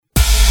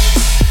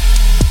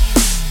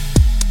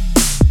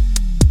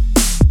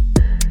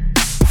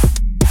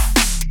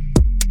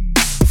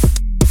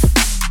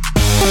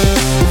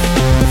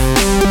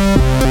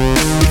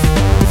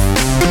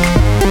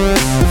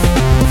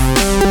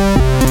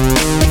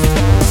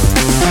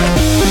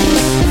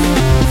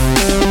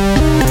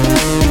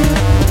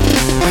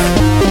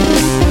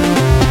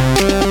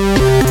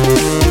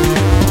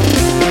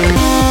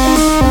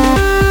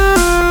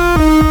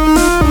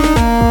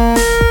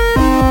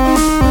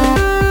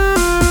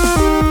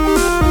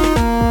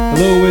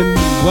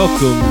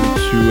welcome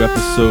to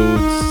episode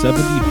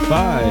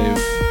 75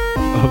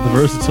 of the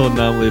Versatile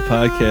Anomaly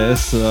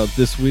podcast.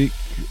 This week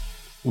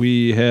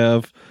we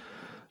have,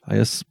 I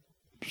guess,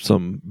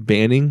 some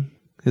banning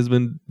has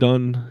been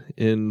done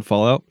in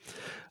Fallout.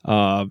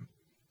 Kind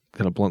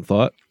of blunt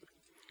thought.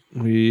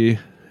 We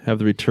have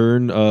the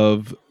return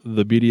of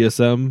the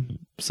BDSM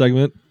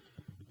segment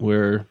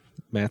where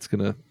Matt's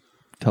going to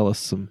tell us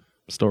some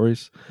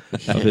stories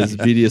of his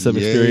BDSM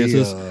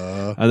experiences.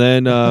 And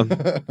then I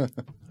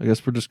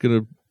guess we're just going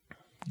to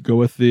go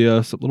with the a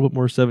little bit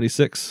more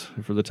 76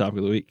 for the topic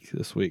of the week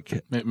this week.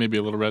 Maybe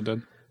a little Red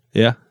Dead.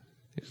 Yeah.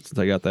 Since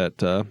I got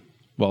that,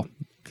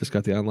 just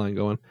got the online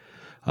going.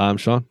 I'm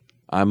Sean.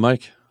 I'm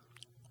Mike.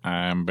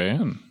 I'm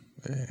Ben.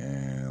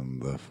 And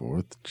the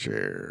fourth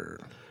chair.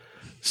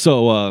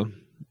 So, a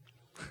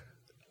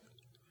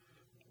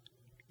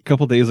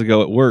couple days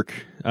ago at work,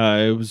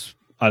 I was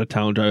out of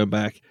town driving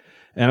back,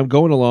 and I'm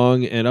going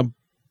along, and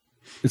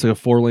it's like a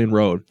 4-lane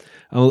road.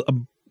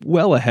 I'm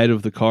well ahead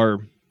of the car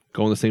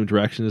going the same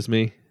direction as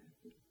me,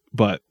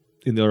 but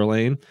in the other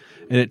lane,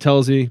 and it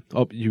tells me,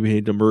 oh, you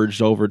need to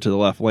merge over to the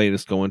left lane.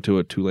 It's going to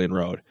a 2-lane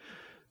road.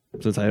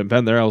 Since I haven't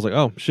been there, I was like,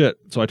 oh, shit.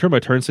 So I turn my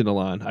turn signal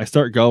on. I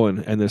start going,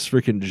 and this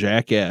freaking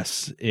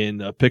jackass in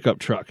a pickup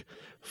truck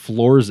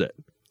floors it,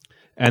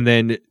 and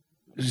then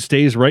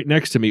stays right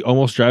next to me,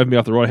 almost driving me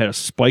off the road. I had to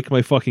spike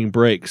my fucking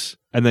brakes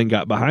and then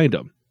got behind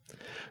him.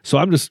 So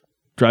I'm just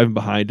driving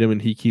behind him,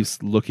 and he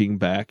keeps looking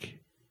back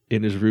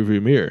in his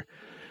rearview mirror.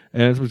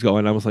 And as I was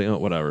going, I was like, oh,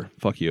 whatever.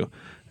 Fuck you.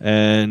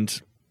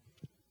 And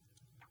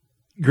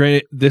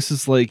granted, this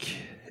is like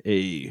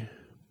a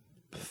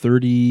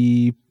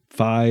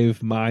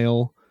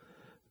 35-mile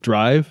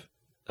drive,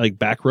 like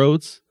back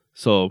roads.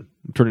 So I'm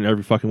turning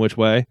every fucking which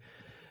way.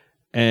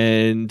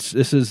 And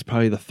this is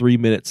probably the 3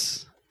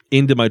 minutes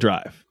into my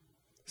drive.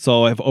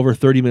 So I have over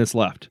 30 minutes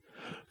left.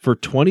 For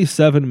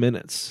 27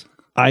 minutes,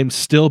 I'm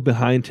still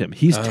behind him.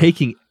 He's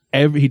taking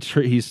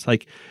he's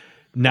like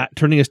not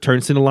turning his turn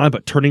signal on,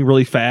 but turning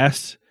really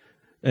fast.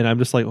 And I'm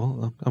just like,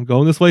 well, I'm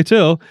going this way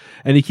too.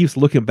 And he keeps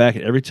looking back,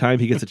 and every time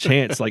he gets a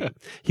chance, like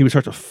he would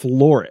start to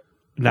floor it.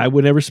 And I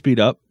would never speed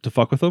up to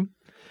fuck with him.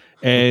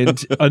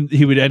 And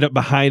he would end up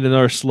behind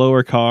another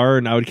slower car,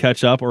 and I would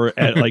catch up, or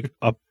at like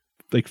a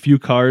few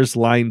cars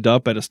lined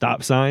up at a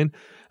stop sign.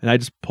 And I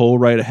just pull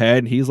right ahead,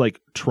 and he's like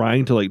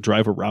trying to like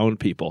drive around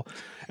people.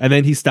 And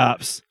then he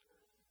stops.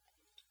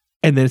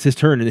 And then it's his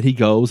turn, and then he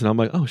goes, and I'm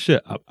like, oh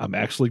shit, I'm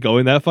actually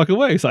going that fucking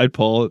way. So I'd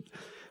pull.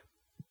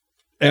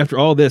 After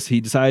all this, he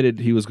decided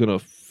he was going to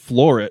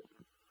floor it.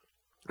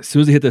 As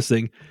soon as he hit this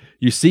thing,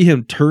 you see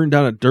him turn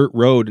down a dirt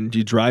road, and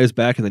he drives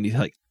back, and then he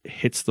like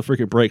hits the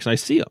freaking brakes, and I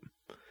see him.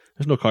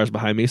 There's no cars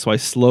behind me, so I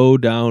slow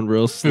down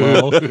real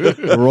slow,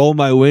 roll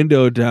my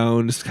window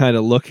down, just kind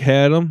of look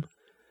at him,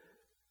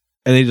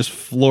 and then he just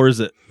floors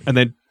it, and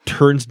then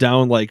turns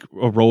down like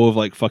a row of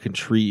like fucking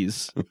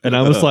trees. And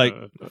I was like,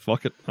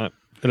 fuck it.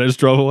 And I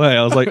just drove away.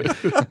 I was like,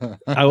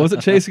 I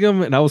wasn't chasing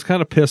him, and I was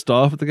kind of pissed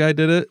off that the guy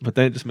did it, but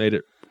then it just made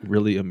it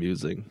really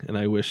amusing. And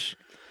I wish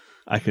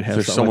I could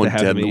have someone like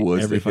dead in the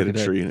woods. Every They hit a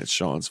day. tree, and it's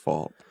Sean's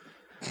fault.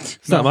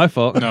 It's not my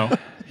fault. No.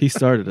 He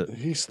started it.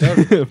 He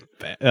started.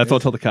 That's what I'll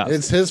tell the cops.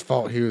 It's his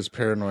fault he was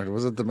paranoid.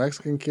 Was it the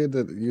Mexican kid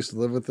that used to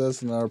live with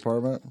us in our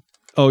apartment?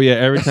 Oh yeah,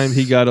 every time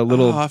he got a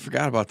little I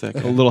forgot about that.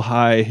 a little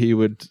high, he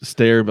would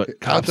stare, but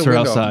cops are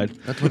window. outside.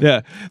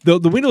 Yeah, the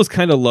window's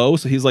kind of low,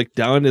 so he's like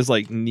down on his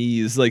like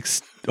knees, like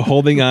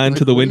holding on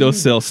to the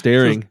windowsill,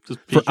 staring Just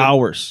for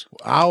hours.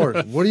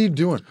 Hours. What are you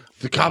doing?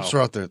 The cops are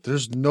out there.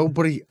 There's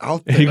nobody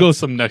out there. He goes,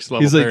 Some next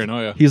level he's like,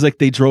 paranoia. he's like,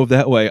 they drove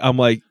that way. I'm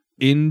like,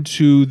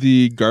 into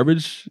the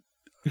garbage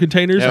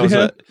containers we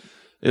had.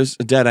 It was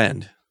a dead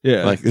end.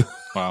 Yeah, Like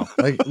Wow.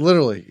 Like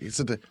literally, he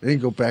said that. Then he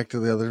go back to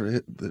the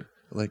other.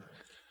 Like,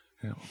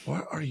 you know,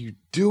 what are you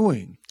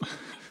doing?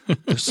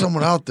 There's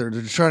someone out there.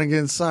 They're trying to get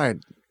inside.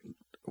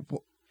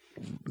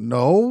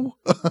 No.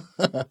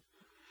 yeah.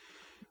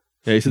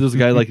 He said there's a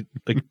guy like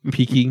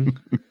peeking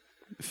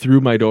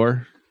through my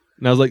door,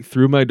 and I was like,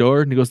 through my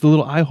door, and he goes, the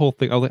little eye hole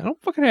thing. I was like, I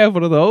don't fucking have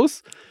one of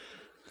those.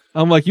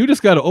 I'm like, you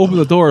just got to open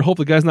the door and hope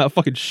the guy's not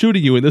fucking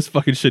shooting you in this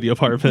fucking shitty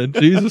apartment.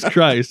 Jesus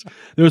Christ.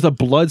 There was a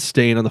blood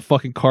stain on the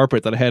fucking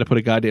carpet that I had to put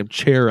a goddamn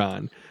chair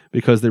on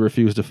because they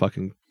refused to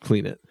fucking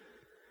clean it.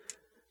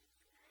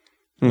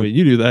 I mean,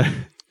 you do that.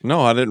 no,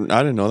 I didn't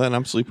know that, and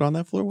I'm sleeping on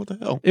that floor. What the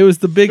hell? It was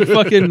the big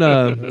fucking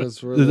It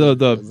was where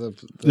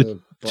the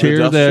chair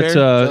dust that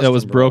chair? that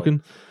was Justin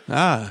broken.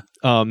 Ah,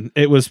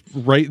 It was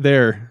right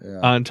there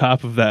Yeah. on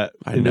top of that.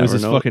 I And it was never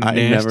this know- fucking I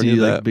never nasty,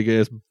 knew like that. big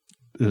ass.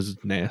 It was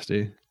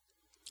nasty.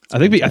 I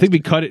think we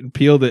cut it and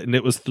peeled it, and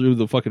it was through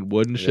the fucking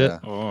wood and shit. Yeah.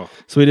 Oh.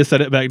 So we just set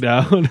it back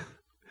down because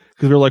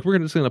we were like, we're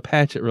just gonna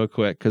patch it real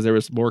quick because there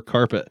was more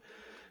carpet,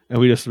 and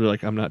we just were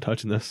like, I'm not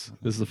touching this.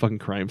 This is a fucking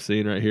crime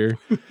scene right here.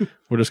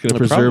 We're just gonna It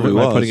preserve it probably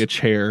by was. putting a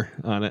chair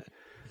on it.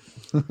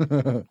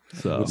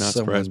 So, Would not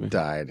surprise me. Someone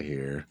died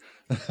here.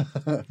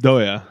 oh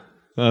yeah,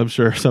 I'm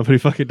sure somebody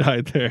fucking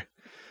died there.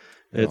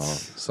 Well,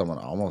 It's someone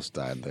almost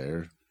died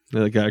there.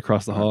 the guy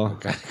across the hall.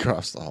 Guy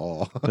across the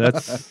hall.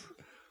 That's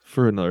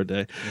for another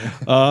day.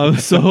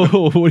 So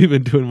what have you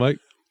been doing, Mike?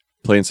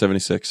 Playing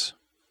 76.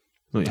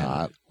 Oh, yeah.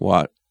 Not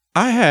What?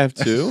 I have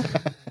to.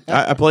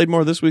 I played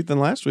more this week than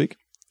last week.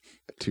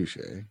 touche.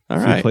 All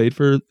So right. we played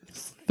for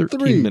 13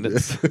 3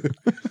 minutes.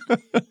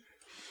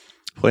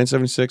 Playing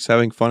 76,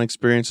 having fun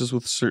experiences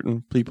with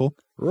certain people.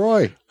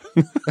 Roy.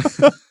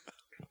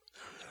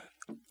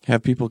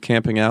 Have people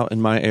camping out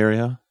in my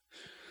area,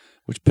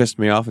 which pissed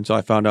me off until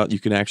I found out you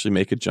can actually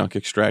make a junk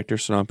extractor.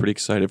 So now I'm pretty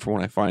excited for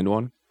when I find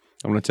one.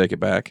 I'm going to take it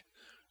back,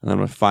 and I'm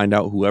going to find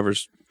out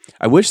whoever's.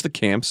 I wish the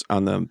camps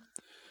on them,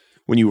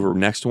 when you were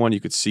next to one, you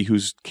could see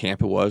whose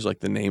camp it was, like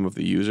the name of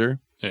the user.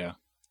 Yeah.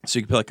 So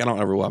you could be like, I don't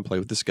ever want to play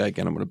with this guy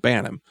again. I'm going to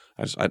ban him.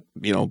 I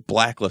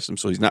blacklist him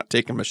so he's not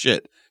taking my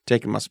shit,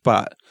 taking my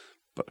spot.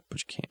 But you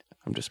can't.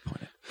 I'm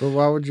disappointed But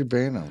why would you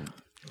ban him?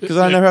 because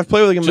I never have to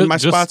play with him. and my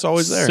Just spot's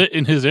always there. Sit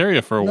in his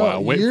area for a No,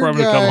 while. Wait your for him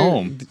to come guy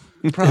home.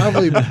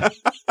 Probably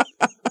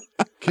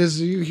because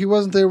he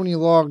wasn't there when you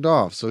logged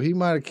off. So he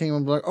might have came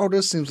and be like, oh,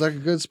 this seems like a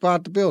good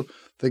spot to build.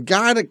 The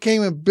guy that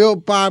came and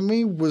built by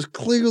me was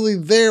clearly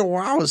there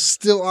while I was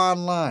still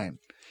online.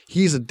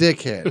 He's a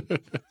dickhead.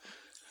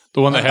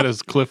 The one that had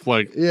his cliff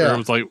Yeah. it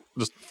was like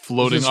just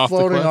floating Just off the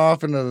floating cliff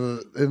off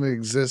into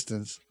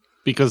existence.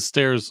 because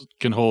stairs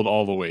can hold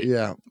all the weight.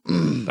 Yeah.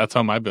 That's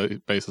how my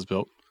base is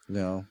built.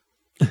 No.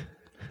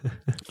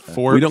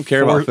 We We don't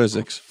care about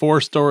physics.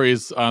 4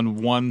 stories on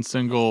one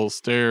single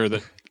stair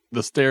that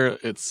the stair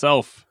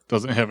itself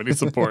doesn't have any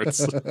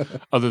supports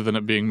other than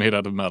it being made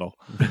out of metal.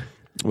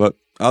 But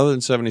other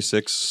than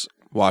 76,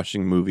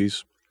 watching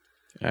movies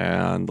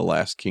and The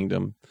Last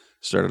Kingdom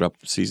started up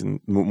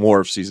more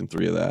of season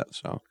 3 of that.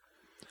 So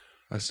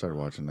I started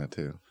watching that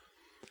too.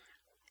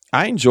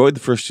 I enjoyed the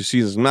first 2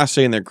 seasons. I'm not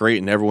saying they're great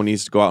and everyone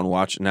needs to go out and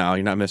watch it now.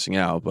 You're not missing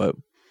out, but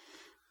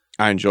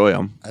I enjoy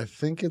them. I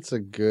think it's a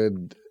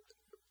good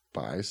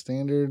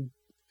bystander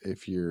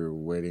if you're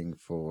waiting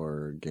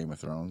for Game of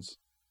Thrones.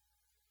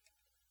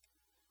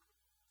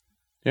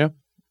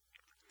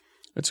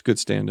 It's a good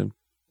stand-in.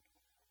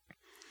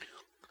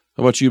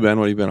 How about you, Ben?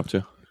 What have you been up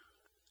to?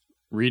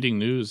 Reading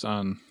news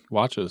on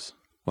watches.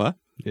 What?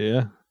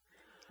 Yeah.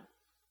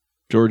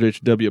 George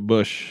H.W.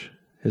 Bush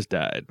has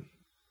died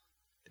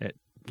at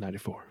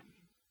 94.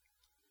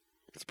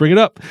 Let's bring it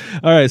up.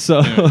 All right, so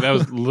Anyway, that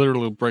was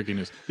literally breaking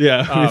news.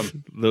 yeah,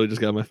 literally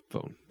just got my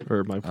phone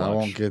or my I watch.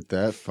 won't get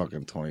that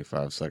fucking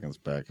 25 seconds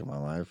back in my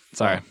life.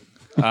 Sorry.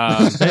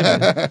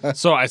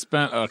 So I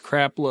spent a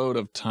crap load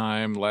of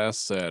time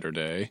last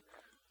Saturday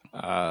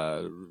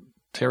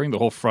tearing the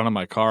whole front of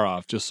my car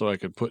off just so I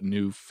could put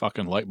new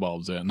fucking light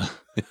bulbs in.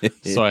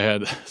 so I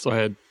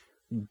had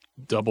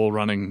double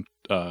running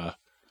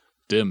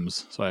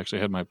dims. So I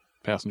actually had my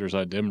passenger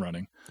side dim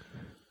running.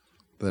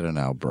 That are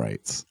now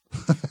brights.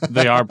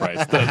 They are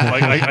brights.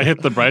 I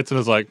hit the brights and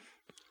it's like,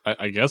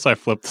 I guess I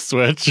flipped the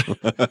switch.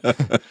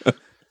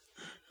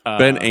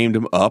 Ben aimed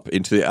him up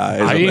into the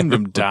eyes. I aimed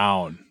him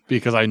down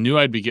because I knew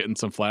I'd be getting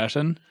some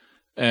flashing,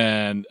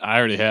 and I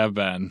already have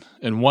been.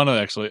 And one of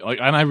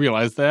and I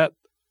realized that,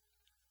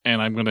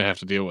 and I'm going to have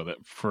to deal with it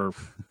for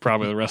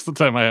probably the rest of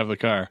the time I have the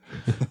car.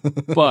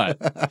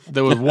 But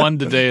there was one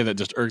today that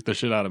just irked the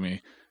shit out of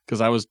me because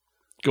I was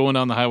going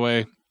down the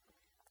highway,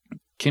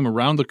 came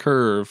around the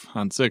curve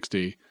on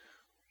 60,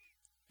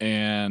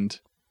 and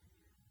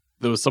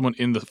there was someone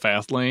in the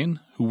fast lane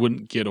who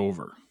wouldn't get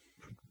over.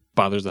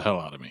 Bothers the hell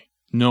out of me.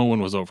 No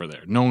one was over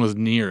there. No one was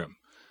near him.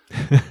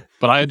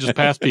 But I had just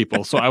passed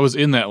people, so I was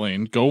in that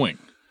lane going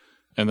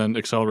and then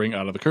accelerating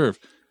out of the curve.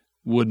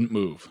 Wouldn't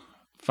move.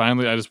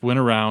 Finally, I just went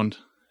around,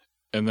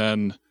 and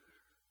then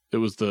it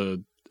was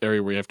the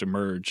area where you have to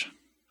merge.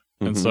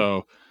 Mm-hmm. And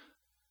so,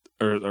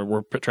 or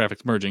where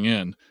traffic's merging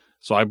in.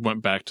 So I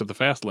went back to the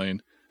fast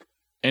lane,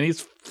 and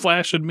he's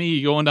flashing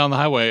me going down the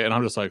highway, and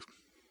I'm just like,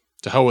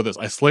 to hell with this.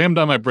 I slammed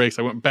on my brakes.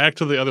 I went back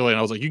to the other lane.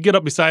 I was like, you get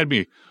up beside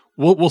me.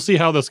 We'll see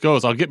how this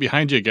goes. I'll get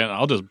behind you again.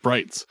 I'll just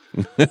brights.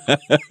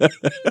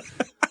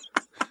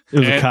 It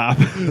was a cop.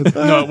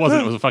 No, it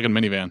wasn't. It was a fucking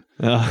minivan.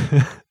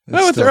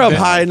 No, if they're up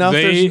high enough.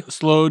 They there's-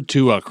 slowed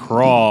to a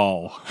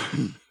crawl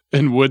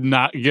and would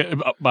not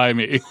get up by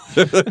me.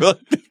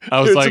 I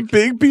was There's like, a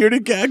big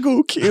bearded guy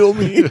go kill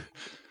me.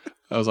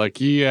 I was like,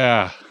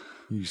 yeah,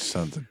 You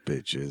sons of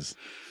bitches.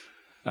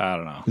 I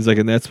don't know. He's like,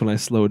 and that's when I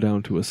slowed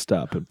down to a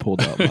stop and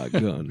pulled out my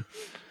gun.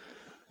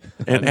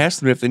 And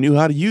asked them if they knew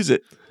how to use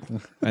it.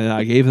 And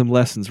I gave them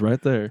lessons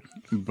right there.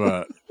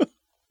 But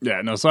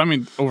yeah, no. So I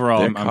mean, overall,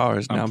 Their I'm car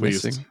is now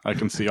pleased. missing. I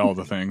can see all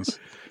the things.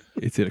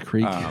 It's in a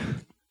creek.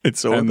 It's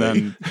so and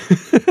big.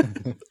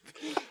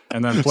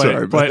 then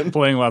Sorry,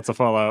 playing lots of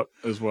Fallout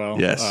as well.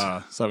 Yes.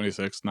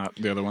 76, not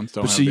the other ones.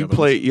 Don't But have so the you other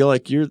play.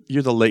 ones.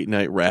 You're the late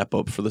night wrap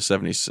up for the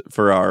 70s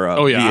for our.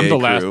 Oh yeah, I'm VA the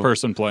last crew.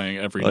 person playing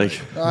every Like,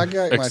 night. I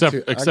get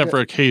Except for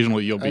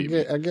occasionally you'll beat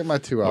me. I get my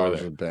 2 Over hours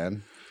there. with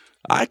Ben.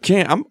 I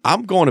can't.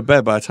 I'm going to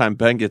bed by the time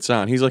Ben gets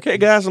on. He's like, "Hey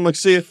guys," I'm like,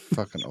 "See you."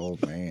 Fucking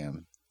old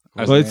man.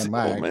 Well, it's-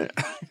 Mike. Oh man,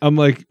 I'm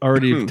like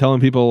already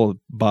telling people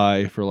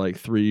bye for like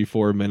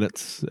 3-4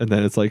 minutes, and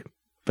then it's like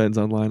Ben's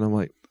online. I'm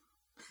like,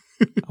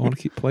 I want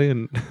to keep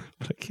playing, but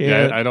I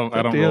can't. Yeah, I don't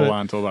damn roll it.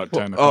 on until about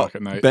 10 Oh, o'clock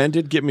at night. Ben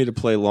did get me to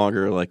play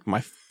longer. Like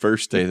my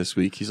first day this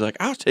week, he's like,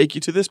 "I'll take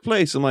you to this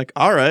place." I'm like,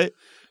 "All right."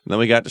 And then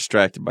we got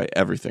distracted by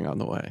everything on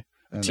the way.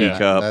 And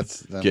Teacup,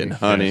 then getting we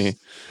honey.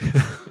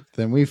 finished-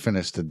 Then we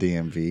finished the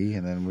DMV,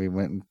 and then we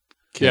went and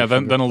Yeah,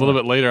 camped then for a little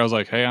fun. bit later, I was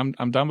like, "Hey,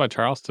 I'm down by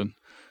Charleston.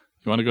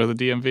 You want to go to the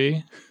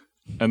DMV?"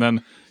 And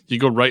then you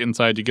go right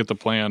inside. You get the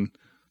plan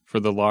for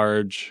the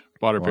large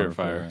water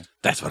purifier,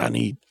 That's what I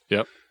need.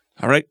 Yep.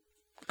 All right,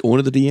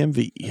 going to the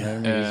DMV.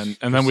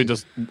 and then we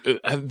just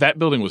that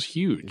building was It's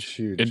huge.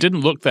 huge. It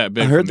didn't look that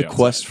big. I heard from the outside.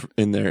 quest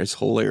in there is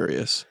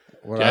hilarious.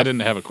 What Yeah, I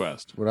didn't have a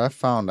quest. What I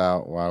found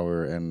out while we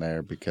were in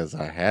there, because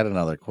I had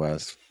another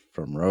quest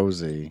from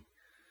Rosie,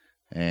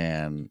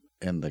 and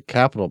in the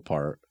capital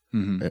part,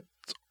 Hmm.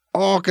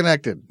 all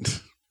connected.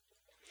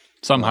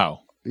 Somehow,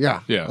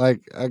 Yeah. Yeah.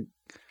 Like I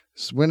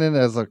just went in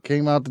as I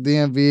came out the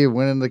DMV,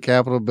 went in the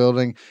Capitol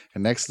building,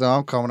 and next thing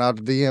I'm coming out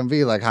the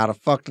DMV, like, how the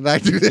fuck did I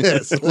do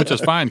this? which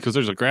is fine because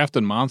there's a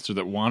Grafton monster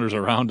that wanders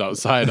around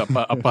outside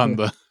up on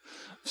the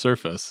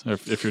surface.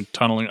 If you're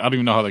tunneling, I don't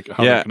even know how they're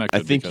Yeah, connected.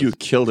 I think you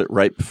killed it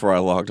right before I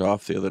logged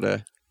off the other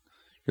day.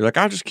 You're like,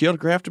 "I just killed a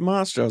Grafton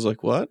monster." I was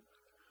like, "What?"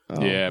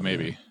 Oh. Yeah,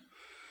 maybe.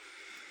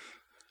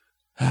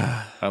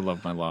 I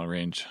love my long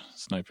range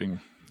sniping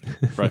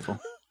rifle.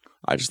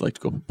 I just like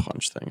to go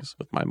punch things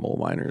with my mole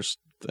miners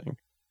thing.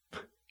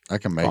 I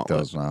can make Gauntlet.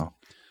 those now.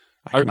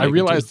 can I make it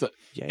realized too. that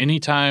Yeah.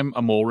 anytime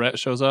a mole rat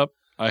shows up,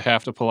 I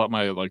have to pull out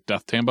my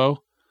death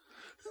tambo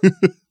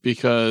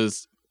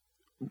because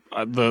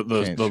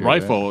the Can't shoot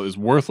rifle is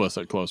worthless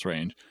at close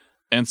range,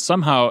 and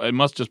somehow it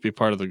must just be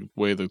part of the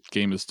way the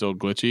game is still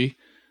glitchy.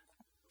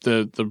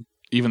 The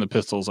even the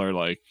pistols are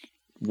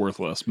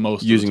worthless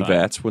most using of the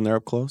time. VATS when they're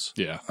up close.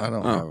 Yeah, I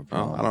don't have a Oh,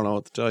 problem. I don't know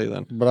what to tell you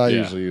then. But I Yeah.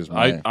 usually use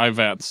my. I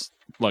VATS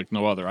like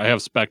no other. I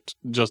have spec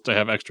just to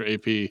have extra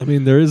AP. I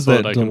mean, there is So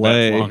that that I can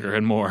delay VATS longer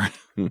and more.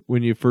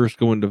 when you first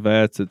go into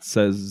VATS. It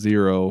says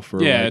 0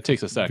 for Yeah, like, it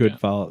takes a second. good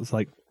follow. It's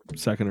like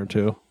second or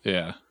two.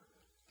 Yeah,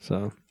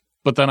 So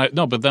but then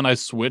I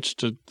switched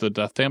to the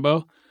death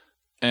tambo,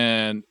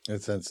 and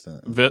It's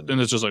instant. and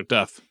it's just like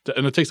death,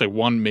 and it takes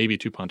one maybe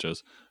two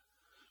punches.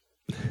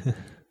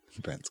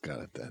 Ben's got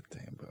it that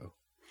tambo.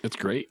 It's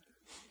great.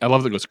 I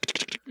love that it goes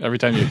every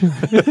time you.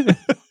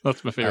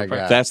 That's my favorite I part.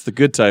 got- That's the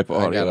good type of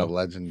I got a audio.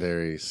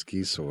 legendary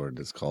ski sword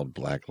that's called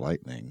Black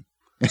Lightning.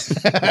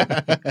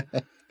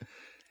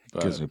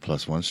 But Gives me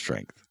 +1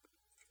 strength.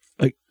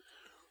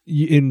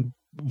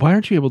 why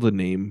aren't you able to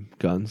name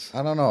guns?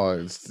 I don't know.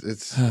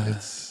 It's.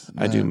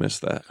 I do miss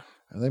that.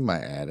 They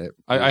might add it.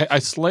 I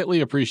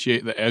slightly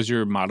appreciate that as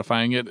you're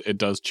modifying it, it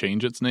does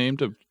change its name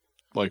to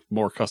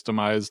more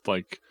customized,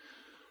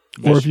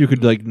 Or if you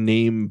could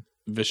name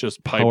vicious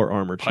pipe, power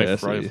armor pipe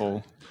chassis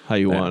rifle. how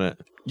you Yeah. want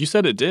it. You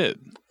said it did.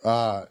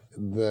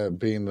 The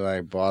being that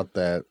I bought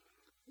that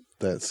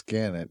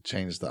skin, it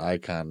changed the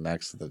icon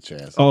next to the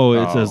chassis. Oh,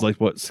 it Oh. says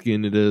what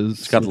skin it is.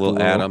 It's got the little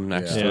below. atom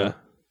next Yeah. to Yeah. it.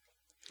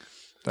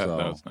 That So,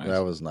 was nice. That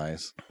was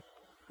nice.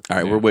 All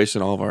right, Yeah. we're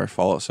wasting all of our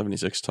Fallout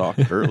 76 talk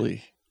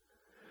early.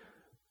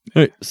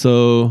 All right,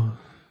 so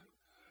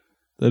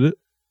that it?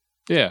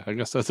 Yeah, I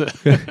guess that's it.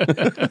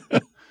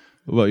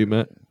 What about you,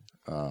 Matt?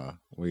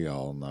 We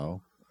all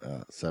know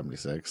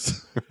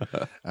 76.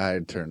 I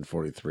had turned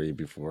 43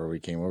 before we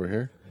came over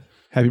here.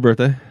 Happy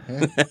birthday.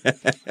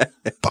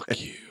 Fuck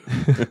you.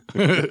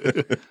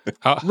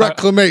 How-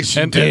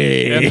 Reclamation and,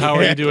 Day. and how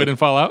are you doing in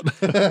Fallout?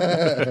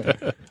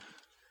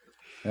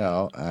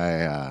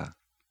 I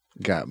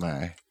got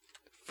my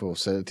full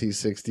set of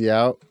T60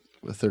 out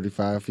with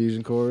 35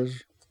 fusion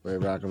cores. Ready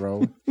to rock and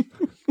roll.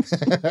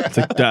 It's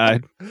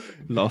died,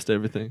 lost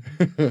everything.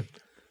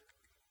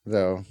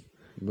 So,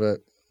 but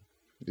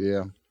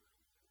yeah,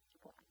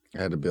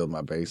 I had to build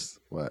my base.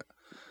 What?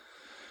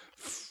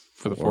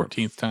 For the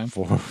 14th time.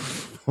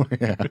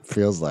 Yeah, it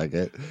feels like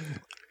it.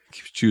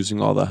 Keeps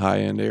choosing all the high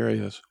end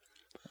areas.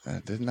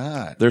 I did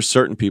not. There's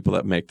certain people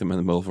that make them in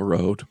the middle of a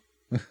road.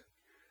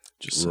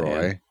 Just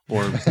saying. Roy.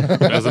 Or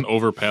as an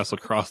overpass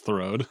across the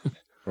road.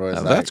 Roy's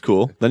Now, like, that's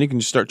cool. Then you can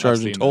just start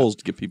charging seen tolls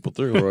to get people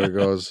through. Roy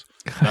goes,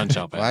 None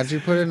shall pass. why'd you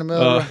put it in the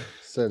middle? Uh, of the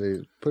Said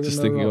he put it Just in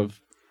the thinking middle of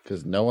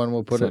because no one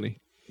will put Sonny.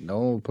 it. No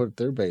one will put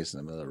their base in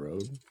the middle of the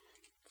road.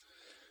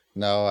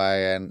 No,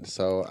 I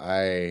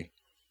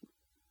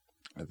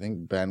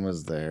think Ben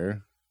was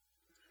there.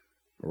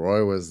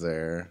 Roy was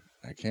there.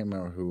 I can't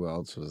remember who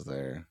else was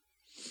there.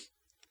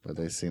 But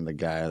they seen the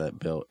guy that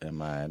built in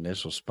my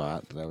initial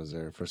spot that I was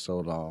there for so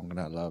long, and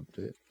I loved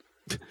it.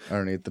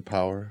 Underneath the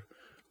power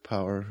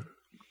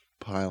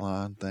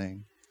pylon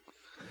thing.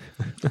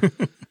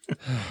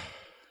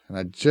 And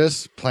I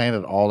just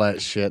planted all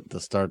that shit to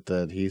start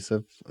the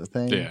adhesive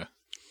thing. Yeah.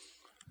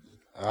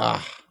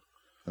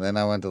 And then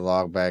I went to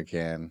log back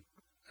in,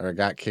 or I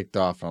got kicked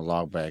off and I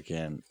logged back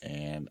in,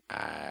 and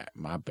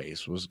my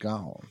base was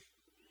gone.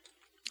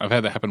 I've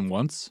had that happen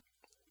once,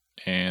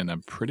 and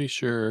I'm pretty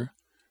sure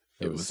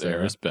it was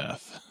Sarah. Eris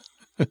Beth.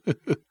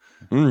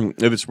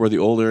 If it's where the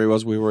old area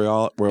was, we were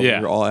all Yeah.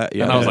 we were all at.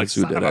 Yeah, And I was like, that's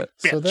who son did of a it.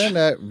 So then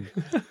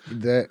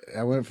that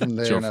I went from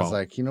there your and I was fault.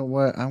 like, you know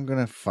what? I'm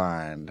gonna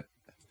find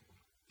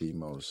the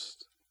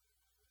most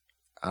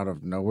out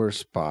of nowhere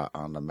spot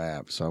on the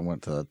map. So I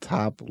went to the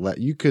top left.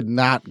 You could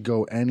not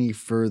go any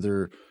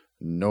further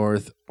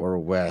north or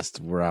west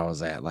where I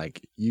was at.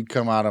 Like you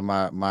come out of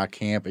my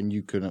camp and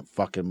you couldn't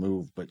fucking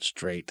move but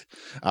straight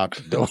out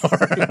the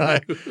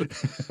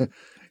door.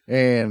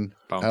 And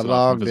I Bouncing off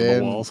logged invisible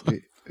in walls.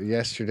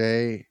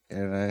 yesterday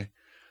and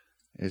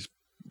it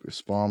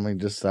spawned me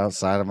just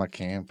outside of my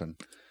camp and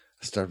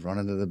I started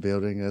running to the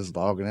building and it's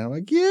logging in. I'm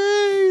like, yay,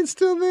 it's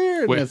still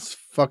there. And Wait. it's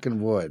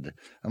fucking wood.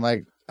 I'm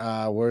like,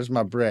 where's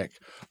my brick?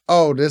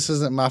 Oh, this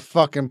isn't my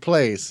fucking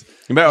place.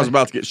 I bet I was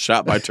about to get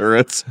shot by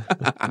turrets.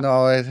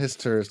 No, his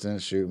turrets didn't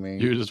shoot me.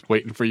 You were just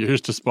waiting for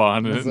yours to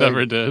spawn, and It's it like-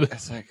 never did.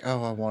 It's like,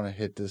 oh, I want to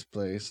hit this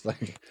place.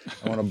 Like,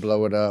 I want to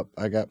blow it up.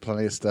 I got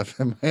plenty of stuff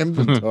in my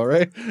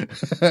inventory,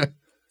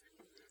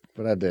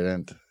 but I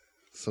didn't.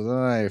 So then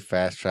I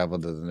fast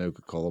traveled to the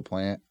Nuka-Cola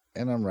plant,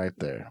 and I'm right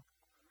there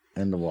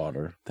in the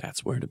water.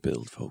 That's where to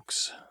build,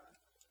 folks.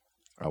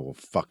 I will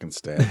fucking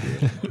stab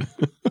you.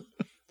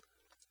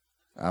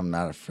 I'm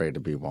not afraid to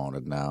be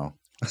wanted now.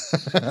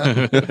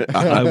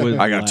 I would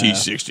I got laugh.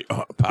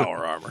 T60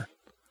 power armor,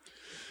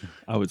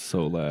 I would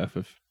so laugh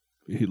if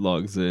he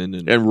logs in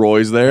and and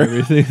Roy's there.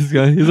 everything's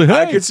going. He's like,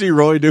 I hey, could see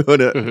Roy doing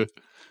it.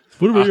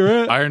 whatever you're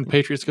at. Iron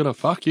Patriot's gonna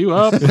fuck you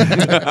up.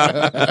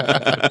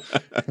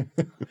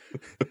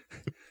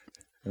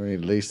 I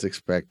mean, least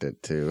expect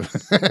it to.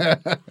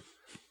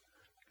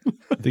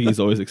 I think he's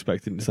always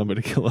expecting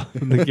somebody to kill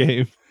him in the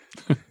game.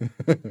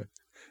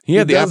 He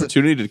had the does it.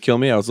 opportunity to kill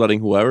me. I was letting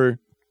whoever,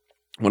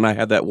 when I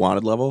had that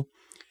wanted level,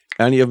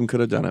 any of them could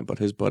have done it, but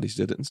his buddies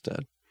did it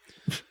instead.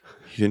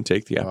 He didn't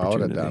take the Oh, I would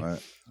opportunity. have done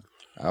it.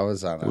 I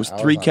was on it. It was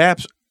I 3 on-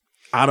 caps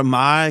out of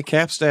my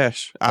cap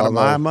stash, out of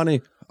my Although-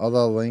 money.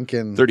 Although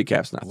Lincoln 30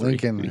 caps, not 30.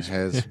 Lincoln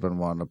has been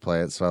wanting to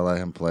play it, so I let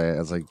him play it. I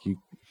was like, he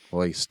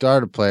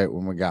started to play it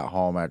when we got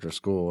home after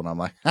school, and I'm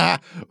like,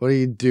 what are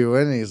you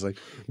doing? And he's like,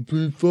 I'm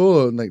playing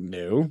Fallout. I'm like,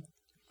 no,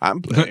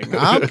 I'm playing.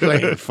 I'm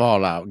playing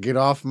Fallout. Get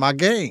off my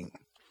game.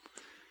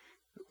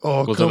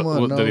 Oh, come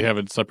on. No. Did he have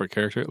a separate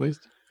character at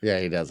least? Yeah,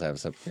 he does have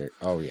something.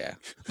 Oh, yeah.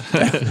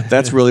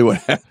 That's really what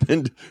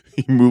happened.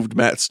 He moved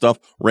Matt's stuff,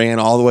 ran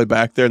all the way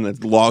back there, and then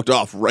logged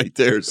off right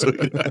there. So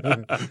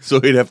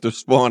he'd have to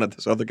spawn at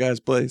this other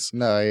guy's place.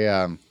 No,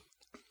 yeah.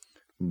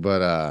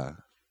 But,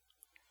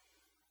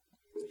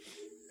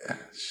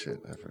 shit,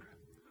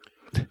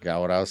 I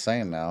forgot what I was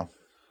saying now.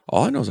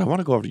 All I know is I want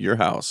to go over to your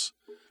house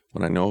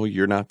when I know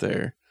you're not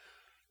there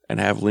and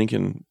have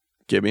Lincoln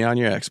get me on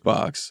your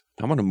Xbox.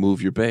 I'm going to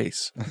move your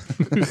base.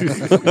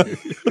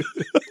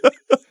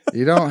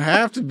 You don't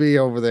have to be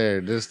over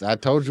there. Just I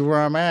told you where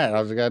I'm at.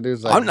 All you gotta do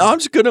is like I'm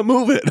just going to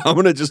move it. I'm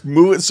going to just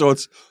move it so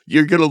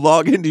you're going to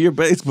log into your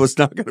base, but it's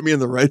not going to be in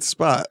the right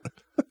spot.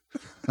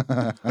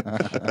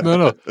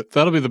 No,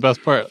 that'll be the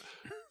best part.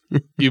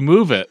 You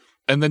move it,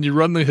 and then you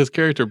run his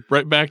character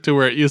right back to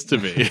where it used to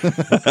be,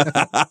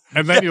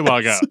 and then you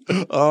log out.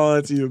 Oh,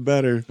 that's even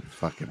better.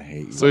 fucking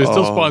hate you. So he still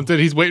Oh. spawns in.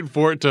 He's waiting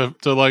for it to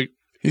like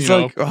He's you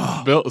know, like,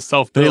 oh. build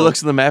self Then build. he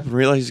looks at the map and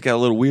realizes he's got a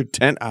little weird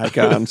tent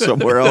icon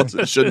somewhere else.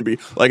 It shouldn't be,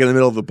 like in the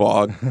middle of the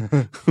bog.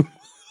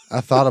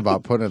 I thought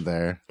about putting it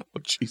there. Oh,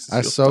 Jesus.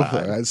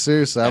 I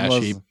seriously,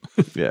 Ashy.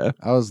 Yeah.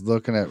 I was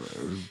looking at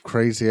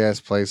crazy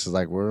ass places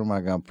like where am I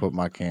gonna put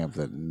my camp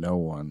that no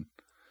one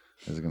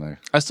is gonna.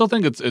 I still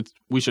think it's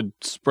we should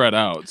spread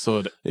out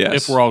so that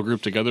Yes. if we're all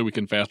grouped together, we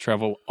can fast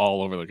travel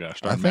all over the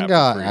gosh darn I think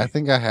map for free. I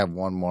think I have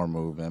one more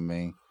move in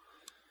me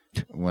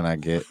when I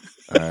get.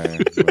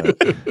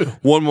 But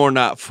One more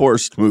not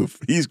forced move.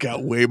 He's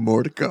got way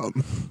more to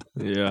come.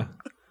 Yeah.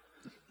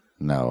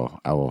 no,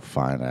 I will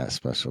find that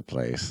special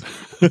place.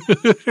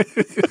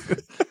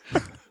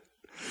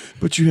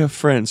 But you have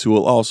friends who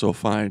will also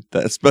find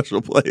that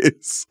special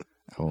place.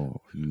 I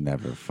will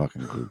never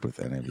fucking group with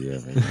any of you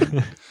ever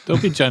again.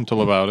 Don't be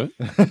gentle about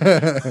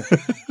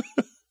it.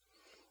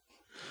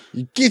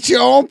 You get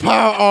your own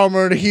power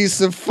armor,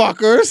 adhesive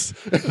fuckers.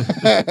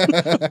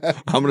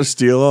 I'm going to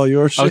steal all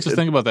your shit. I was just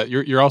thinking about that.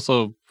 You're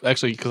also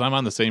actually because I'm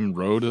on the same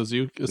road as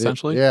you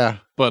essentially. Yeah.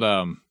 But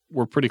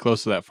we're pretty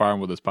close to that farm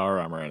with this power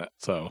armor in it.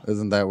 So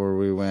Isn't that where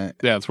we went?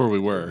 yeah, that's where we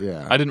were.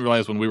 Yeah. I didn't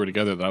realize when we were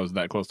together that I was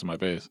that close to my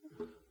base.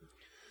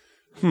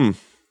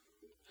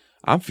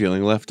 I'm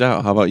feeling left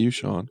out. How about you,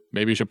 Sean?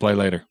 Maybe you should play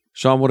later.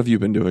 Sean, what have you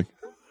been doing?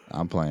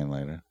 I'm playing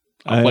later.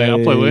 I'll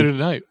play later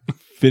tonight.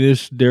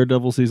 Finished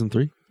Daredevil season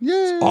 3.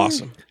 Yeah.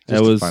 Awesome.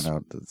 That was find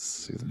out that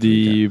season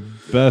the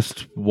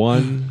best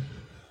one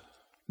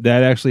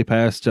that actually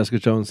passed Jessica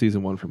Jones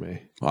season 1 for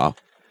me. Wow.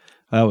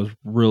 That was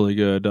really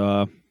good.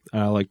 I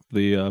like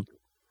the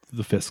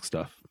Fisk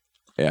stuff.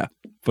 Yeah.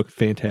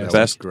 Fantastic.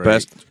 That was great.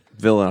 Best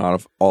villain out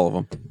of all of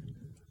them.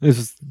 This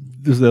is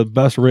the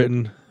best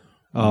written.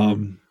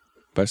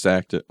 Best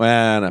actor.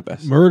 Well, not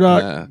best.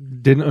 Murdoch Yeah.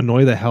 didn't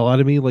annoy the hell out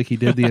of me like he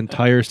did the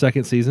entire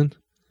second season.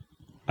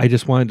 I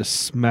just wanted to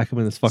smack him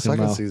in his fucking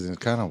Second mouth. season is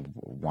kind of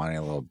whiny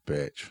little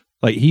bitch.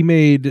 Like he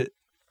made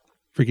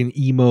freaking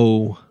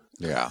emo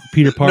Yeah.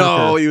 Peter Parker.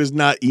 No, he was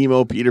not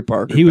emo Peter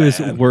Parker. he was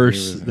bad.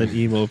 worse than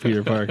emo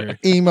Peter Parker.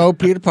 Emo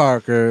Peter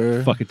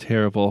Parker. Fucking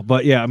terrible.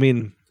 But yeah, I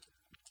mean,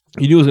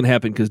 you knew it was going to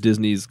happen because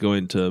Disney's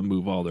going to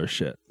move all their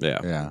shit. Yeah.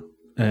 Yeah.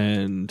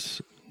 And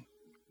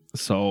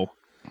so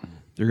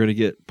they're going to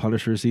get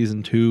Punisher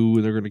season 2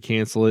 and they're going to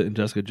cancel it, and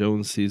Jessica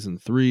Jones season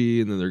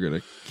 3, and then they're going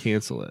to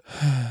cancel it.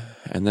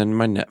 And then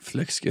my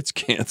Netflix gets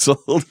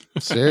canceled.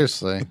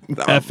 Seriously.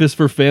 F is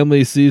for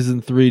Family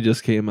season 3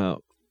 just came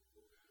out.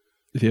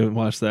 If you haven't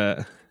watched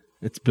that,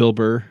 it's Bill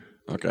Burr.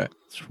 Okay.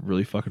 It's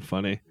really fucking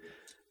funny.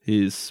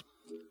 He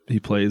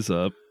plays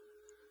a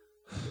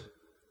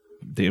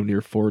damn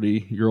near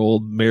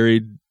 40-year-old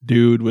married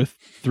dude with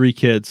 3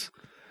 kids.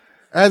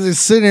 As he's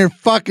sitting here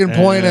fucking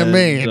pointing at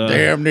me, And,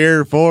 damn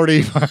near 40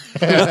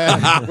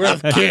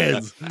 with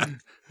kids.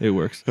 It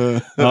works. So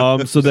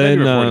Said you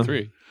were then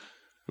 43.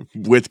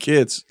 With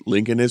kids,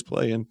 Lincoln is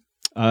playing.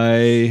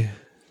 I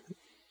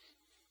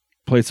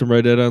played some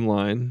Red Dead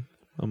Online.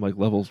 I'm like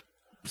level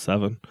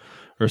 7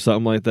 or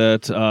something like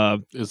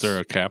that. Is there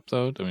a cap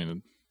though? I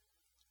mean,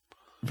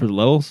 For the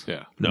levels?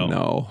 yeah. No.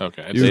 No.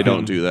 Okay. I You They just- can-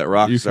 don't do that. you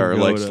Rockstar can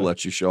go likes to- to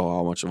let you show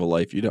how much of a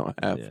life you don't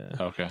have. Yeah.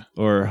 Okay.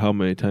 Or how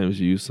many times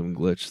you use some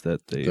glitch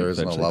that they There is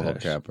no eventually level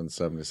patch. cap in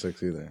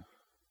 76 either.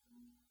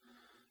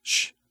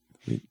 Shh.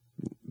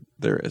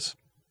 There is.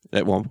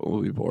 At one point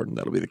we'll be bored and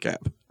that'll be the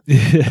cap.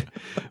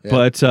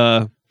 But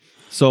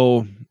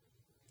so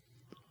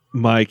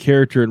my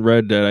character in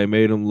Red Dead, I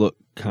made him look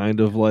kind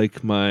of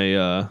like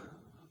my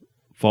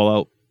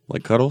Fallout,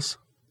 Like Cuddles?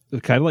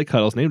 kind of like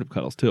Cuddles, named him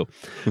Cuddles too.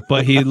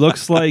 But he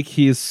looks like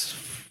he's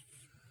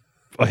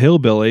a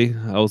hillbilly.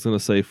 I was going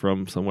to say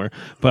from somewhere,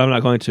 but I'm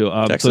not going to.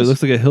 So Texas. he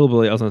looks like a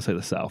hillbilly. I was going to say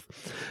the South.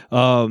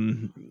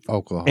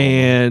 Oklahoma.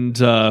 And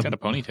Got a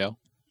ponytail.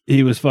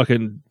 he was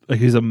fucking like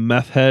he's a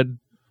meth head,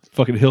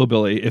 fucking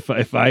hillbilly. If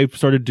I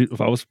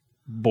was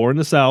born in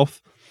the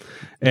South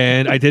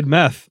and I did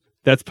meth,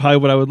 that's probably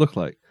what I would look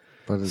like.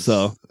 but it's,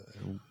 so-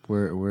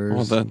 where's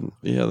Well then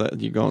that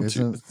you're going to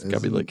Isn't- it's gotta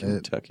be like isn't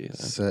it Kentucky. Then.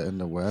 set in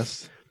the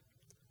West?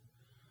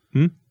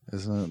 Hmm?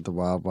 Isn't it the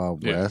Wild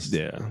Wild Yeah. West?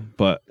 Yeah,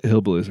 but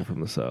hillbillies are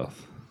from the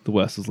South. The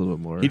West is a little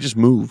bit more. He just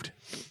moved.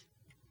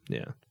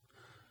 yeah.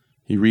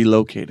 He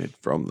relocated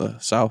from the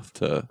south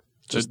to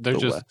They're the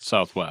just west.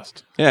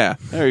 southwest. Yeah,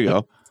 there you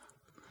go.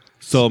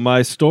 So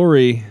my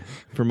story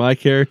for my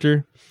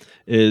character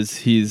is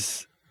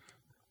he's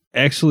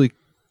actually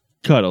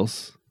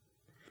Cuddles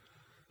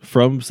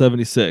from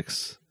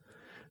 76,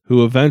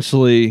 who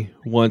eventually,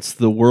 once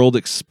the world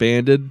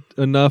expanded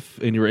enough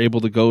and you were able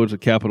to go to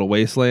Capital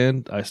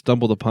Wasteland, I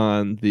stumbled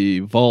upon the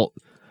vault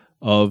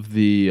of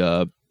the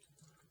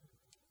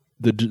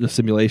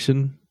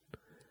simulation,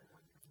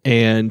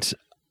 and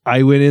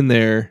I went in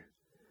there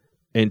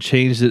and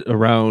changed it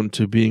around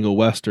to being a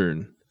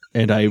Western.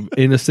 And I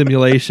in a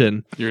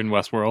simulation. You're in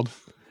Westworld.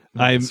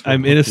 I'm in a He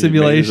made his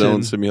simulation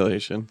own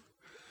simulation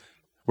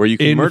where you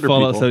can in murder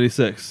Fallout people.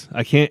 76.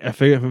 I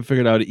haven't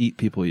figured out how to eat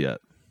people yet.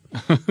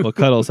 Well,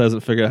 Cuddles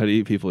hasn't figured out how to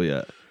eat people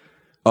yet.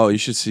 Oh, you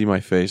should see my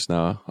face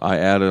now. I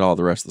added all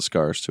the rest of the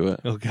scars to it.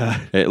 Oh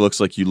God, It looks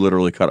like you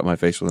literally cut up my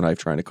face with a knife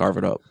trying to carve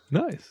it up.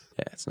 nice.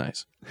 Yeah, it's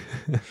nice.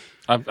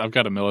 I've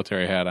got a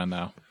military hat on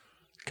now.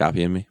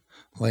 Copying me.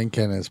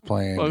 Lincoln is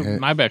playing. Well,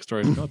 my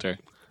backstory is military.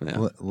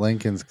 Yeah.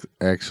 Lincoln's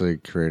actually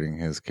creating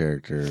his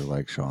character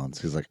like Sean's.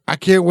 He's like, I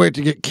can't wait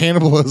to get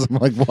cannibalism.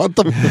 Like, what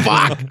the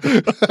fuck?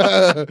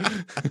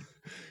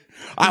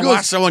 I goes-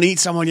 watched someone eat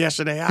someone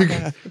yesterday.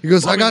 He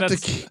goes, Well, I I mean, got the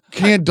that's-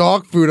 canned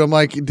dog food. I'm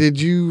like, did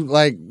you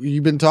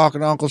you been talking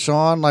to Uncle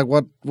Sean? Like,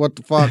 what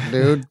the fuck,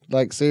 dude?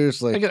 Like,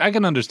 seriously. I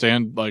can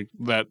understand like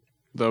that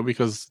though,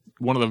 because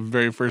one of the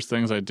very first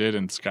things I did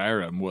in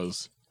Skyrim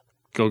was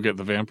go get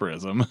the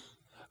vampirism.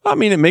 I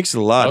mean, it makes it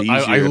a lot easier. I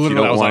if you literally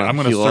don't was like, wanna I'm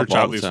going to heal up search all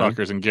out the these time.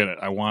 fuckers and get it.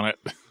 I want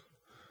it.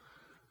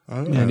 I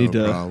don't I need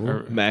have a to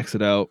problem. max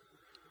it out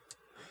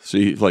So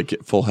you like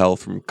get full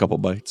health from a couple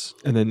bites.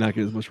 and then not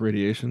get as much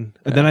radiation.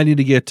 And then I need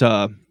to get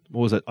what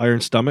was it?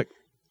 Iron stomach.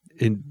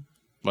 In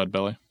Lead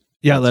belly.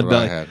 yeah, That's lead what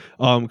I belly.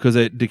 had. Because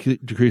it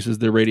decreases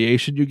the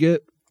radiation you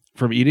get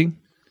from eating.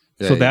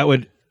 Yeah, So yeah.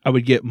 I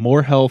would get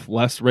more health,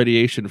 less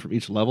radiation from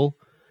each level.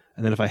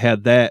 And then if I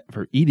had that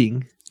for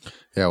eating,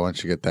 Yeah,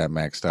 once you get that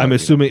maxed out. I'm you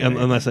assuming don't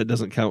get unless that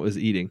doesn't count as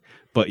eating,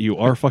 but you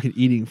are fucking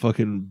eating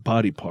fucking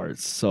body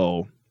parts,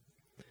 so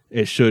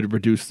it should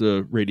reduce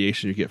the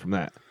radiation you get from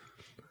that.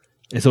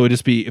 And so it'd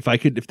just be if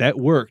that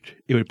worked,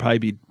 it would probably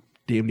be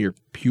damn near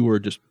pure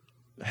just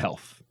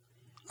health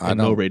I and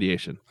no don't.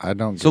 radiation. I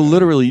don't. So get it.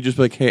 literally, you just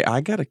be like, hey,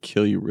 I gotta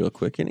kill you real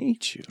quick and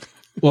eat you.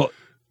 Well,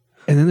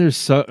 and then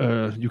there's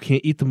you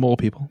can't eat the mole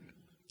people,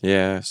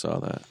 Yeah, I saw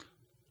that.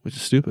 which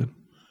is stupid.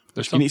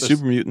 There's You can eat there's-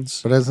 super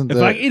mutants. But isn't If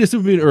the I eat a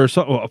super mutant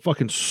or a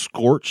fucking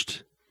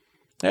scorched,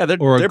 Yeah, they're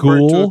or a they're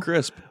burnt to a ghoul?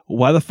 crisp.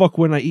 why the fuck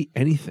wouldn't I eat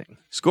anything?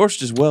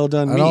 Scorched is well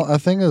done I meat. don't. I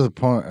think there's a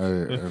point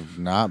of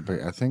not.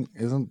 But I think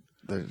isn't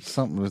there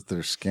something with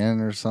their skin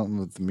or something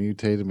with the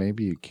mutated?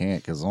 Maybe you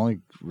can't because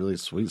only really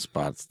sweet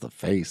spots the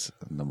face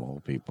in the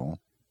mole people.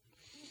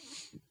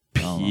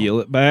 peel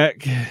it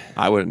back.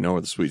 I wouldn't know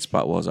where the sweet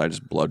spot was. I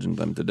just bludgeoned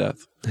them to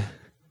death.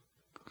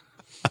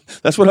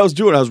 That's what I was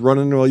doing. I was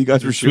running while you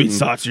guys were shooting. Sweet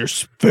spot's your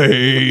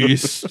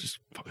face. Just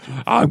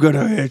I'm going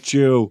to hit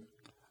you.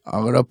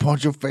 I'm gonna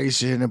punch your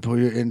face in and pull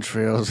your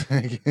entrails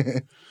at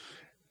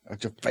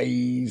your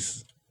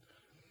face.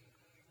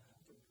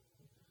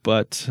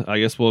 But I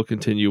guess we'll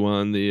continue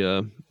on the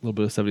little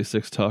bit of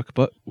 76 talk,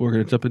 but we're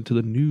going to jump into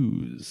the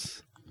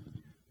news.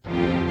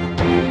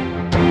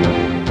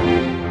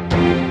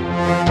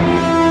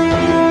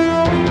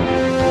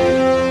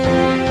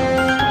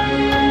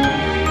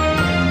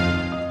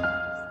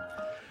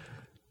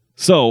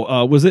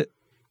 So, was it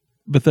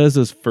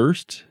Bethesda's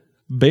first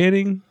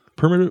banning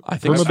permanent? I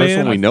think it's the first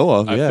one we know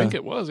of. I Yeah. think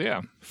it was,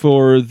 yeah.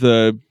 For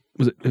the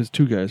it was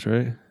two guys,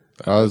 right?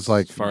 I was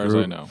like, As far as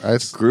I know.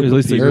 Group At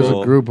least of there's There's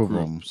people. a group of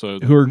them. So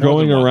Who are more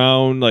going than one.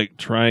 around like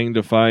trying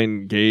to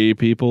find gay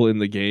people in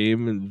the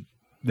game, and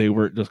they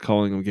weren't just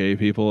calling them gay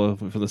people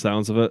from the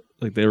sounds of it.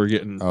 Like they were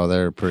getting Oh,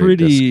 they're pretty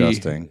Pretty-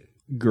 disgusting.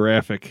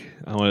 graphic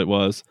on what it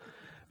was,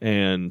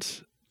 and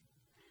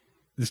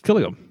just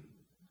killing them.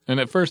 And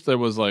at first there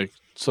was like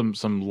some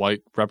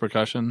light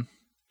repercussion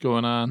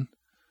going on.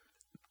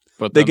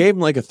 But They then- gave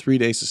them like a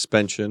 3-day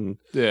suspension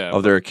yeah,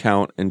 of their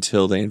account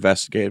until they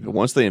investigated. But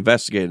once they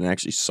investigated and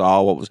actually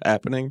saw what was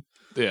happening,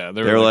 yeah,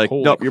 they were like,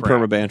 "Holy nope, you're crap."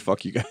 permabanned.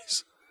 Fuck you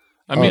guys.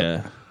 I mean,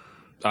 Yeah,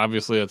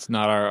 obviously it's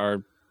not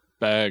our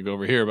bag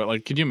over here, but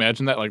like, could you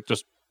imagine that? Like,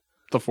 just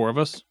the four of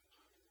us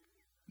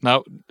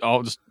now,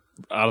 all just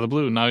out of the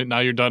blue. Now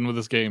you're done with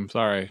this game.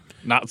 Sorry,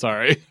 not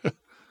sorry.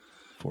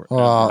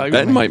 Well, Like,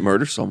 Ben might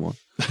murder someone.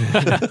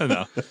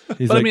 no,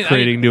 he's But I like mean,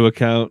 creating new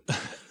account,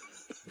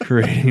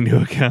 creating new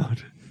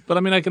account. but I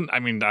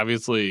mean,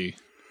 obviously,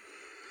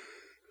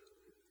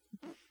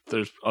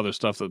 there's other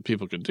stuff that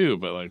people could do,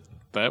 but like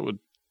that would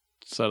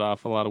set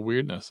off a lot of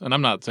weirdness. And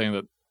I'm not saying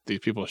that these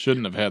people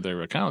shouldn't have had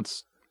their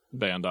accounts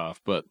banned off,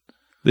 but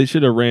They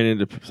should have ran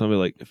into somebody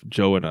like if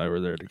Joe and I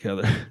were there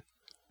together.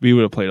 We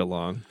would have played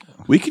along.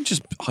 We can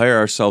just hire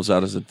ourselves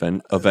out as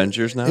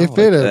Avengers now. If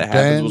it had that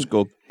happens, been-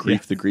 we'll go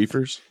grief the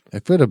griefers.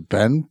 if it had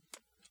been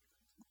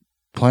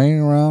playing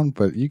around,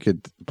 but you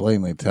could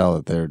plainly tell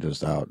that they're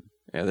just out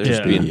Yeah, they're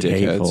just Yeah. being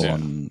hateful, dickheads.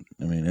 and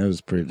I mean, it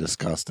was pretty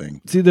disgusting.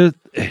 See,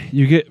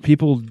 you get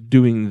people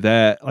doing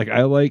that. Like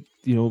I like,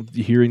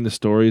 hearing the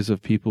stories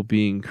of people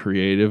being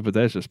creative, but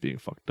that's just being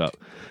fucked up.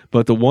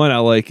 But the one I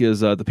like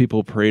is the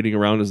people parading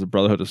around as the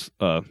Brotherhood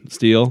of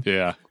Steel,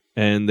 yeah,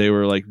 and they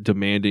were like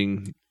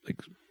demanding like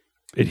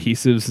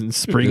adhesives and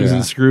springs Yeah.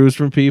 and screws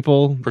from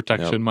people.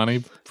 protection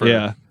money for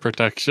Yeah.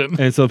 protection.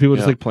 And so people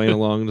just Yeah. like playing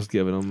along and just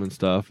giving them and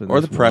stuff. And Or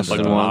the just Preston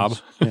Like the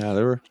ones. mob. Yeah,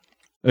 they were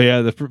Oh,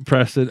 yeah, the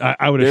Preston.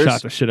 I would have There's-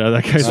 shot the shit out of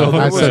that guy. So So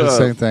there I was said the a-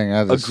 same thing.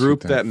 I a just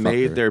group shoot that fucker.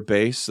 made their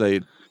base. They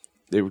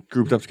were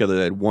grouped up together.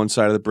 They had one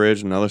side of the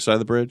bridge and another side of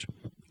the bridge,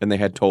 and they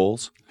had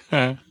tolls.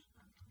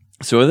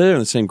 So they're in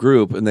the same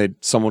group, and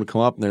someone would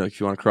come up and they're like,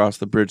 "If you want to cross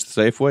the bridge the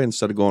safe way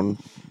instead of going,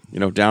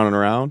 down and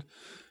around,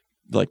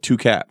 like 2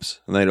 caps."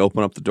 And they'd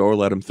open up the door,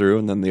 let him through,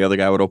 and then the other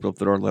guy would open up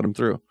the door and let him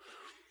through.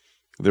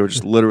 They were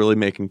just literally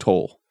making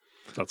toll.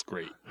 That's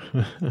great.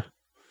 And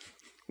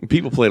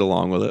people played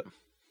along with it.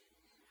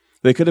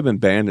 They could have been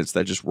bandits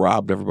that just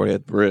robbed everybody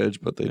at the bridge,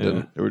 but they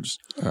didn't. They were just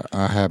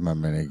I have my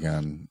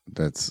minigun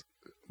that's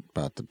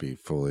about to be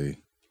fully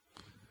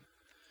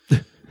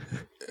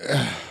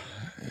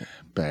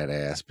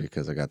badass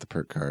because I got the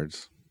perk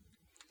cards.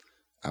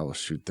 I will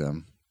shoot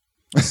them.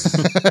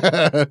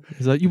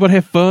 he's like, "You want to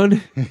have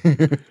fun?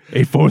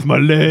 8-4 with my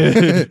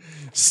leg."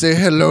 Say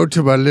hello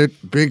to my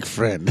big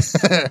friend.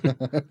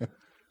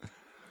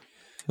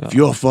 if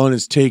your fun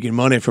is taking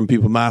money from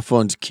people, my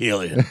fun's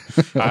killing.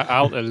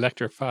 I'll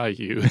electrify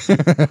you.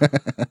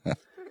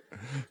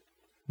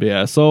 But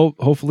yeah, so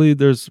hopefully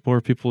there's more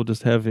people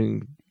just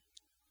having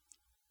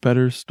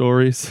better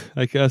stories,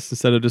 I guess,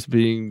 instead of just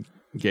being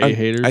gay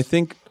haters. I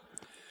think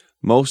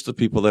most of the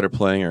people that are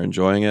playing are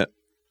enjoying it.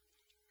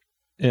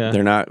 yeah,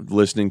 They're not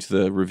listening to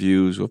the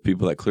reviews of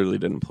people that clearly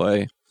didn't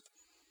play.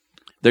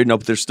 But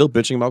they're still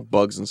bitching about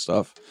bugs and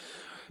stuff,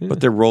 but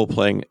they're role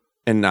playing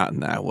and not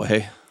in that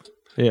way.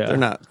 yeah, They're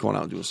not going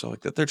out and doing stuff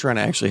like that. They're trying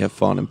to actually have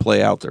fun and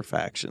play out their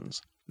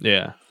factions.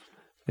 yeah.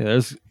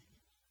 There's,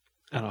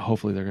 I don't know.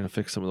 Hopefully they're gonna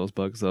fix some of those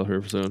bugs though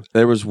here soon.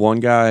 There was one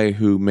guy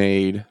who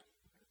made,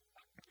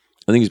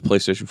 I think he's a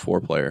PlayStation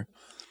 4 player,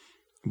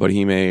 but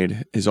he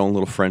made his own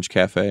little French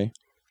cafe.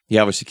 He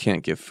obviously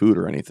can't give food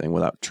or anything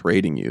without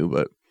trading you,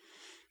 but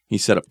he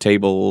set up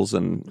tables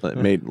and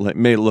made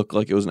it look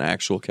like it was an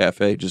actual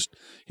cafe. Just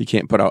he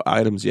can't put out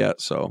items yet,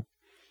 so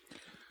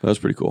that was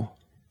pretty cool.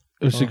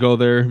 We should go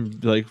there and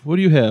be like, "What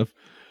do you have?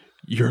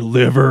 Your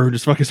liver?"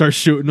 Just fucking start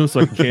shooting them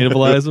so I can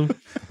cannibalize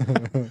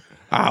them.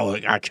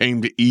 I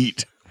came to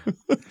eat.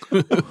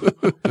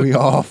 We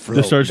all float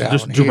Just start down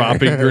just here.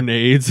 dropping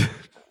grenades,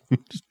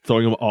 just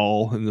throwing them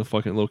all in the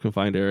fucking little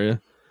confined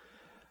area.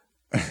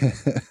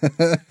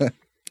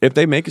 If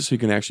they make it so you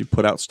can actually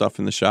put out stuff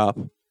in the shop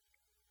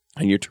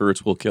and your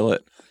turrets will kill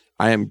it,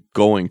 I am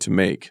going to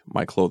make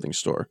my clothing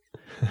store.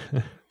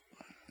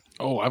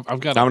 Oh, I've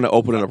got. I'm going to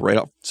open it up right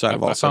outside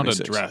of all I found a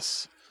 76.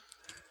 dress.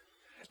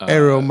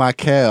 Arrow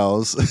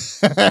Michaels.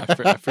 I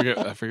forget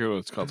what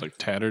it's called, like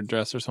tattered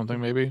dress or something,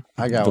 maybe.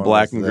 I got The one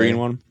black of and those green today.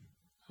 one.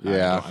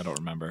 Yeah. I don't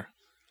remember.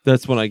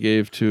 That's one I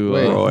gave to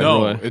Wait, Roy.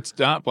 No, Roy. it's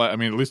not black. I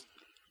mean, at least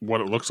what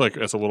it looks like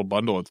as a little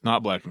bundle. It's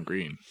not black and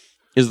green.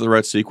 Is the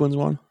red sequins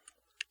one?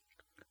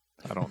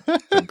 I don't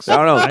think so.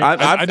 I don't know.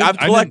 I I've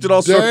collected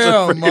all sorts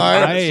Damn, of. Mike.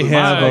 I have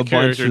My a bunch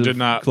character of did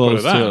not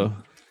clothes put it too.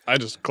 on. I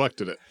just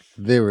collected it.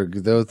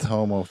 Those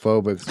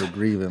homophobics were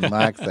grieving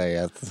like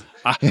that.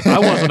 I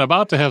wasn't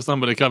about to have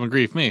somebody come and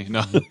grief me.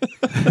 No.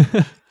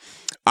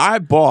 I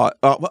bought.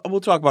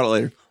 We'll talk about it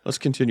later. Let's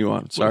continue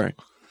on. Sorry.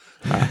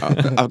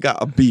 I've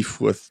got a beef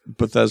with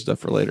Bethesda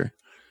for later.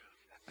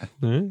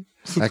 Alright.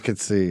 I could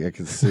see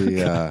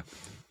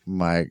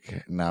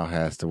Mike now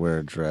has to wear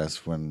a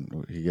dress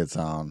when he gets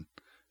on,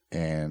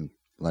 and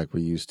like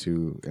we used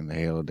to in the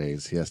Halo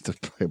days, he has to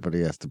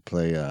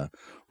play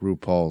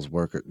RuPaul's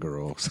Work It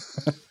Girls.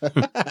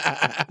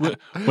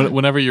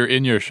 Whenever you're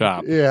in your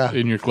shop, Yeah.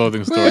 in your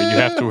clothing store, you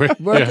have to wear,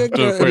 Work It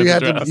Girl- wear you the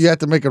have dress.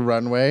 to make a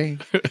runway.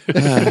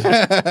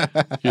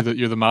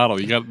 You're the model.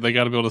 They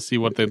got to be able to see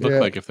what they look Yeah.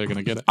 like if they're going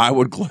to get it. I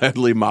would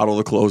gladly model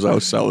the clothes I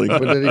was selling.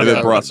 But then you and it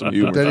gotta- brought some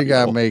humor. Then you to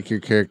gotta people. make your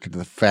character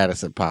the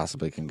fattest it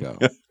possibly can go.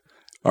 I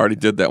already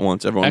did that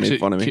once. Everyone made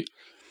fun of me.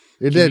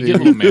 It Can did. you get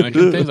little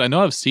mannequin things? I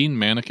know I've seen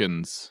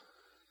mannequins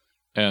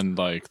and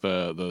like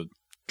the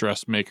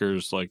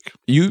dressmakers, like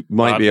You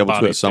might be able to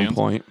body at some stands.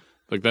 point.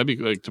 like that'd be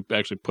like to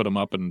actually put them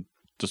up and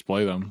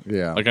display them.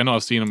 Yeah. Like I know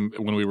I've seen them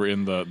when we were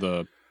in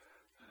the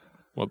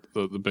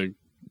big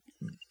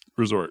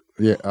resort.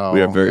 Yeah. Oh,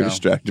 We are very yeah.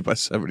 distracted by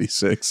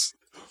 76.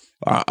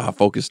 Our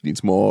focus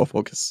needs more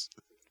focus.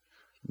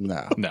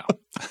 No. No,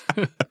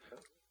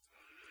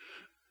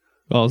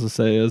 All I was to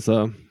say is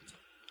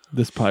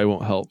this probably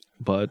won't help,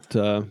 but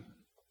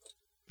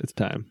it's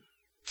time.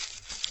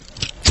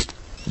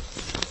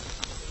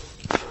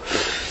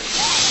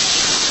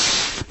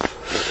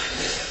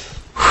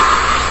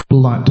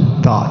 Blunt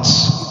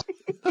thoughts.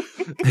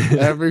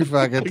 Every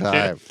fucking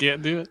time.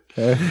 can't do it.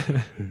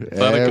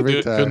 Thought I could do Every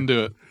it, couldn't time.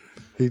 do it.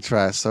 He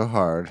tries so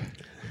hard.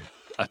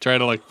 I try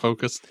to like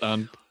focus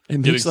on It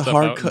getting makes the stuff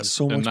hard out cut and,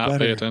 so and much not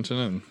better. pay attention,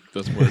 and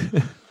doesn't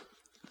work.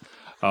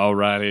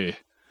 Alrighty.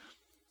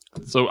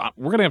 So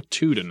we're gonna have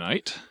two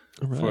tonight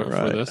for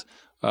Alright. this.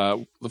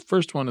 The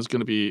first one is going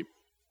to be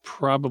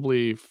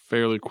probably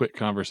fairly quick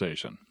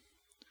conversation.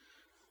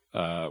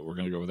 We're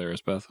going to go with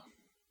Arisbeth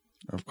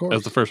Of course.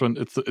 as the first one.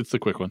 It's the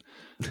quick one,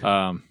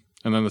 and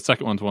then the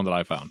second one's one that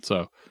I found.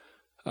 So,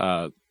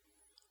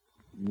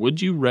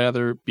 would you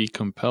rather be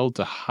compelled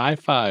to high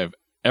five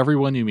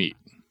everyone you meet,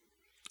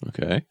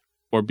 Okay.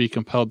 or be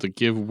compelled to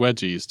give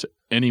wedgies to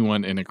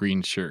anyone in a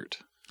green shirt?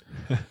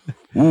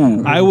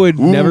 Ooh. I would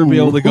never be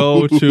able to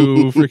go to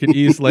freaking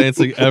East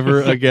Lansing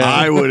ever again.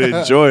 I would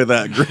enjoy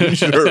that green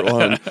shirt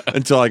one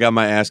until I got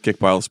my ass kicked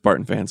by all the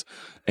Spartan fans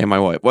and my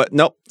wife. What?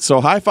 Nope.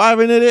 So high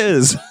fiving it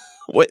is.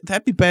 Wait,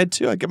 that'd be bad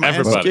too. I get my ass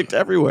Everybody. kicked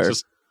everywhere.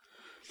 Just-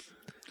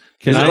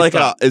 Can Is it I like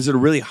stop? is it a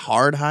really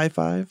hard high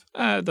five?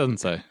 It doesn't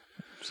say.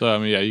 So I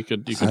mean, yeah, you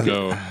could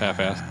go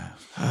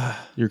half-assed.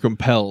 You're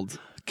compelled,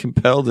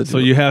 Compelled to do so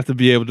it. you have to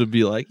be able to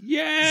be like,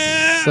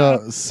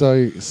 yeah.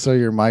 So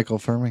you're Michael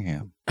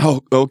Firmingham.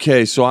 Oh,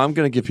 okay. So I'm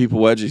gonna give people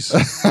wedgies.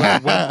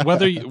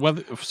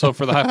 whether so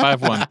for the high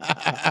five one,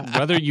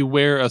 whether you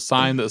wear a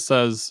sign that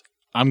says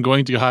 "I'm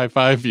going to high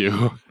five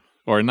you"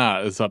 or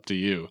not is up to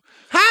you.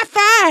 High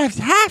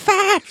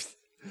fives.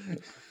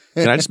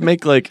 Can I just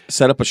make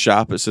set up a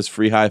shop that says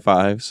free high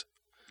fives?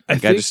 I I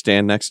think just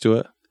stand next to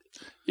it.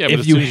 Yeah, but If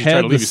as you soon as you try had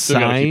to the leave, you still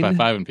gotta keep sign-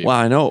 high fiving people. Well,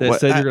 I know. That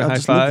said you're gonna I'll high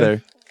just live five?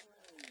 there.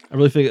 I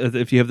really think that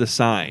if you have the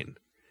sign,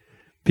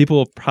 people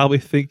will probably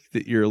think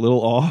that you're a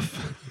little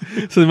off.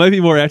 So they might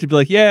be more apt to be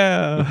like,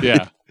 yeah.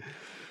 Yeah,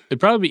 it'd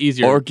probably be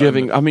easier. Or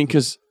giving. I mean,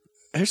 because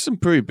there's some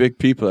pretty big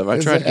people. If I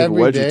Is try it to give a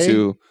every wedgie day?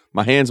 to,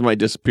 my hands might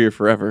disappear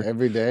forever.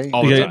 Every day.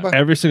 All You the get time.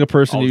 every single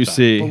person All the you time.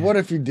 see. But what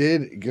if you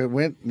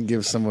went and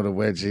give someone a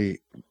wedgie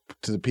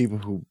to the people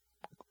who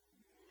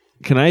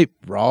Can I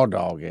raw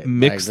dog it?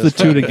 mix Like,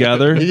 the two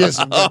together? He just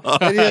Can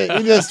puts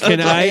I his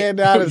hand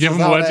out and give says,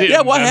 them "Oh, wedgie. that-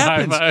 Yeah, what and high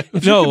happens? five.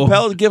 If you're No.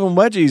 compelled to give them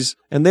wedgies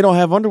and they don't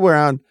have underwear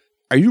on,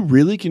 are you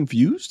really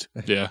confused?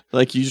 Yeah,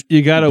 Like you,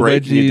 You got to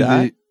break and you wedgie.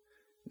 die?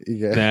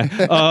 You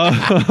got,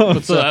 Nah.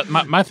 but so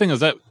my thing is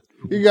that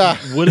you got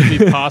would it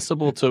be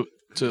possible to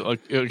like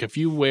if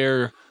you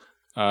wear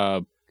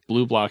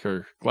blue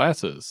blocker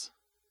glasses,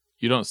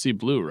 you don't see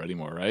blue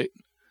anymore, right?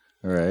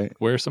 all right.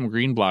 Wear some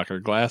green blocker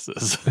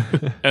glasses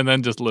and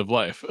then just live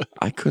life.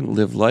 I couldn't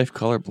live life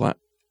colorblind.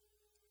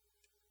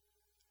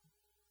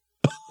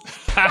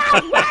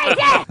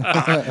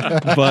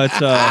 But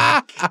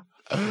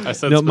I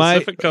said No, my-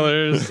 specific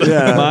colors.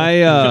 Yeah. my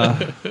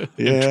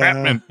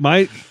Entrapment.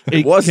 my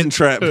It was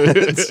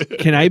entrapment.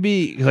 can I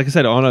be, like I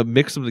said, I want to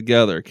mix them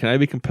together. Can I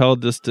be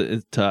compelled just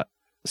to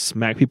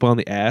smack people on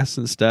the ass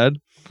instead?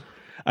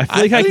 I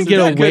feel like I can think get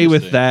that's away with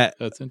interesting. that.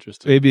 That's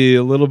interesting. Maybe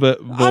a little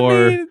bit more.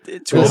 to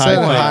Well, a say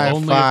point. high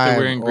Only if five they're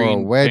wearing or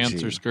green wedgie.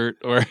 pants or skirt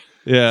or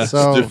Yeah.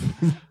 So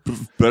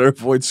Better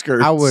avoid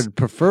skirts. I would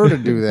prefer to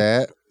do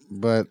that,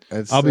 but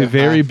it's I'll be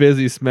very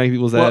busy smacking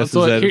people's asses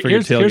at freaking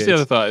here's the tailgates.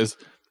 other thought: is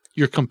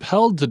you're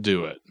compelled to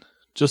do it.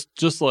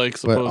 Just like But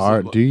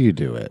supposedly, do you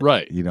do it?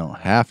 Right. You don't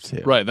have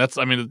to. right? That's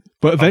I mean,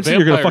 But eventually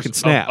you're gonna vampire's- fucking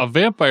snap. A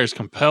vampire's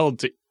compelled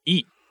to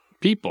eat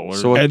people, or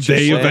So what and you're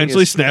they saying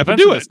eventually is- snap and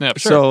do eventually it. snap.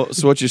 Sure.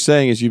 So what you're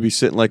saying is you'd be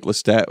sitting like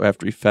Lestat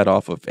after he fed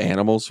off of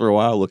animals for a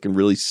while, looking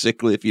really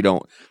sickly if you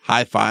don't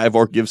high five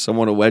or give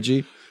someone a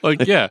wedgie.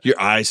 like yeah, Your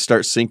eyes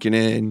start sinking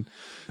in.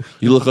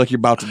 You look like you're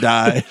about to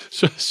die.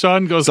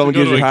 Sean goes Someone to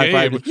go gives to you a a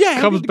high game, five. Yeah,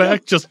 I'm comes good to go.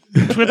 back just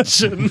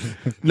twitching.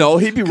 No,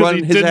 he'd be 'Cause running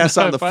he his didn't ass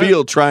on the high-five?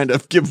 field trying to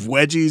give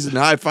wedgies and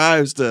high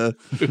fives to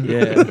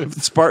Yeah.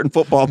 Spartan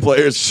football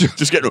players.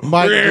 Just getting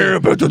Mike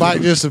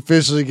just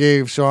officially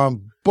gave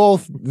Sean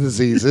both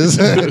diseases.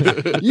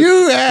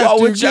 You have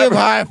to give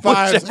high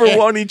fives. Whichever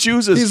one he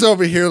chooses. He's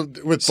over here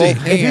with See, both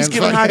if hands. he's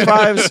giving like- high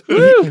fives,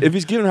 if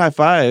he's giving high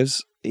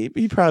fives,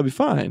 he'd probably be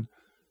fine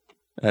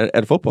at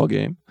a football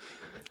game.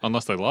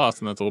 Unless they lost,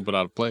 and that's a little bit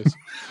out of place.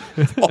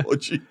 Oh,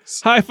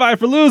 jeez. High five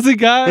for losing,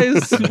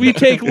 guys. We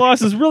take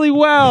losses really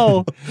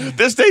well.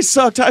 This day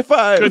sucked. High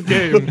five. Good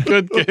game.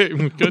 Good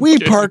game. Good we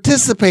game.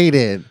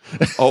 participated.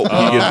 Oh,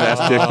 he gets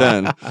ass kicked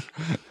then.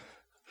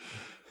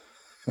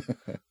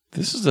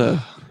 This is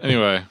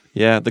Anyway,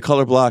 the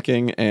color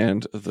blocking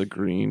and the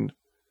green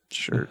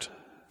shirt.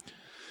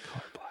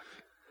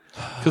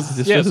 because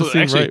This yeah, doesn't so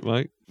seem actually right,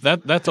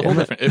 Mike. that's a whole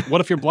different.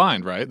 What if you're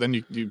blind, right? Then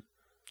you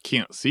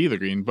can't see the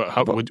green, but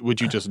how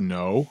would you just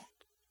know?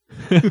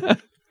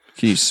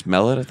 Can you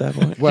smell it at that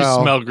point? Well,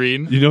 You smell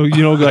green. You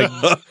know, like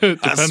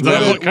It depends smell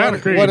on it. what kind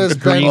of green. what is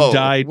green Ben?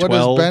 dye What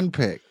 12. does Ben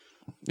pick?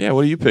 Yeah,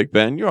 what do you pick,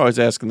 Ben? You're always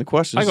asking the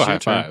questions. I go It's your high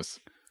turn. fives.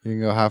 You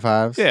can go high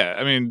fives. Yeah,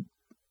 I mean,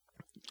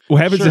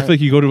 what happens Sure. if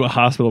like you go to a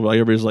hospital but like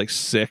everybody's like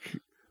sick,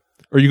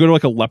 or you go to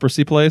like a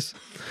leprosy place,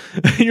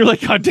 and you're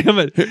like, God damn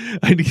it,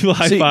 I need a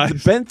high See,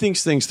 five. Ben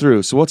thinks things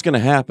through. So what's going to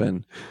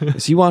happen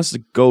is he wants to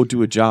go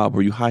do a job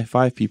where you high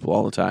five people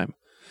all the time.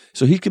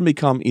 So he can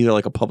become either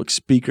like a public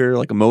speaker,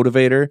 like a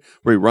motivator,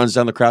 where he runs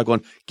down the crowd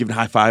going, giving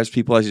high fives to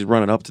people as he's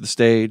running up to the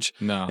stage.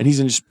 no, And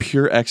he's in just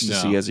pure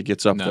ecstasy No. as he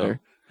gets up No. there.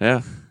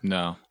 Yeah.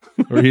 no.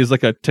 Or he's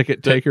like a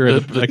ticket taker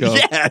at like a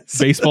Yes.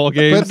 baseball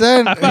game. But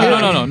then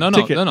No.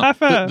 Ticket. High The,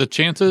 five. the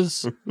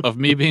chances of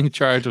me being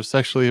charged of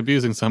sexually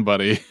abusing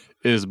somebody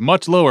is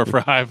much lower for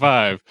high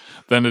five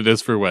than it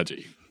is for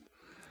wedgie.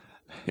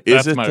 Is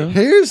That's it my- though?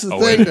 here's the Oh,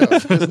 thing, wait. though,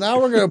 because now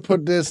we're going to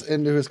put this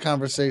into his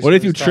conversation. What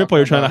if you he's trip while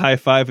you're trying to talking high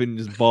five and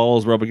his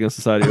balls rub against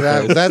the side of your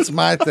about. face? That's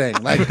my thing.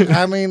 Like,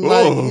 I mean,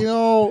 like, you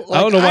know,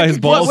 I don't know like, why his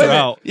could balls give- are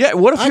out. Yeah,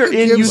 what if I you're could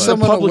in give using a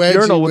someone a public wedgie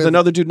urinal with with-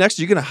 another dude next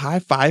to you? You're going to high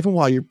five him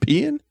while you're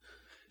peeing?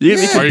 You're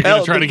gonna be Yeah. Are you gonna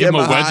compelled try to give him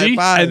a high wedgie?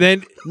 five. And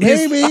then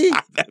his, Maybe.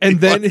 and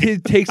then he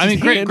takes I mean,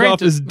 his hand off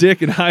granted- his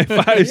dick and high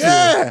fives you.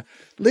 Yeah.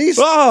 At least.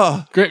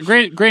 Oh,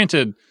 Granted,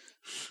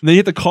 And then you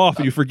hit the cough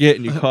and you forget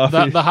and you cough.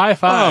 the, and the high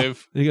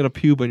five you got a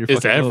pube on your is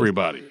fucking nose.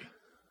 everybody.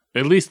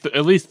 At least the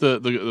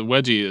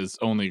wedgie is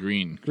only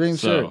green. Green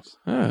So- shirts.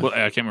 Well,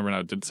 I can't remember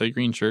now. Did it say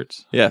green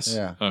shirts? yes.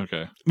 Yeah.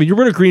 Okay. I mean, you're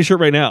wearing a green shirt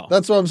right now.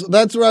 That's what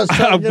That's what I was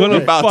trying I'm to get gonna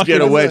at. About to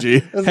get a fucking-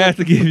 wedgie. It's have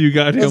to give you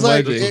goddamn It's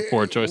like, wedgie. This is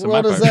poor choice on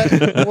what my does part.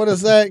 that? What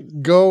does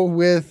that go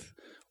with?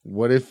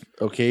 What if?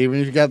 Okay, even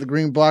if you got the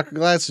green blocker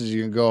glasses,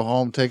 you can go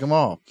home, take them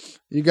off.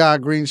 You got a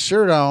green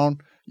shirt on.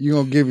 You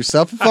gonna give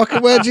yourself a fucking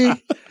wedgie?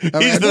 I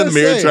mean, He's in I'm the just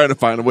mirror saying. trying to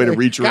find a way to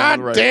reach around.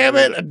 God right damn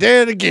it! I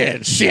did it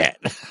again. Shit.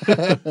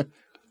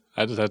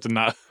 I just have to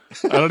not.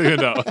 I don't even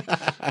know.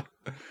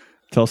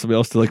 Tell somebody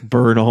else to like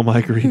burn all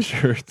my green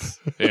shirts.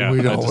 Yeah, we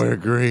I don't just- wear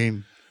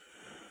green.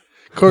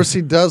 Of course,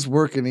 he does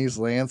work in East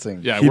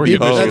Lansing. Yeah, He'd we're be here.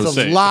 hosed.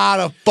 That's a lot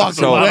of fucking That's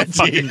a lot of wedgie.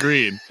 fucking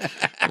green.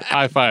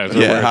 High fives. are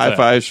Yeah, where it's high at.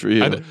 fives for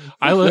you.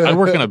 I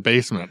work in a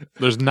basement.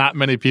 There's not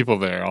many people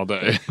there all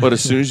day. But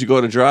as soon as you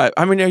go to drive,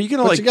 I mean, are you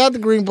gonna But like? you got the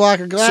green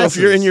blocker So glasses.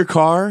 if you're in your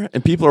car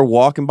and people are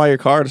walking by your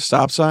car at a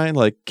stop sign,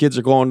 like kids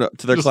are going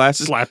to their Just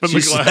classes, slapping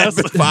she's the glass.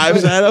 slapping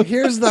fives at them.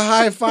 Here's the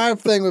high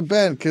five thing with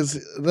Ben, because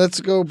let's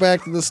go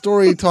back to the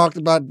story he talked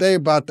about today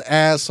about the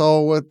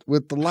asshole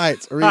with the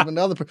lights, or even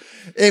the other.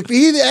 If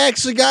he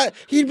actually got,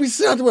 he'd be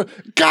sitting out there,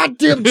 with, God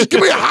damn, just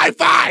give me a high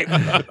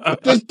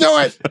five. Just do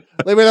it.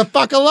 Leave me the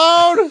fuck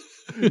alone.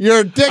 You're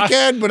a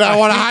dickhead, but I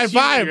want a high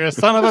five. You're a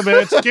son of a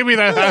bitch. Give me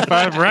that high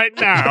five right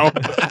now.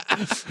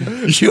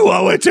 You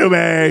owe it to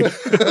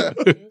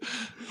me.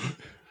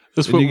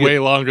 This Then went you get- way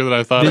longer than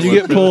I thought. Then it you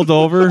would. get pulled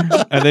over,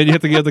 and then you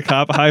have to give the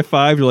cop a high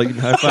five. You're like,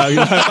 high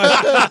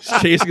five,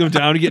 Just chasing him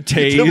down. You get The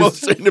tased.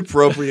 most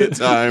inappropriate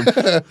time.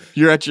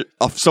 You're at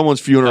someone's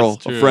funeral,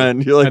 That's a true.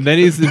 friend. You're like, And then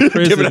he's in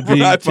prison Giving being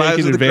high fives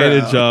taken to the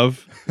advantage crowd.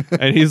 of.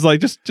 And he's like,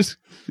 just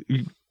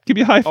give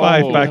me a high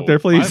five Oh, back there,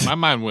 please. My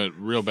mind went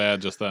real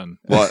bad just then.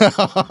 what?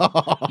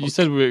 You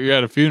said you're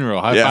at a funeral,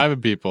 high Yeah.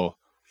 fiving people.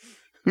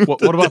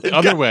 What about the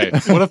other way?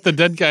 What if the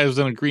dead guy was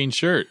in a green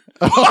shirt?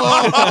 What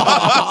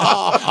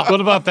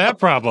about that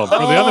problem for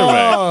the other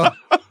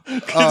way?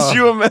 Could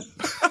you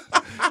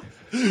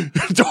imagine?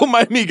 Don't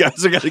mind me,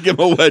 guys. I got to give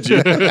him a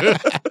wedgie.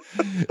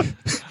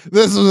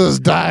 This is his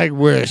dying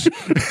wish.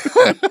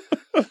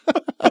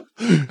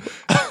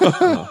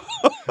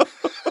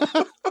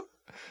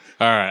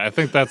 All right, I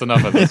think that's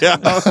enough of this. Yeah,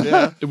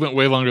 yeah. It went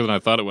way longer than I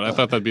thought it would. I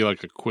thought that'd be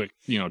like a quick,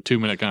 2-minute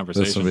This will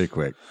conversation. be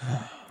quick.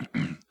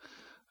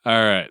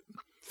 All right.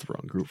 It's the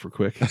wrong group for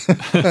quick.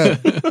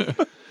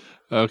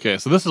 Okay,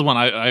 so this is one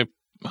I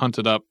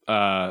hunted up,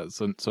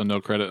 so no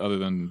credit other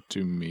than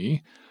to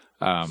me.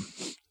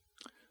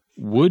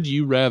 Would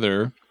you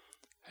rather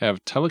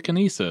have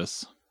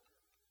telekinesis,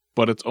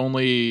 but it's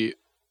only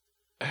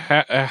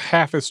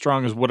half as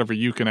strong as whatever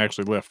you can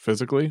actually lift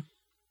physically?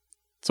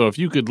 So if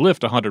you could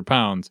lift 100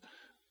 pounds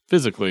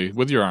physically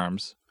with your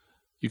arms,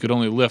 you could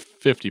only lift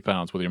 50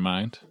 pounds with your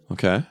mind,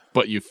 Okay.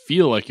 but you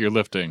feel like you're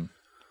lifting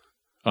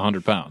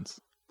 100 pounds.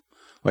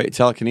 Wait,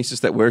 telekinesis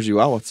that wears you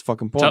out? What's the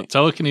fucking point?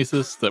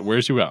 Telekinesis that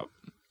wears you out.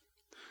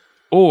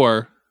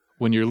 Or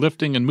when you're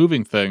lifting and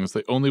moving things,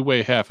 they only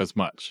weigh half as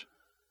much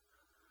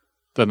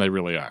than they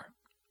really are.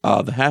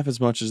 The half as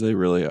much as they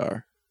really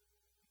are.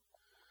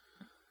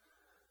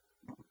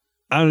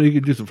 I don't know. You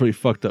could do some pretty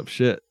fucked up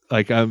shit.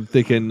 Like I'm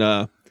thinking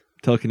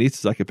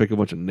telekinesis. I could pick a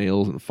bunch of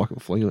nails and fucking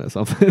fling them at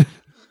something.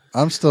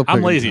 I'm still. I'm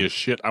picking lazy as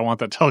shit. I want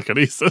that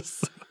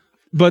telekinesis.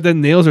 But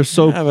then nails are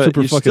so Yeah, but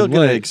super you're still fucking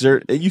gonna light.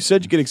 exert. You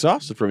said you get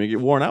exhausted from it. You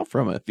get worn out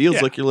from it. It feels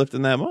Yeah. like you're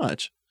lifting that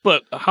much.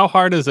 But how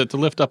hard is it to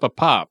lift up a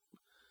pop?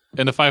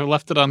 And if I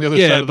left it on the other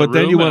side Yeah, of the but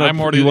then room you and want I'm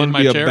already to in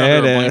my be a chair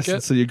under a badass,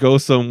 blanket, so you go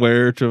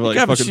somewhere to like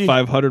Yeah, but fucking she-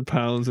 500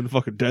 pounds and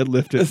fucking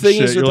deadlift it. The and thing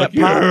shit. is, You're with like,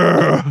 that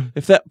pop, "Yeah."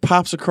 if that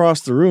pops across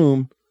the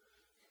room,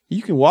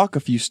 you can walk a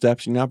few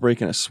steps. You're not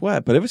breaking a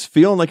sweat. But if it's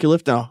feeling like you're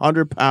lifting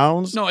 100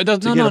 pounds, no, it does.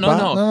 to No, get no, a no,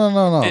 pop? no.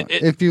 No. It-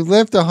 If you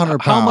lift 100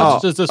 How pounds,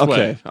 much does this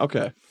weigh?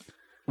 Okay.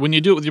 When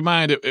you do it with your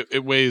mind,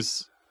 it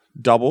weighs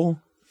Double.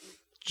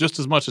 just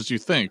as much as you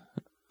think,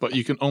 but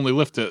you can only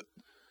lift it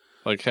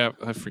like half.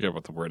 I forget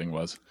what the wording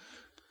was.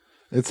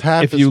 it's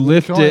half. If you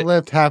lift can only it-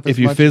 lift half as If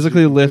you much as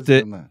physically can lift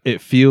it, physically lift.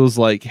 it feels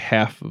like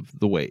half of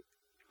the weight.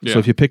 Yeah. So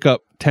if you pick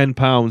up 10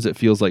 pounds, it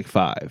feels like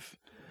 5.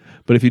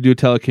 But if you do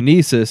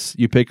telekinesis,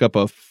 you pick up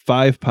a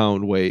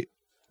 5-pound weight.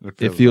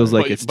 It feels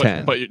like it's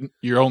 10. But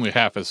you're only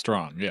half as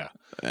strong. Yeah.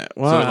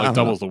 Well, So I it don't like know.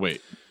 doubles the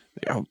weight.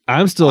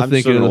 I'm still I'm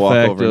thinking gonna of the walk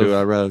fact over and do it. of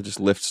I'd rather just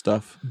lift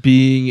stuff.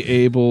 being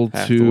able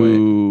Half the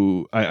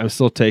to. I'm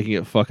still taking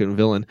it fucking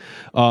villain.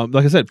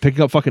 Like I said,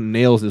 picking up fucking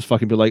nails and just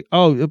fucking be like,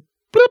 oh,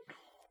 bloop,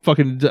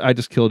 fucking, I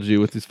just killed you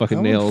with these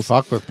fucking nails.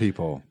 Fuck with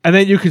people. And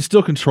then you can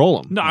still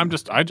control them. No,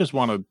 I just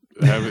want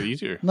to have it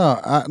easier.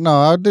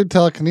 I do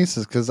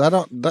telekinesis because I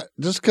don't.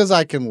 Just because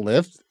I can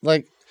lift,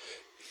 like,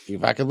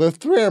 if I can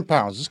lift 300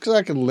 pounds, just because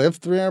I can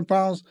lift 300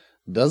 pounds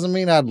doesn't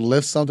mean I'd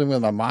lift something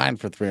with my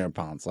mind for 300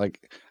 pounds. Like,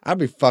 I'd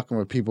be fucking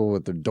with people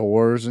with their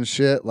doors and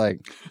shit.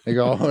 Like, they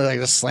go, like,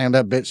 just slam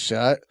that bitch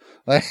shut.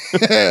 Like,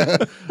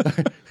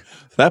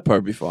 That part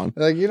would be fun.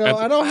 I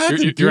don't have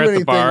to you're do at anything.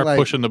 the bar like,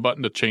 pushing the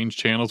button to change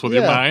channels with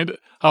your Yeah. mind.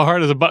 How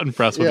hard is a button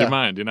press with Yeah. your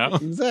mind? You know,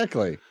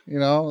 Exactly. I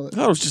thought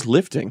it was just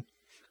lifting.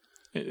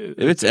 If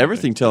it's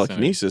everything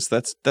telekinesis,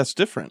 that's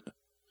different.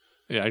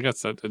 Yeah, I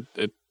guess that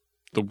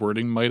the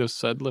wording might have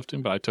said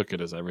lifting, but I took it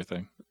as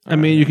everything. I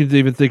mean, you can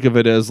even think of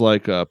it as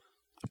like a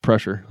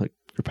pressure, like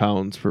your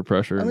pounds for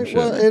pressure I and mean, shit.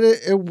 well,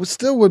 it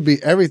still would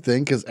be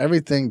everything because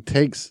everything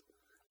takes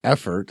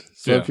effort.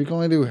 So Yeah. if you can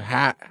only do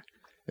half,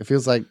 it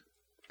feels like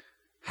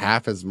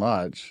half as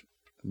much.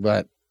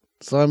 But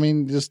so I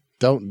mean, just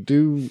don't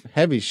do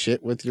heavy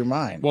shit with your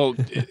mind. Well,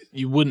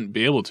 you wouldn't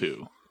be able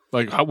to.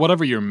 Like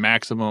whatever your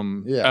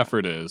maximum Yeah.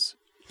 effort is,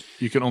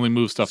 you can only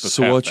move stuff that's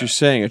So half what that. you're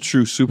saying, a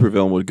true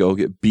supervillain would go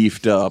get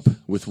beefed up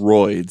with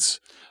roids,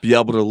 be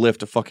able to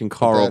lift a fucking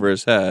car that- over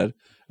his head,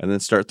 and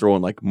then start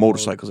throwing like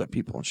motorcycles at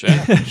people and shit.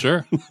 Yeah,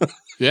 sure.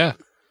 Yeah.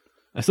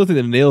 I still think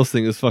the nails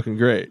thing is fucking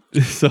great.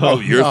 So Oh,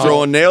 you're No.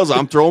 throwing nails,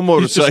 I'm throwing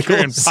He's just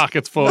carrying motorcycles.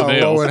 pockets full No, of what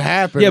nails. would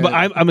happen? yeah, but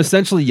is- I'm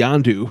essentially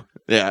Yandu.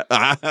 Yeah.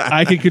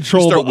 I can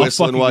control Start a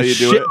whistling fucking while you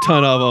do shit it.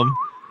 ton of them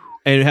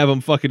and have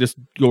them fucking just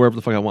go wherever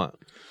the fuck I want.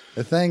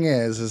 the thing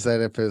is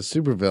that if it's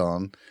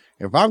supervillain,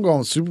 if I'm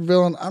going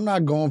supervillain, I'm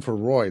not going for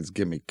roids.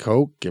 Give me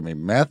coke, give me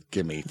meth,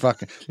 give me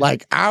fucking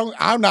like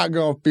I'm not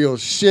going to feel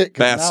shit. 'cause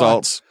Bath now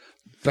salts.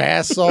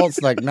 Bath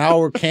salts. Like now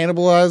we're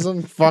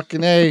cannibalizing.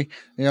 Fucking A.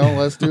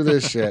 Let's do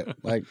this shit.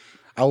 Like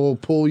I will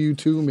pull you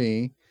to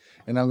me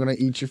and I'm going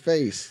to eat your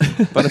face.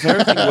 But if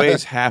everything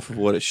weighs half of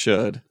what it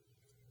should,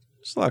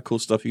 there's a lot of cool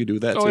stuff you can do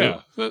with that Oh too.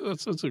 yeah,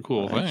 that's a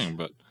cool thing.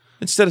 But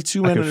Instead of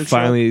two I men in could a truck,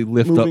 finally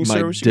lift up moving my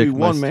service should dick. be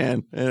one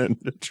man in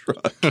a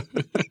truck.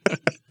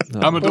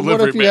 I'm a But what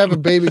delivery if you man. have a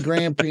baby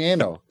grand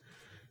piano?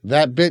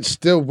 That bitch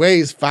still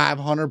weighs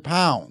 500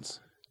 pounds.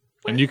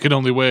 And you can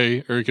only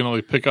weigh, or you can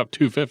only pick up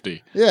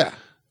 250. Yeah.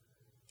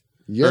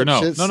 Or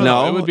no, shit's-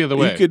 no, it would be the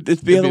way. It'd be the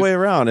It'd other be- way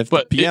around. If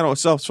but the piano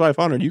itself is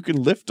 500, you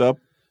can lift up.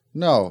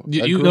 No.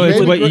 You- A No, it's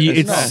baby what gra-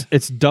 you, no.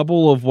 it's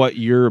double of what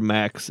your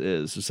max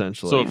is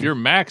essentially. So if your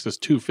max is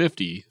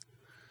 250,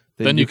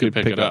 then you could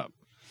pick it up.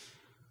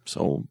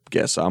 So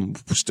guess I'm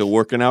still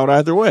working out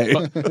either way.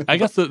 But I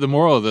guess the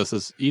moral of this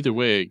is either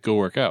way, go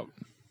work out.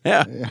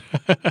 Yeah.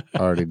 I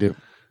already do.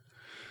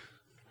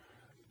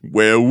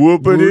 Well,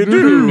 whoopity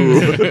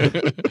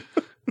doo.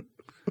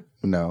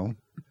 No.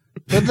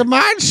 But the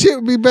mind shit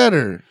would be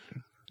better.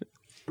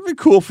 It'd be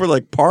cool for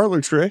like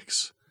parlor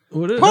tricks.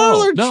 What is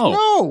Parlor,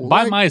 No,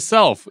 by like,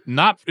 myself,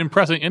 not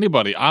impressing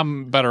anybody.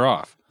 I'm better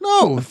off.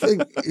 no.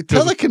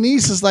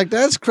 Telekinesis, like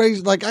that's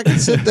crazy. Like I can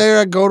sit there,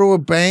 I go to a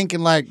bank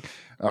and like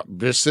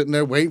just sitting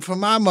there waiting for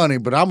my money,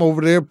 but I'm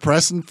over there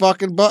pressing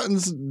fucking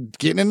buttons,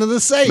 getting into the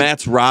safe.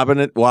 Matt's robbing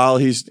it while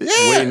he's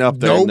waiting up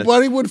there.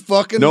 Nobody would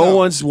fucking No know.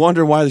 one's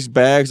wondering why these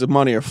bags of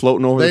money are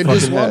floating over They the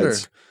just fucking wonder.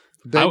 heads.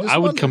 I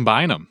would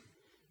combine them.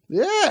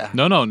 Yeah.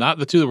 No, not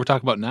the two that we're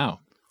talking about now.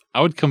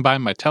 I would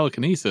combine my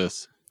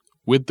telekinesis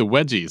with the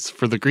wedgies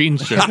for the green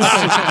shirts.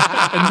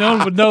 And no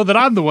one would know that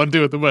I'm the one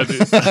doing the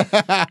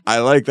wedgies. I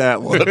like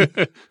that one.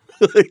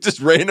 Like just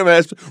random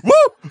ass. Woo!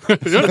 Where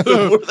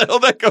the hell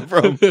did that come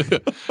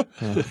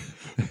from?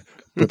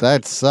 But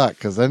that'd suck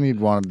because then you'd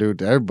want to do it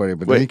to everybody,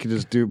 but then Wait. you could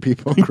just do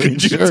people in green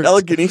Could you shirts.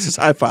 telekinesis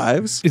high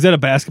fives? Is that a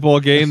basketball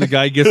game? The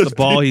guy gets the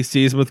ball, he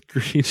sees him with a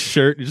green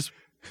shirt, he just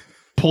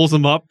pulls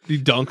him up, he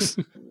dunks.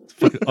 It's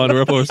fucking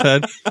under up over his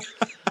head.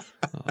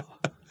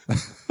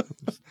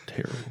 It's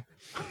terrible.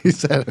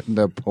 He's at a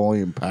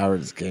Napoleon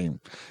Pirates game,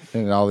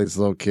 and all these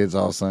little kids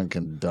all of a sudden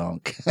can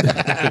dunk.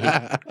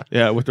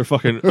 Yeah, with their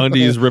fucking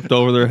undies ripped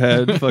over their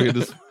head. Fucking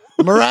just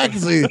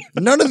Miraculously,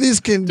 none of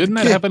these Didn't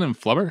that happen in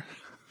Flubber?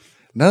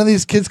 None of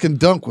these kids can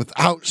dunk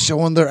without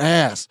showing their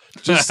ass.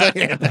 Just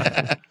saying.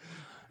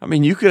 I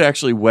mean, you could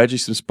actually wedgie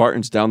some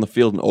Spartans down the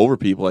field and over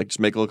people, like just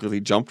make it look like they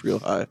jumped real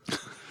high.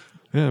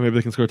 yeah, maybe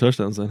they can score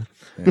touchdowns then.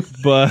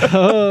 But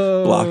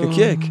Block a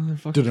kick. they're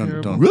fucking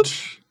terrible.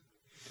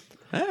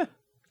 Dun-dun-dun.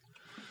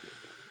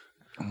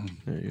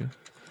 There you go.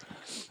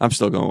 I'm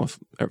still going with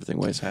everything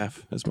weighs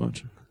half as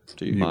much.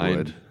 Do you?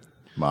 Mind.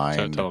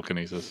 Mind.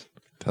 Telekinesis.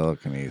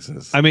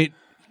 Telekinesis. I mean,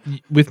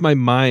 with my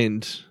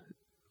mind,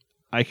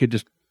 I could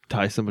just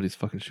tie somebody's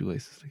fucking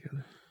shoelaces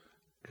together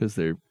because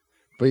they're.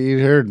 But you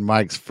heard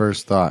Mike's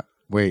first thought.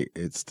 Wait,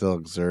 it's still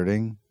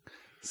exerting.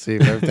 See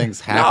if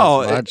everything's half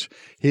No, as much.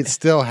 It's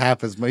still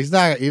half as much. He's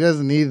not. He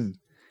doesn't need.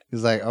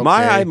 He's like,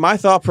 okay. My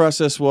thought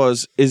process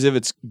was is if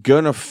it's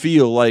gonna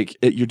feel like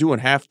you're doing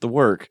half the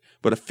work,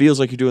 but it feels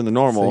like you're doing the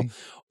normal, See?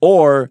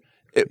 or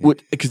it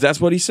would because that's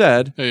what he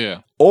said. Yeah.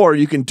 Or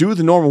you can do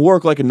the normal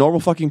work like a normal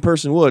fucking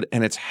person would,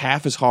 and it's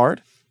half as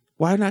hard.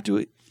 Why not do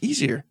it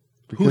easier?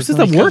 Who says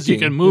I'm Because you working?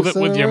 can move Yes,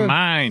 it with your sir.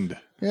 mind.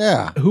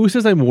 Yeah. Who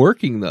says I'm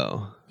working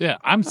though? Yeah,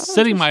 I'm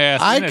sitting my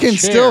ass. I in a can chair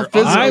still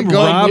physically I'm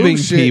go robbing move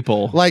shit.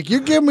 people. Like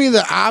you give me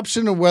the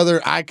option of whether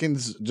I can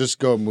just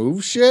go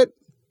move shit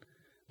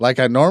like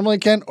I normally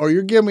can, or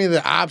you're giving me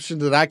the option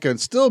that I can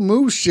still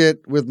move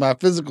shit with my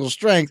physical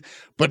strength,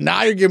 but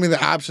now you're giving me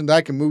the option that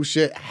I can move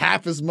shit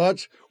half as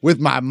much with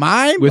my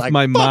mind. With Like,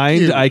 my fuck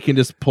mind, you. I can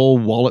just pull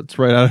wallets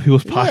right out of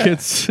people's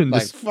pockets and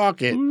like just.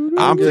 fuck it.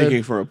 I'm good.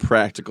 thinking from a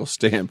practical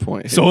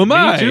standpoint. So am Me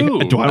I. too.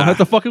 I don't have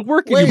to fucking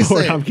work Wait a anymore.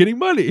 second. I'm getting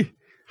money.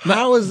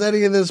 How is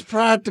any of this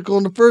practical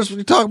in the first one?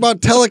 You talk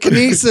about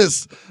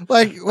telekinesis.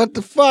 Like, what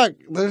the fuck?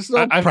 There's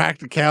no I-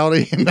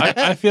 practicality in that.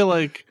 I feel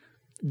like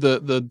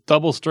the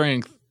double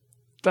strength,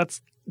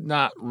 that's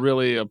not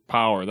really a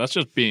power. That's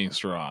just being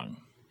strong.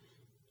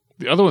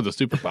 The other one's a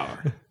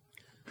superpower.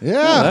 Yeah,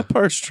 yeah. that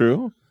part's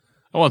true.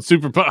 I want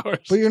superpowers.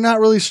 But you're not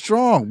really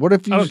strong. What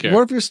if I don't care.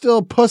 you're still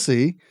a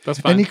pussy That's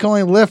fine. and you can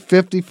only lift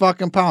 50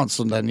 fucking pounds?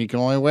 So then you can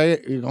only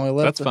lift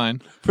That's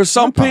fine. For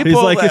some people, He's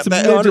like, that, it's a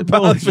that midget 100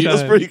 pounds bully feels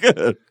time. pretty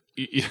good.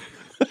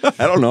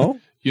 I don't know.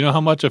 You know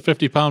how much a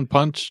 50-pound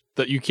punch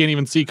that you can't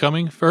even see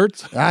coming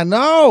hurts? I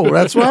know.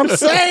 That's what I'm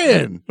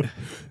saying.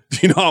 Do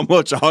you know how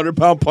much a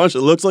 100-pound punch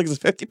it looks like? It's a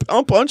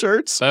 50-pound punch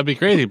hurts. That'd be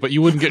crazy, but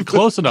you wouldn't get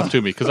close enough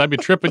to me because I'd be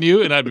tripping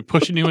you and I'd be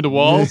pushing you into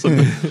walls. And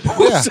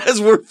Who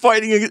says we're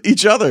fighting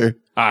each other?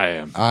 I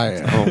am. I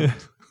am.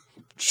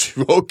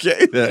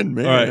 Okay, then,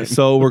 man. All right,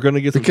 so we're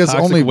gonna get some Because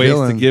toxic only waste to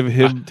villains- give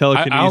him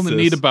telekinesis. I only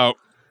need about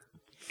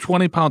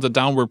 20 pounds of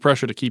downward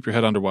pressure to keep your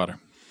head underwater.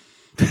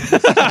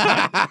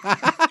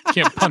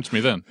 Can't punch me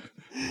then.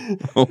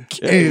 And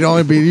Okay. you'd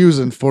only be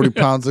using 40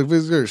 pounds of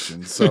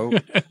exertion. So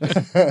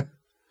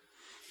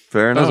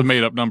Fair That was enough. a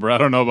made-up number. I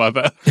don't know about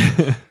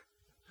that.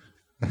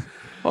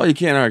 Well, you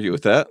can't argue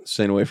with that.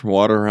 Staying away from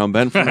water around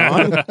Ben from now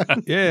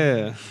on.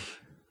 Yeah.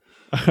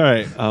 All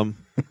right.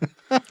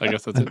 I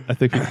guess that's it. I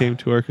think we came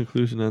to our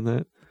conclusion on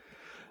that.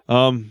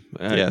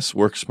 Yes,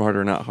 work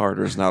smarter, not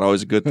harder is not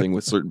always a good thing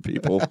with certain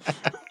people.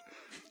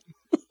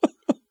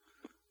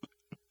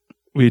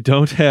 We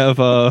don't have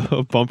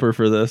a bumper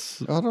for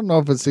this. I don't know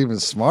if it's even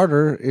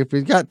smarter. If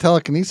you got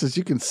telekinesis,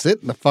 you can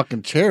sit in a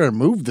fucking chair and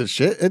move the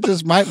shit. It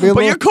just might be a But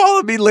little. you're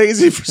calling me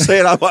lazy for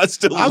saying I want to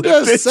still I'm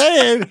lift just it.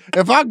 saying,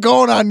 if I'm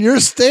going on your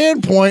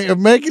standpoint of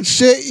making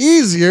shit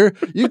easier,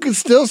 you can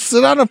still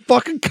sit on a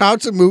fucking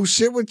couch and move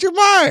shit with your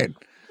mind.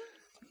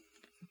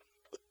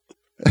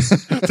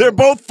 They're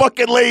both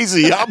fucking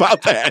lazy. How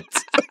about that?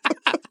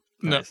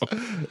 No.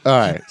 All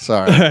right,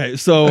 sorry. All right.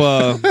 So,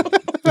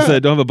 I said I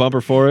don't have a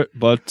bumper for it,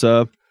 but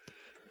got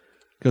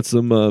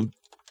some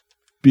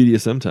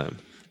BDSM time.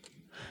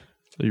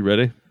 Are you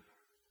ready?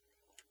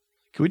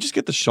 Can we just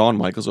get the Shawn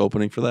Michaels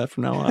opening for that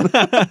from now on?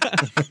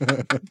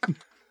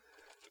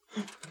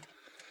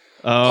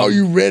 Are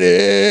you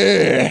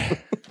ready?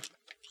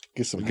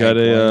 Get some Got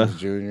Hank a,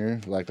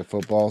 Williams Jr. like the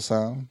football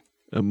sound.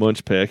 A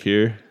munch pack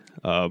here.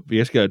 You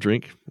guys got a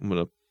drink? I'm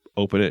gonna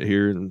open it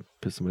here and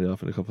piss somebody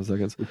off in a couple of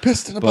seconds. We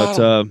pissed in a But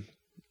bottle.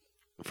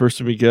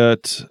 first we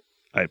got,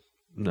 I'm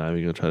not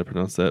even gonna try to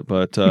pronounce that,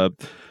 but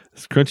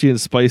it's crunchy and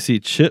spicy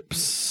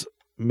chips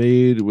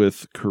made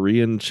with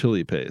Korean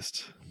chili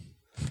paste.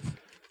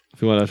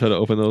 If you want to try to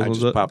open those I ones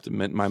just up, popped a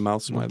mint in my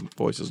mouth, so my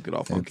voices get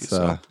all funky.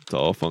 So it's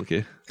all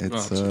funky.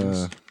 It's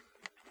jeez.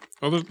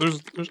 Oh, there's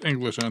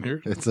English on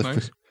here. it's That's a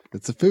nice.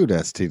 it's a food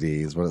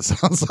STD is what it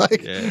sounds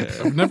like. Yeah.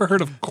 I've never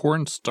heard of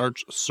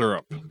cornstarch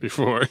syrup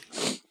before.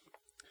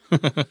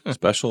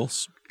 special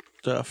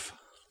stuff.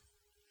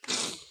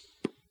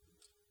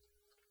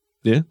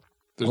 Yeah.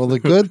 Well, the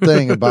good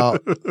thing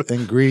about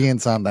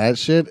ingredients on that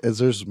shit is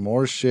there's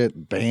more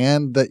shit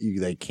banned that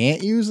they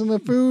can't use in the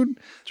food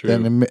True.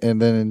 than in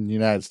the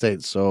United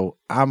States. So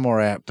I'm more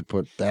apt to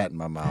put that in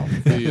my mouth.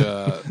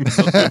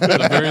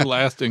 The very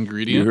last You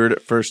ingredient, heard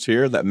it first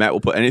here that Matt will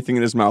put anything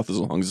in his mouth as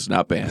long as it's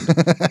not banned.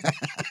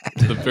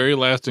 the very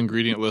last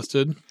ingredient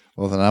listed,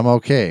 Well, then I'm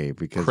okay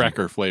because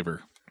cracker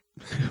flavor.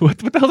 what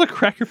the hell's a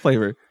cracker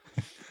flavor?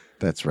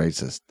 that's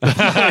racist.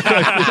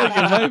 I feel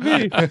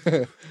like it might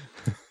be.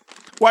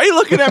 Why are you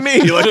looking at me?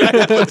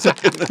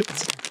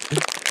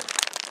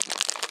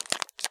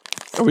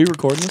 Are we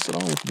recording this at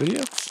all with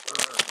video?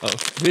 Oh,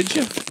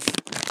 video.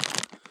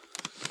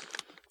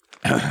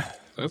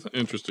 That's an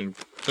interesting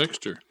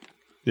texture.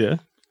 Yeah.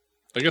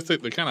 I guess they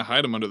kind of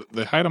hide them under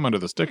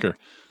the sticker,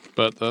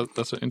 but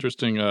that's an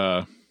interesting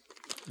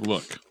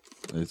look.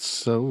 It's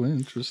so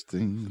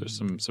interesting. There's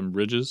some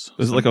ridges.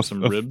 Is it like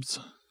some a- ribs?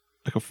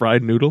 Like a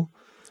fried noodle.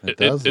 It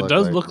does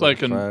look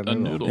like a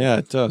noodle. Yeah,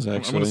 it does I'm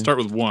actually. going to start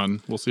with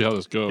one. We'll see how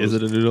this goes. Is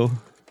it a noodle?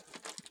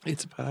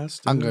 It's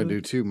pasta. I'm going to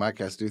do 2. Mike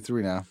has to do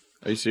 3 now.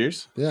 Are you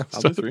serious? Yeah.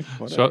 I'll do 3.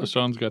 Whatever.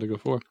 Sean's got to go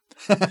 4.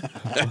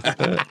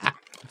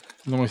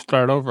 Then we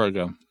start over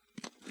again.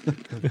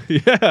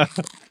 Yeah.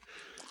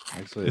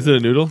 Actually, Is it a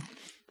noodle?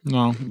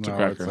 No, it's a no,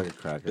 cracker. it's like a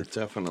cracker. It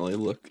definitely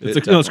look. It's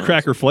it no, it's definitely-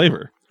 cracker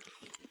flavor.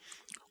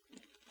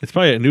 It's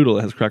probably a noodle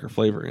that has cracker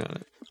flavoring on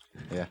it.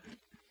 Yeah.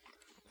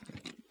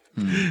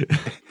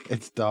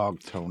 It's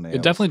dog toenails.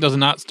 It definitely does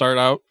not start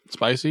out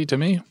spicy to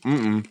me,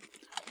 Mm-mm.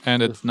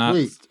 and it's not.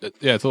 sweet.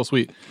 Yeah, it's a little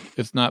sweet.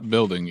 It's not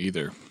building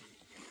either.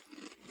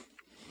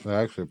 They're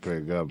actually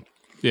pretty good.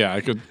 Yeah,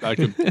 I could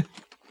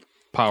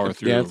power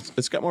through. Yeah,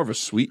 it's got more of a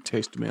sweet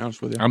taste, to be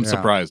honest with you. I'm Yeah.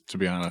 surprised, to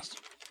be honest.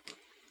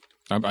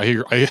 I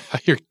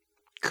hear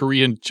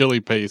Korean chili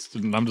paste,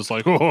 and I'm just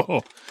like,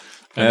 oh.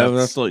 And Yeah, that's-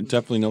 that's like,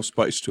 definitely no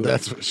spice to it.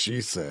 That's what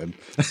she said.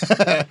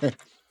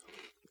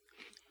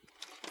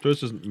 So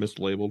it's just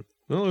mislabeled.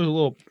 No, there's a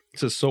little. It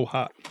says so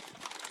hot.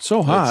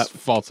 so hot. It's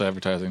false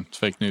advertising. It's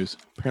fake news.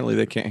 Apparently,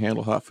 they can't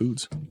handle hot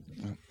foods.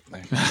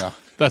 No.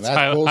 That's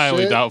highly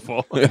bullshit?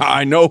 doubtful.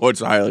 I know it's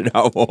highly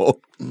doubtful.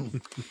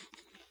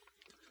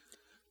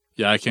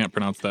 Yeah, I can't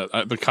pronounce that.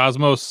 The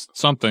Cosmos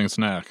something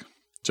snack.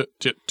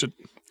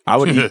 I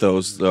would eat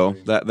those though.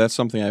 That's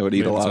something I would eat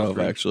Maybe a lot sounds of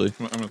great. actually.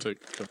 I'm gonna take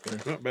a couple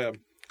here. Not bad.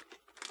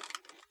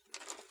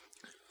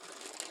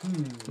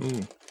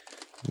 Ooh,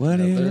 What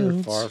Yeah, they're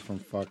else? far from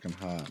fucking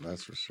hot,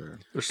 that's for sure.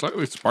 they're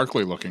slightly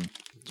sparkly looking.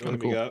 It's What kind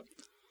do of we cool. got?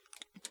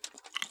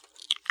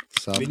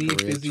 South Mini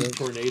Korea fizzy chips.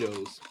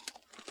 tornadoes.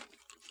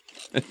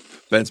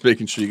 Ben's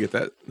making sure you get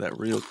that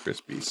real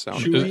crispy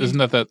sound. Chewy. Isn't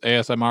that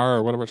ASMR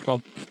or whatever it's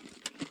called?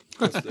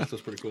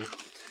 That's pretty cool.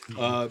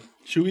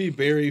 Chewy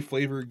berry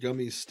flavored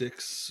gummy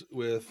sticks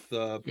with You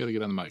gotta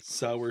get on the mic.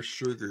 sour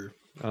sugar.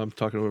 I'm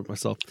talking over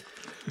myself.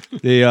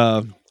 They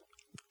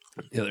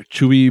they're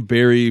chewy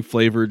berry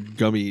flavored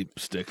gummy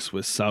sticks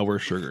with sour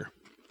sugar.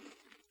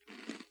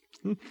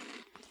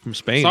 From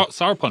Spain.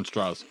 Sour punch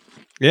straws.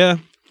 Yeah.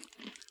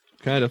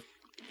 Kind of.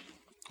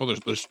 Oh,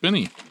 they're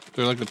spinny.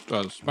 They're like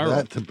a spiral.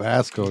 That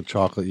Tabasco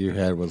chocolate you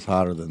had was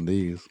hotter than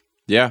these.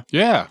 Yeah,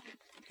 Yeah.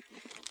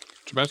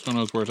 Tabasco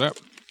knows where it's at.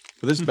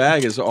 but this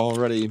bag is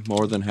already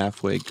more than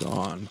halfway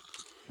gone.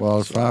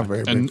 Well, it's not very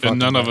big. And fucking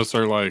none of bag. us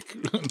are like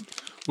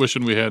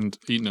wishing we hadn't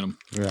eaten them.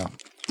 Yeah.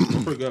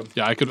 Pretty good.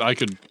 Yeah, I could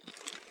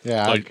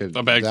Yeah, I like could.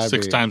 a bag that'd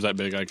 6 be- times that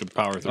big. I could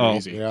power through Oh.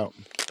 easy. Yeah.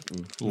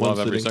 Love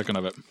every sitting. second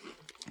of it.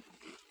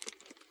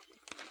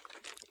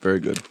 Very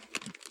good.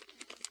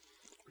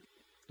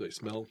 Do they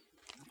smell?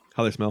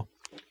 How they smell?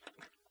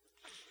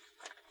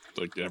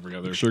 Like every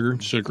other Sugar?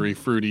 sugary,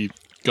 fruity,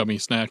 gummy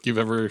snack you've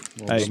ever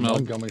Well, Hey. the smelled.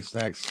 one gummy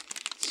snacks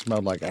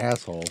smelled like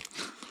asshole.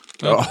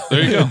 Oh,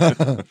 there you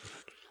go.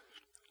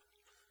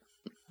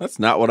 That's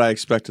not what I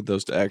expected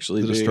those to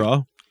actually Is it be. a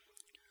straw?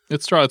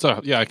 It's straw. It's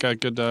yeah. I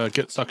could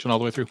get suction all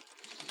the way through.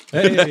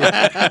 Hey.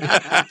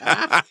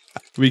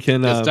 We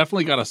can. It's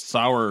definitely got a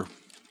sour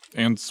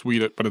and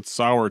sweet, but it's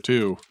sour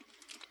too.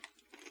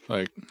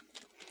 Like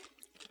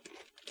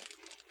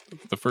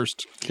the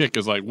first kick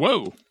is like,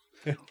 whoa.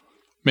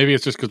 Maybe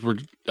it's just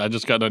because I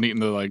just got done eating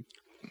the like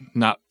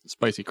not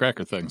spicy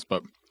cracker things,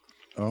 but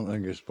I don't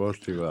think you're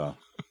supposed to.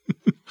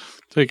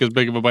 take as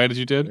big of a bite as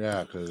you did.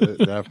 Yeah, because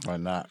it's definitely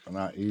not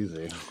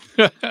easy.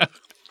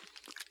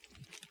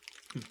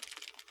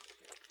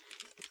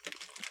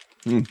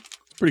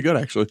 Pretty good,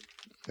 actually.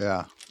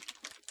 Yeah.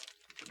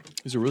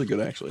 These are really good,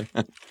 actually.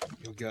 Oh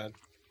God,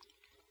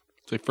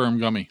 It's a firm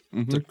gummy.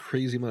 it's a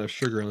crazy amount of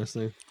sugar on this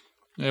thing.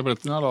 Yeah, but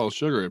it's not all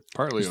sugar. It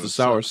partly It's is the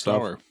sour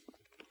stuff.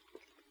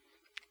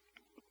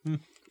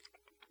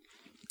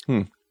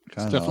 It's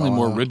definitely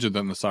more rigid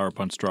than the Sour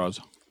Punch straws.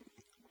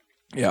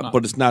 Yeah, Not-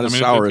 but it's not I as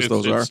mean, sour it's, as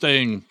those it's are.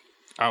 staying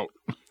out.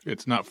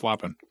 It's not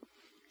flopping.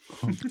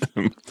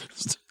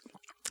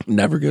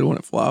 Never good when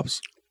it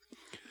flops.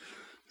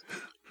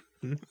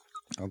 I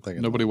don't think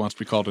Nobody wants to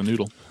be called a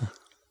noodle.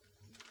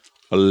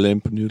 A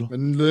limp noodle.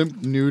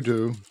 limp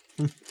noodle.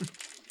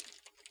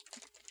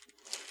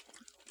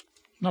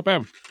 Not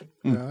bad.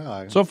 Yeah, I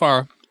like it. So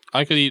far,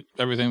 I could eat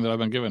everything that I've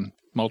been given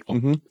multiple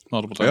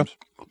Yeah. times.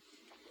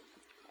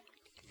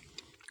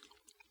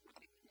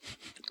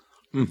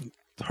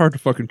 It's hard to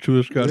fucking chew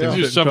this goddamn Yeah.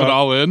 You shit. stuff it and talk.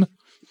 all in.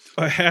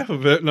 Half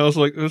of it, and I was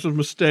like, "This is a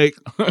mistake."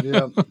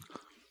 Yeah.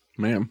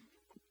 Man.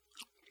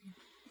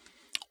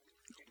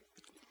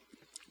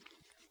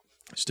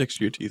 Sticks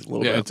to your teeth a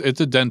little Yeah, bit.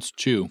 it's a dense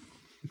chew.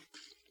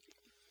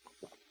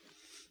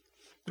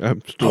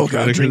 I'm still Oh, trying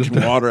God, to get drinking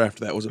this down. water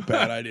after that was a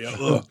bad idea.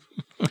 Ugh.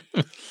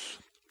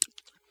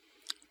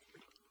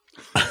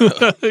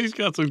 He's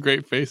got some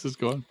great faces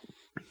going.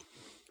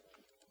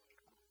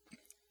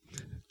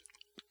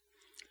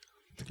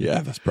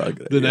 Yeah, that's probably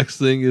good. The idea. next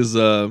thing is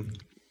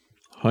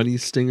honey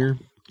stinger,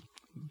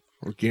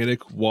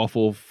 organic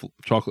waffle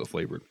chocolate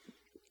flavored.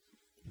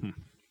 You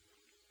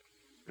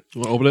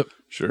want to open it?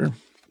 Sure.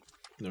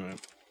 All right.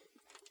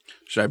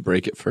 Should I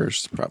break it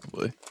first?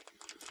 Probably.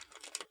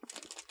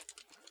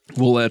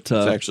 We'll let It's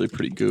actually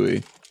pretty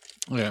gooey.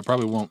 Yeah, it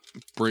probably won't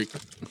break.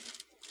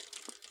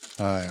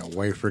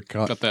 Wafer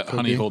cut. Got that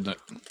honey holding it.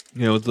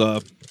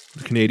 the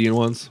Canadian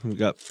ones we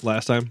got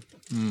last time.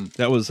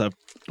 That was I don't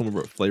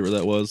remember what flavor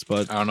that was,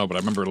 but I don't know, but I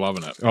remember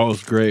loving it. oh, it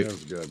was great. That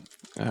was good.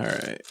 All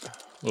right.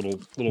 Little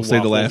We'll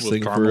save the waffles last with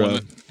thing caramel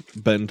in for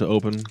it. Ben to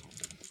open.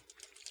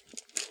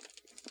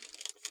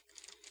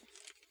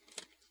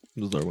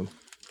 This is our one.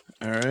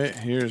 All right.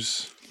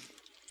 Here's.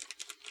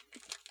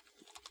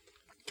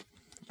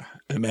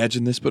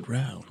 Imagine this, but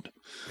round.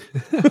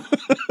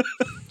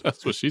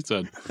 That's what she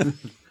said.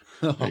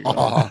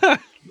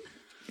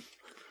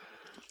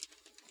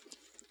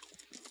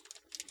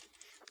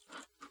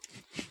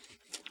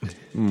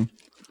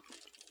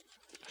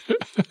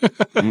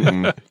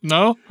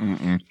 No?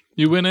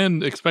 You went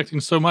in expecting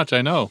so much,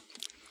 I know.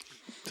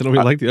 I don't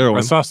really like the other I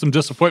one. saw some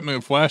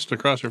disappointment flashed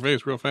across your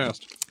face real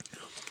fast.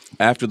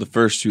 After the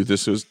first two,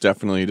 this was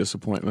definitely a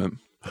disappointment.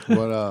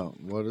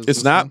 What is It's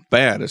this not one?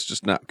 bad. It's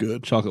just not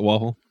good. Chocolate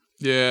waffle.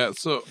 Yeah,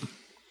 so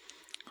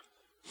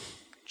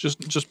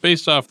just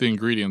based off the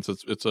ingredients,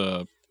 it's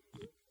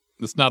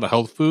not a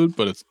health food,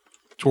 but it's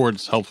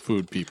towards health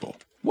food people.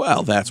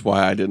 Well, that's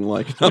why I didn't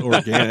like it.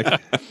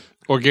 Organic.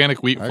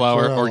 Organic wheat Actually,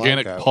 flour, I like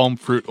organic that. palm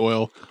fruit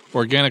oil,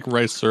 organic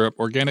rice syrup,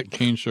 organic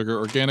cane sugar,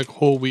 organic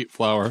whole wheat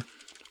flour,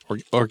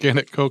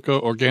 organic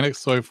cocoa, organic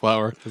soy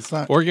flour, It's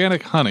not.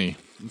 organic honey.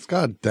 It's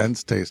got a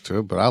dense taste to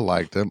it, but I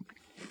liked it.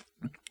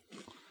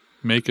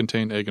 May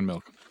contain egg and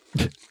milk.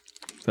 Is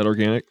that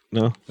organic?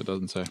 No. It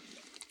doesn't say.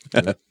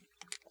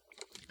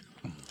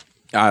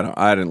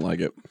 I didn't like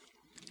it.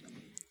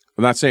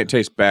 I'm not saying it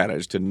tastes bad. I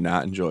just did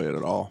not enjoy it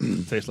at all.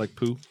 Tastes like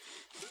poo.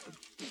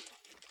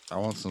 I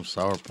want some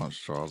Sour Punch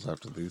straws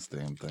after these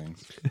damn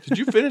things. Did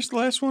you finish the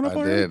last one up I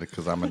already? did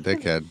because I'm a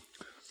dickhead.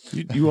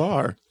 You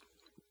are.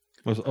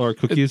 Was our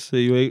cookies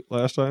that you ate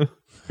last time?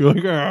 You're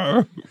like,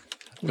 "Arr."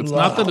 It's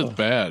not that it's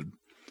bad.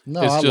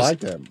 No, It's I just- like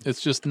them. It's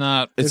just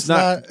not. It's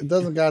not. It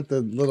doesn't got the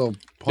little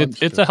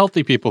punch. It's to a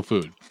healthy people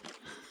food.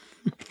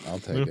 I'll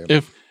take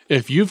it.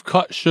 If you've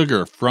cut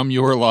sugar from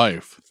your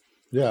life,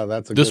 Yeah,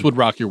 that's a. this good, would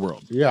rock your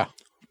world. Yeah,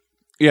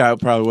 Yeah, I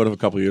probably would have a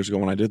couple of years ago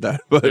when I did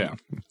that. But Yeah,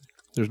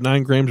 There's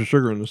 9 grams of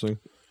sugar in this thing.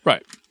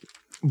 right.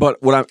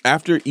 but what I'm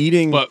after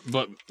eating, But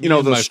you know, me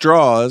and the my-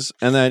 straws,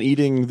 and then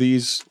eating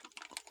these.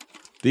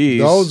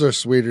 those are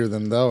sweeter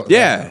than those.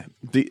 Yeah,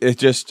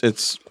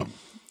 it's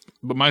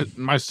But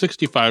my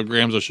 65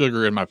 grams of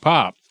sugar in my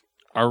pop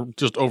are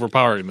just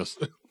overpowering this.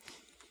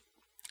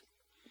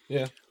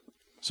 Yeah.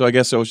 so. I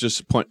guess I was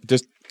just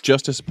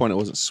just disappointed it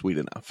wasn't sweet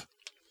enough.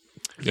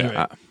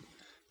 Yeah.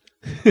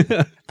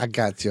 I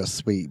got your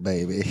sweet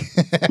baby.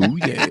 Ooh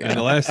yeah. And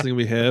the last thing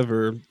we have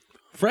are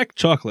Freck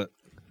chocolate.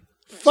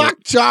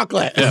 Fuck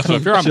chocolate. Yeah, so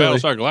if you're on Chili.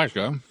 Battlestar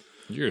Galactica,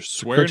 you're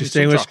swearing Crunchy some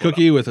sandwich chocolate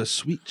cookie with a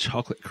sweet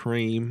chocolate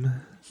cream.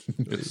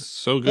 It's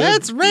so good.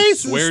 That's You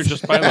racist. swear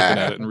just by looking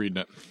at it and reading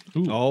it.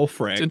 Ooh, All it's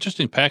Freck.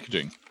 interesting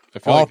packaging. I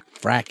feel All like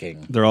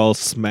fracking. They're all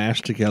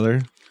smashed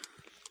together.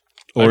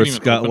 I Or haven't it's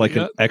even got opened like it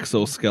an yet.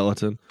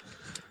 exoskeleton.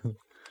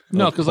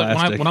 no, of because like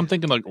plastic. when I'm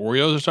thinking like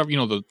Oreos or stuff, you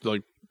know, the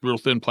like real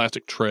thin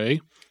plastic tray.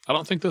 I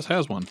don't think this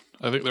has one.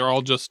 I think they're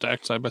all just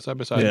stacked side by side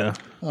by side. Yeah.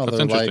 Oh, That's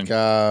they're interesting.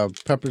 like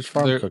Pepperidge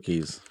Farm They're-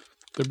 cookies.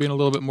 They're being a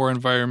little bit more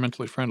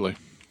environmentally friendly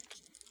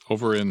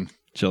over in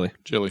Chili.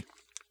 Chile.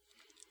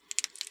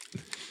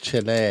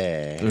 Chile.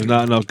 There's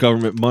not enough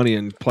government money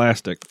in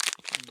plastic.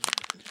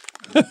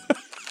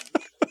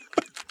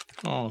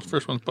 Oh, the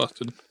first one's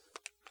busted.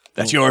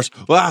 That's yours.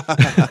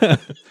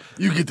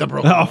 You get the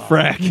bro. Oh,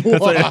 frack.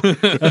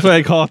 That's why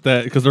I call it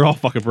that, because they're all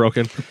fucking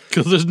broken.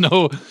 Because there's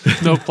no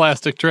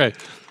plastic tray.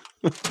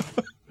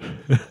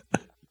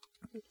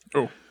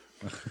 Oh,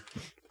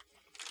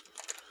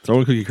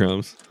 Throwing cookie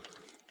crumbs.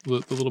 the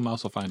little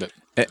mouse will find it.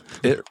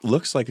 It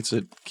looks like it's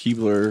a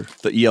Keebler,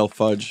 the EL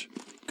fudge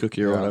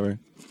cookie or Yeah. whatever.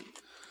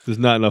 There's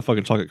not enough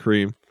fucking chocolate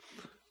cream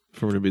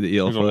for it to be the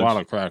EL There's a fudge.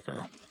 lot of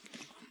cracker.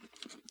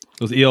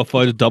 Those EL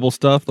fudge double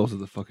stuff, those are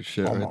the fucking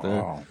shit Oh, right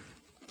there. wow.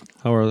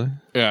 How are they?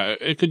 Yeah,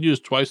 it could use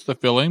twice the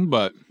filling,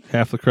 but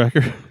Half the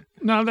cracker?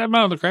 no, that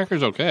amount of the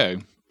cracker's okay.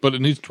 But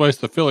it needs twice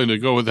the filling to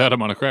go with that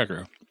amount of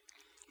cracker.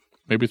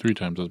 Maybe 3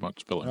 times as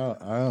much filling.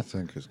 I don't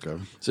think it's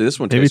good. See, this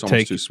one Maybe tastes almost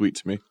take- too sweet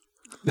to me.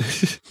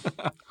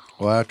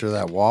 Well, after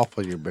that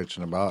waffle you're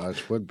bitching about,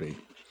 it would be.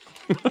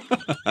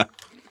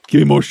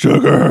 Give me more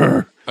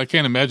sugar. I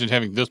can't imagine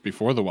having this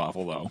before the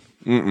waffle, though.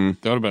 Mm-mm.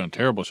 That would have been a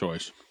terrible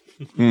choice.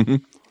 Mm-hmm.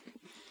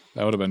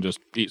 That would have been just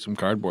eat some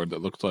cardboard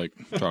that looks like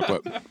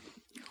chocolate.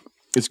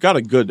 It's got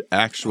a good I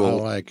actual,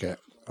 like it.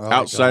 I like it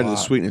outside a of the lot.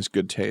 sweetness,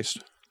 good taste.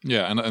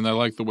 Yeah, and I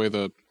like the way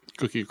the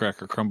cookie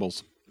cracker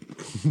crumbles.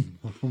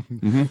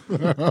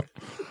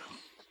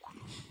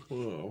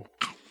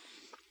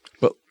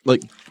 But,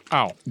 like,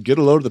 Ow. get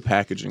a load of the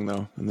packaging,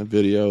 though. In the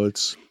video,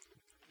 it's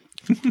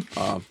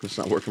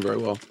not working very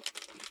well.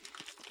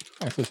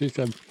 That's what she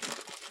said.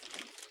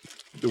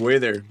 The way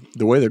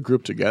they're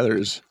grouped together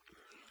is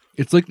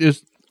It's like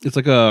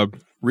a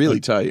really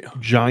tight.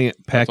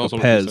 giant pack of also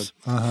what she Pez.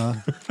 Uh-huh.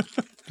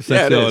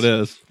 Essentially Yeah, all it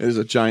it is. It is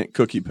a giant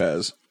cookie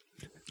Pez.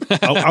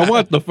 I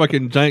want the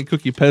fucking giant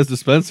cookie Pez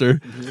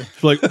dispenser.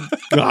 It's like,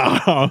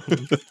 ah.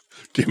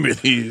 Give me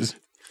these.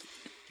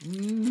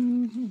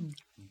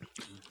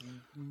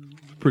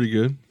 Pretty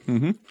good. I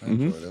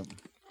enjoyed it. Can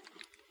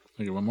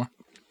I get one more?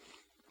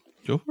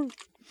 Go for it.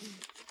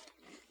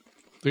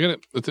 They got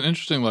it. It's an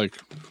interesting, like,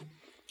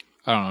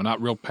 I don't know,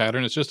 not real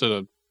pattern. It's just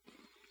a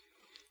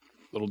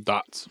little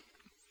dots.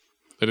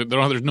 They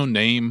don't. There's no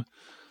name.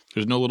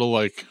 There's no little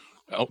like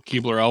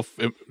Keebler Elf,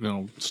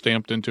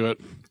 stamped into it.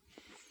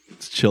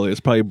 It's chilly. It's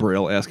probably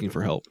Braille asking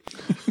for help.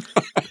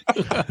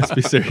 Let's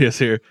be serious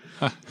here.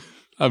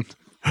 I'm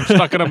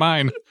stuck in a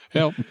mine.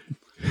 Help!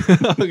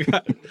 Oh,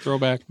 God.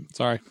 Throwback.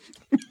 Sorry.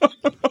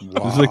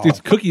 It's like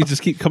these cookies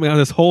just keep coming out of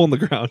this hole in the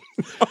ground.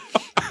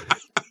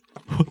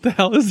 What the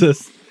hell is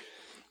this?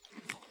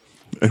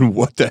 And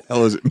what the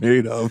hell is it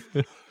made of?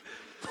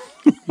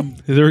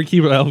 They're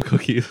Keebler Elf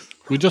cookies.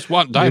 We just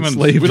want diamonds.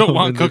 enslaved We don't them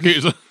want and they-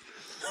 cookies.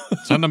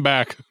 Send them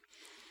back.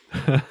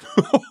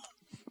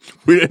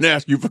 We didn't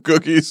ask you for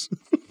cookies.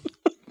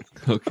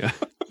 Okay.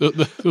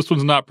 This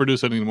one's not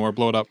producing anymore.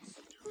 Blow it up.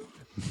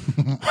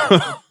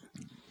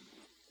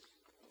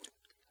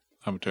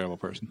 I'm a terrible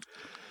person.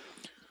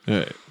 All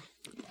right.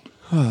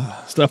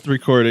 Stop the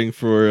recording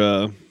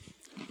for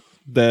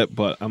that,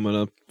 but I'm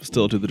going to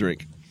still do the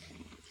drink.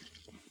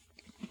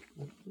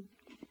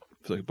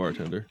 It's like a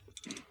bartender.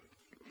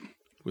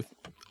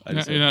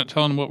 You're not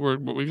telling what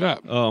we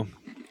got. Oh.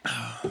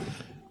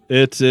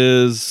 It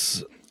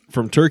is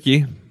from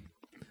Turkey.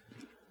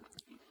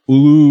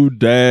 Ulu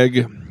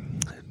Dag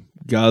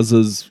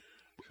Gaza's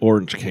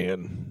orange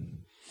can.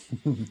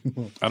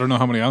 I don't know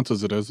how many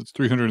ounces it is. It's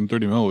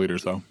 330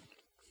 milliliters, though.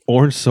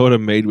 Orange soda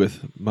made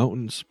with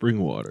mountain spring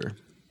water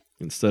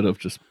instead of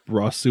just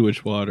raw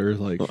sewage water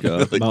like, Like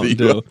Mountain the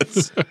Dew.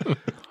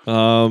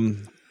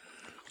 US.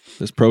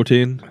 There's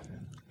protein.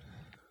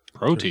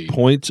 Protein.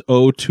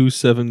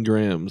 0.027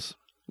 grams.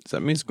 Does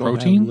that mean it's going to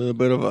have Protein? a little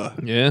bit of a...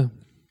 Yeah.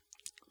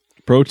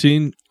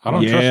 Protein. I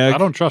don't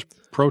yak. trust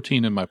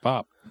protein in my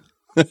pop.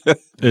 It's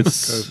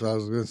Because I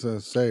was going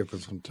to say, if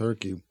it's from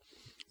Turkey,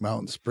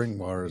 mountain spring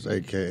water is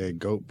a.k.a.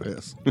 goat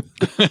piss.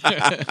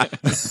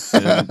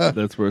 yeah,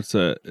 that's where it's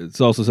at. It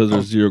also says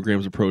there's 0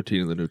 grams of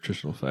protein in the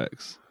nutritional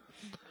facts.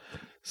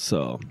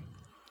 So,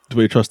 do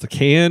we trust the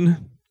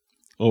can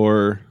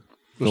or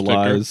the sticker.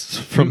 lies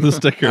from the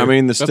sticker? I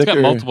mean, the That's sticker...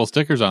 got multiple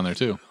stickers on there,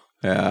 too.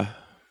 Yeah.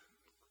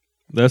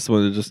 that's the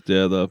one that just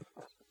the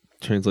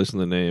translation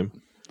of the name.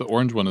 The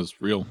orange one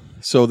is real.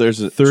 So there's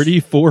a...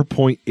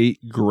 34.8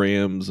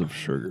 grams of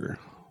sugar.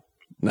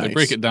 Nice. They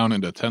break it down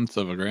into tenths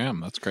of a gram.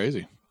 That's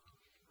crazy.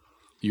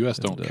 U.S.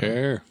 don't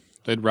care.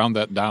 They'd round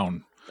that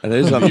down. And it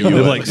is on the With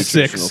US like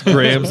nutritional 6 facts.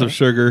 grams of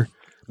sugar.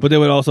 But they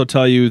would also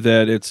tell you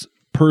that it's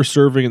per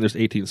serving and there's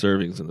 18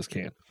 servings in this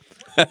can.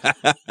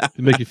 To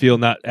make you feel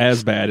not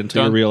as bad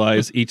until Done. you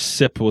realize each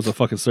sip was a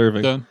fucking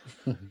serving. Done.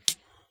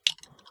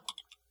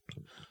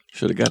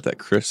 Should have got that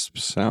crisp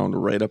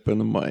sound right up in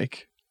the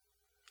mic.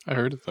 I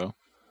heard it, though.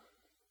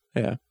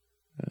 Yeah.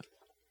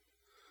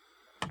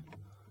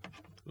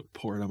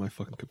 Pour it on my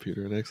fucking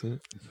computer in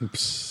accident.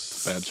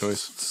 Bad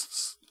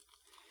choice.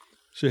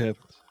 Shit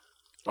happens.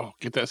 Oh,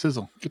 get that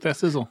sizzle. Get that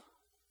sizzle.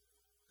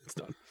 It's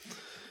done.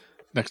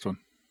 Next one.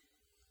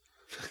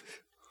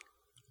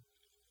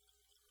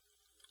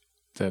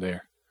 Dead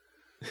air.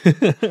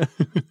 The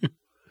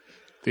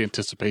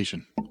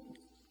anticipation.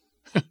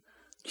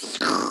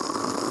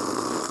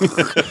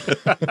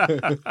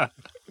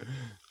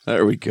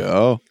 There we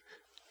go.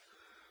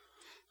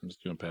 I'm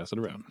just going to pass it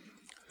around.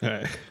 All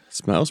right.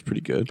 Smells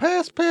pretty good.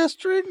 Pass,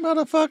 drink,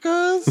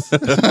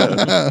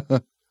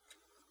 motherfuckers.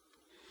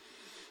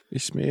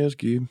 It smells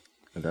good.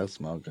 It does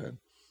smell good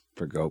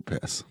for goat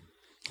piss.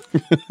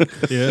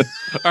 Yeah.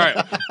 All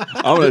right.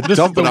 I'm gonna This is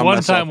dump it the on one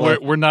myself. time where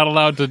we're not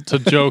allowed to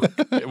joke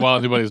while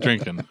anybody's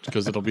drinking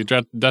because it'll be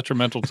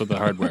detrimental to the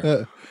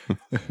hardware.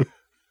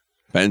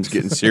 Ben's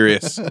getting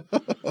serious.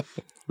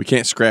 We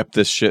can't scrap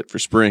this shit for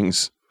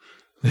springs.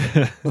 All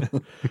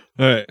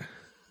right.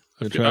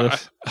 Gonna try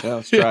this. Yeah,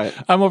 let's try it.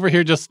 I'm over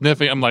here just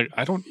sniffing. I'm like,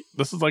 I don't.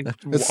 This is like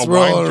It's a wine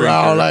rolling drinker.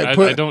 around like I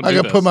put, don't. I do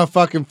can this. put my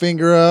fucking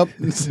finger up.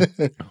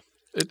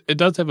 It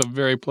does have a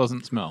very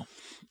pleasant smell.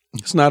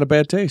 It's not a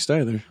bad taste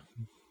either.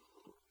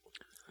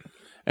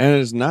 And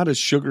it's not as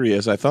sugary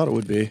as I thought it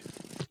would be.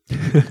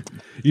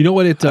 You know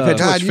what it? I've had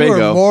too God, much you are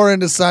Faygo. more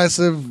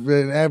indecisive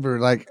than ever.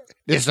 Like,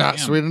 it's not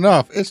Damn. sweet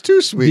enough. It's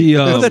too sweet.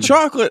 the the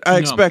chocolate, I No.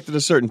 expected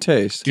a certain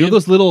taste. you know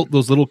those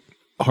little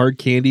hard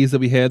candies that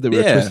we had that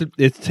were Yeah. twisted?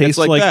 It tastes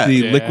like like that. the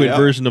Yeah. liquid Yeah.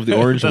 version of the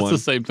orange That's one. the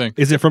same thing.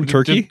 Is it from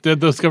Turkey? Did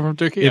those come from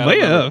Turkey? It I may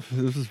don't remember.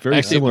 have. This is very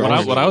Actually,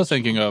 similar. what I was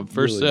thinking of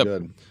first Really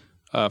sip,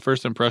 good.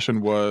 first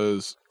impression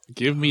was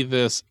give me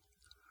this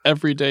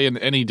every day and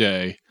any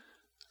day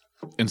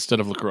instead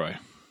of LaCroix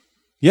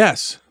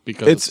Yes.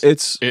 because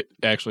It's it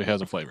actually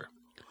has a flavor.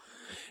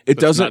 it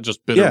It's doesn't not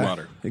just bitter yeah,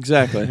 water.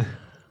 Exactly.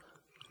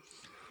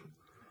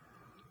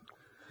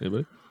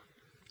 Anybody?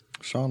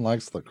 Sean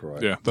likes LaCroix.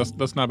 Yeah,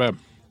 that's not bad.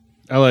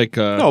 I like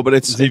No, but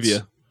it's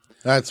Zevia.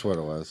 That's what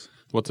it was.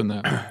 What's in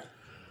that?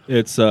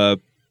 It's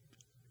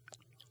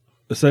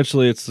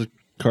essentially it's the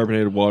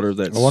carbonated water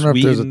that's I wonder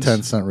if there's a sweetened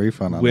 10-cent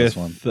refund on with this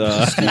one.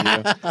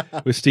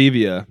 with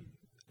stevia,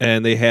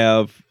 and they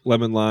have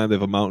lemon lime. They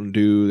have a Mountain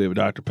Dew. They have a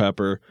Dr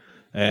Pepper,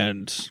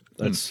 and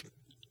that's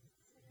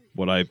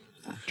what I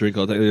drink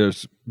all day.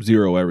 There's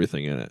zero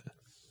everything in it.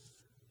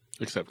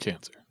 Except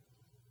cancer.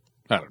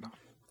 I don't know.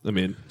 I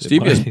mean, it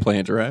Stevia's might-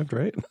 plant derived,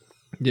 right?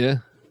 yeah.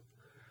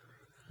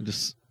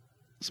 Just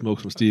smoke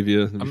some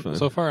stevia. It'd be fine.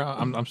 So far,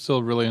 I'm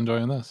still really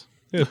enjoying this.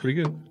 Yeah, it's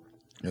pretty good.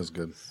 It was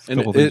good. And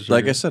couple things it, to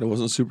like sugar. I said, it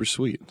wasn't super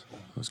sweet.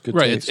 It was good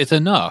Right, taste. it's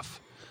enough,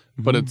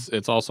 but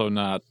it's also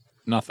not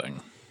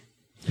nothing.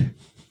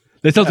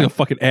 That sounds like a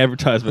fucking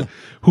advertisement.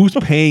 Who's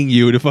paying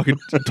you to fucking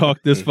talk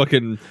this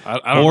fucking? I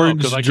don't know Orange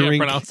because I can't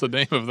drink. pronounce the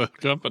name of the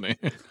company.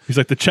 He's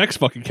like the check's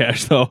fucking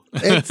cash though.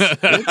 They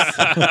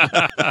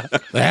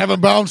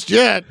haven't bounced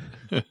yet.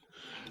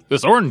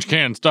 This orange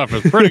can stuff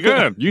is pretty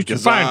good. You should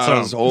find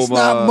Gazaz, some. It's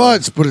not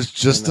much, but it's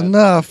just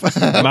enough.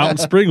 Mountain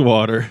spring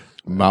water.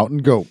 Mountain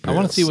goat piss. I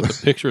want to see what the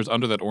picture is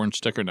under that orange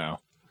sticker now.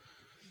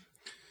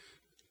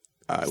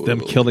 Them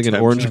killing an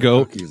orange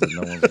goat. Cookies that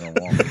no one's gonna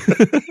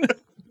want.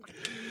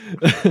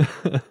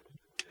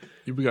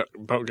 You got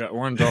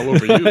orange all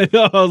over I you.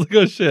 know. I was like,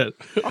 oh shit.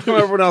 How come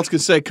everyone else can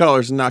say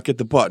colors and not get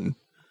the button?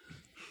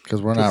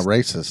 Because we're not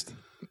racist.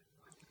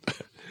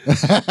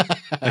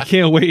 I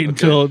can't wait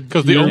until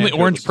Because the you're- only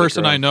orange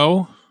person I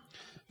know,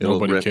 It'll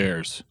nobody rip.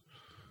 cares.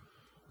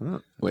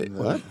 Wait,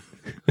 what?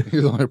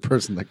 You're the only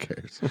person that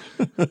cares.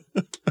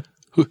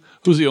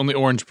 Who's the only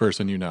orange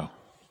person you know?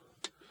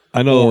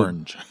 I know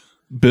Orange.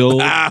 Bill.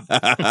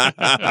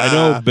 I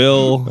know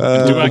Bill. Do I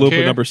Oompa Loompa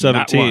care? number Not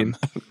 17.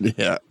 one.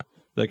 Yeah.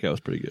 That guy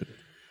was pretty good.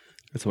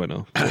 That's who I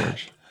know.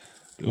 Orange.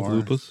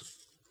 Oompa Loompas.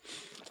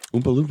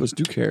 Oompa Loompas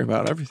do care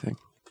about everything.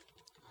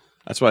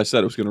 That's why I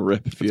said it was going to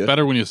rip if you.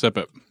 Better when you sip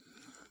it.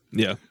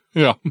 Yeah,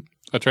 Yeah.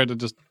 I tried to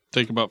just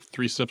take about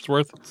 3 sips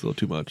worth. it's a little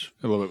too much.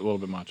 A little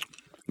bit much.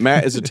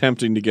 Matt is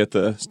attempting to get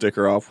the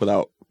sticker off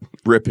without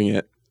ripping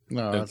it.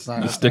 No, that's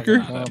not The sticker?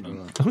 not-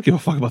 I don't give a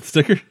fuck about the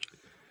sticker.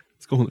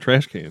 Let's go in the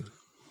trash can.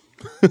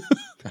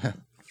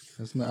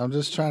 I'm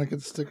just trying to get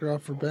the sticker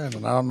off for Ben,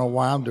 and I don't know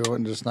why I'm doing it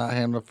and just not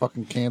handing a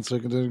fucking can so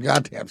he can do the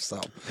goddamn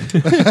stuff.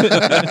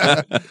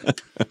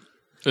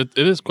 It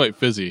is quite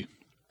fizzy.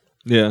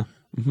 Yeah,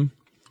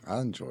 I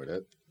enjoyed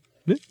it.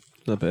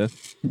 not bad.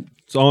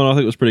 So all in all, I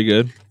think it was pretty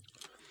good.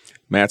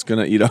 Matt's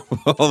going to eat up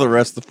all the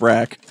rest of the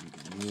frack.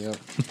 Yep,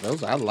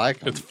 those I like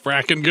them. It's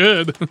fracking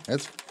good.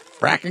 It's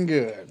fracking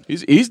good.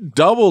 He's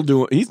double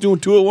doing. He's doing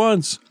 2 at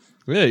once.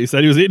 Yeah, he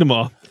said he was eating them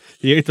all.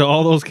 He ate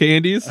all those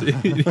candies.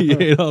 He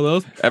ate all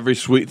those. Every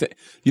sweet thing.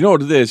 You know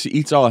what it is? He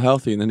eats all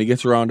healthy, and then he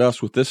gets around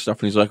us with this stuff,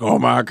 and he's like, "Oh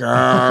my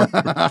god,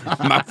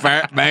 my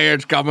fat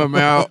man's coming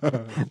out!"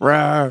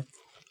 Rah.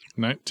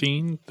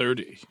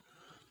 1930.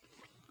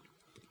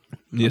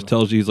 He just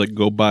tells you, he's like,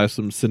 go buy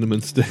some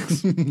cinnamon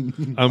sticks. I'm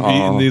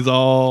eating these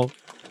all.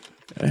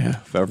 Yeah,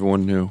 if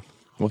everyone knew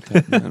what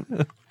that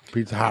meant.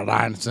 Pizza Hut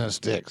lines and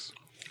sticks.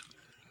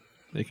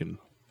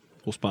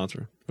 We'll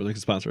sponsor, or they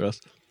can sponsor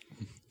us.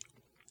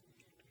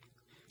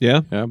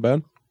 Yeah, Yeah,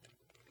 Ben.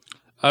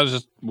 I was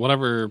just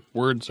whatever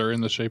words are in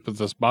the shape of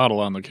this bottle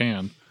on the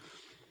can.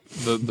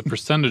 The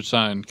percentage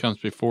sign comes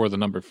before the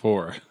number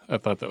 4. I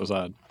thought that was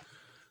odd.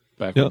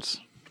 Backwards.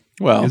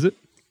 Well, is it?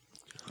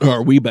 Or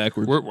are we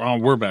backwards?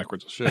 We're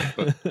backwards as shit.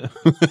 But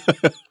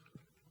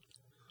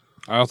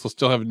I also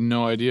still have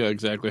no idea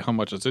exactly how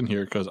much is in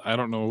here because I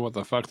don't know what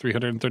the fuck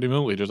 330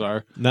 milliliters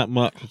are. Not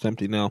much. It's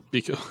empty now.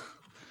 Because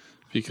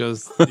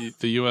because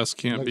the U.S.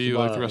 can't be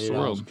like the rest of the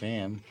world.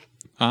 Can.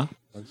 Huh?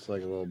 Looks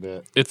like a little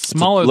bit. It's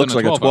smaller looks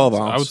than like a 12 I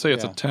would ounce. say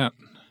it's Yeah. a 10.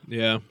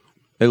 Yeah.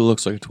 It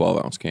looks like a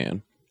 12-ounce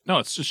can. No,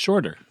 it's just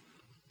shorter.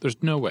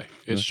 There's no way.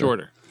 It's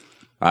shorter.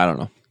 I don't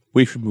know.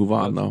 We should move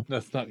on, though.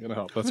 That's not going to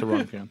help. That's a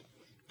wrong can.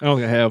 I don't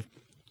think I have.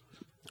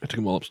 I took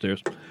them all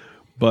upstairs.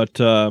 But,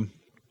 all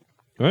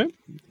right.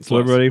 So, Plus.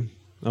 everybody,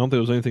 I don't think there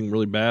was anything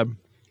really bad.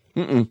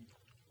 No,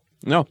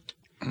 No,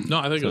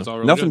 I think it was all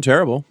really nothing good.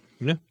 terrible.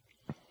 Yeah.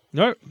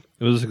 All right.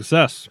 It was a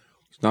success.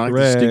 It's not like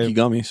Hooray. the stinky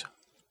gummies.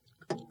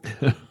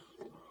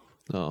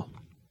 Oh,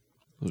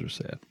 those are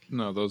sad.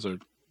 No, those are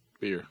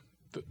beer.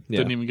 Yeah.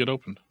 Didn't even get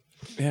opened.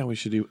 Yeah, we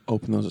should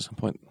open those at some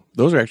point.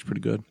 Those are actually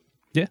pretty good.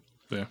 Yeah.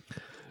 Yeah.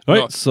 All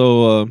right. No.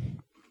 So,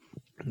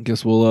 I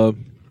guess we'll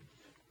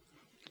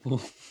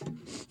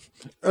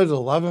There's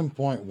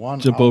 11.1.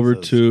 jump over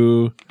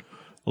to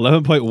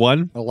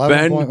 11.1.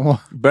 11.1.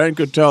 Ben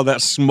could tell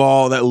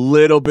that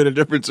little bit of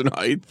difference in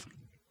height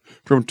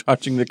from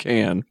touching the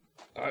can.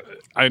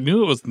 I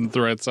knew it wasn't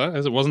the right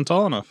size. It wasn't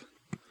tall enough.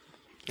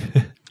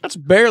 That's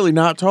barely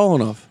not tall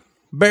enough.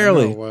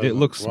 Barely. It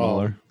looks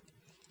smaller.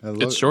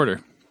 It's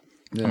shorter.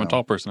 Yeah. I'm a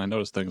tall person. I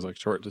notice things like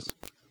shortness.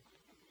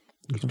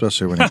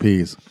 Especially when he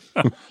pees.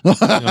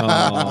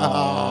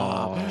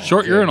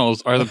 Short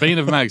urinals are the bane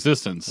of my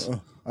existence.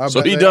 I So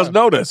bet he they does are.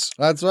 notice.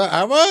 That's right.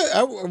 I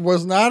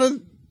was not a.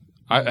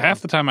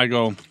 Half the time I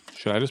go,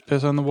 should I just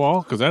piss on the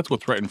wall? Because that's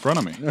what's right in front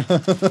of me.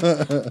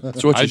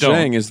 So what I you're don't.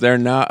 saying is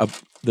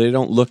they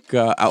don't look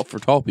out for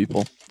tall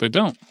people. They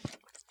don't.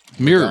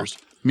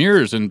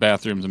 Mirrors in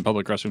bathrooms and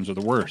public restrooms are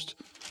the worst.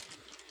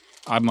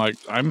 I'm like,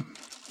 I'm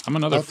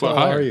another How foot tall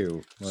higher. are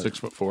you? Like,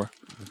 6'4".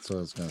 That's what I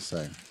was gonna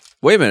say.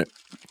 Wait a minute.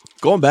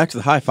 Going back to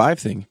the high five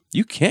thing,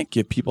 you can't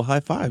give people high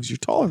fives. You're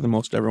taller than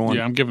most everyone.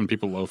 Yeah, I'm giving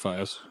people low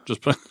fives.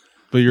 Just But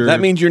you're That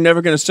means you're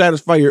never going to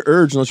satisfy your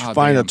urge unless you Oh,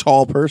 find damn. a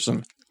tall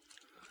person.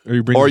 Are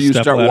you bringing Or the you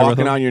step start ladder with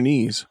walking him? on your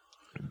knees.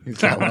 He's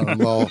got one of them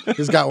little.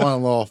 He's got one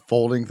of the little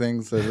folding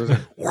things.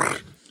 That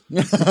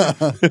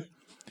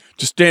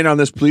Just stand on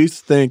this,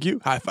 please. Thank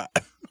you. High five.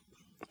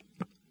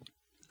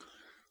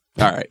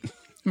 All right.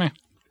 meh.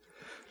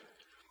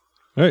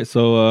 All right,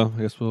 so I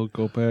guess we'll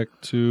go back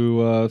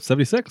to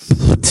 76.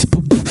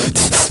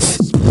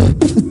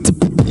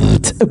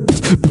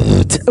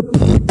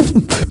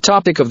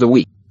 Topic of the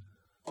week.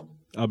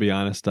 I'll be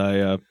honest,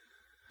 I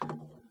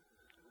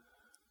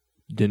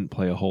didn't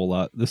play a whole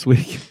lot this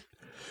week.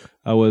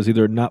 I was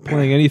either not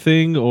playing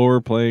anything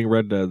or playing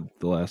Red Dead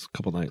the last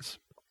couple nights.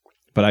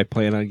 But I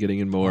plan on getting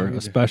in more,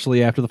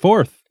 especially after the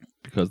 4th,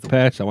 because the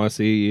patch, I want to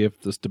see if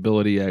the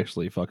stability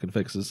actually fucking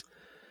fixes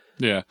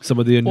Yeah. some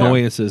of the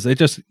annoyances. It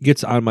just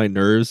gets on my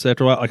nerves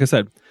after a while. Like I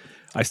said,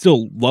 I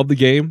still love the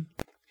game.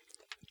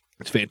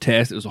 It's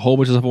fantastic. There's a whole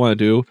bunch of stuff I want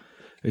to do.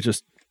 It's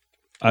just,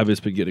 I've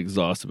just been getting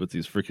exhausted with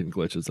these freaking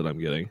glitches that I'm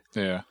getting.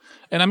 Yeah.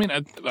 And I mean,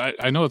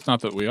 I know it's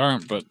not that we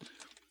aren't, but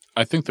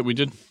I think that we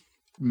did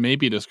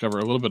maybe discover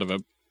a little bit of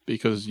it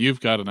because you've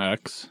got an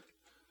X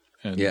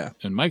and,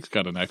 and Mike's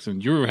got an X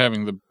and you were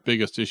having the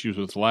biggest issues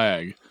with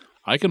lag.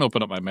 I can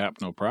open up my map,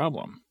 no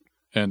problem.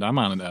 And I'm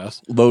on an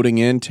S. Loading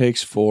in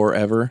takes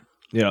forever.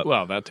 Yeah.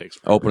 Well, that takes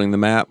forever. Opening the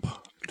map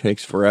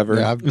takes forever.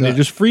 yeah, And it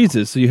just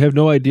freezes, so you have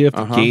no idea if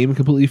the game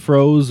completely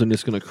froze and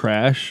it's going to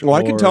crash. Well,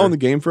 I can tell or when the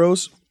game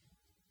froze.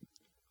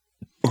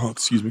 Oh,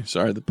 excuse me.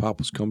 Sorry, the pop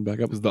was coming back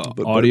up. is the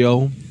But- audio.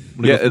 when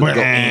it Yeah, goes, it'll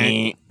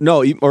go,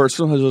 no, or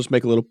sometimes it'll just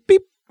make a little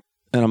beep,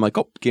 and I'm like,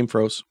 oh, game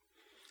froze.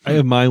 I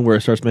have mine where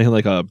it starts making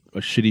like a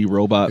shitty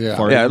robot Yeah.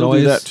 fart Yeah, it'll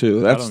noise. do that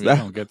too. I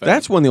don't get that.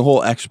 That's when the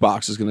whole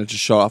Xbox is going to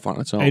just shut off on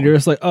its own. And you're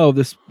just like, oh,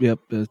 this, yep,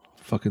 the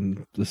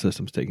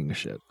system's taking a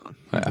shit.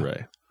 Yeah.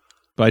 Right.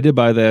 But I did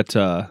buy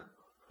that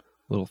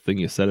little thing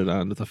you set it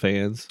on with the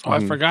fans. Oh,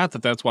 I forgot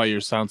that's why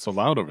yours sound so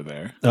loud over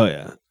there. Oh,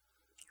 yeah.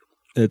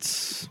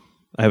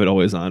 I have it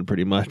always on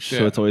pretty much, so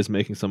Yeah. it's always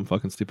making some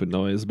fucking stupid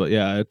noise. But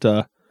yeah,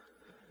 it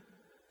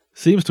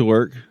seems to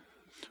work.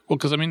 Well,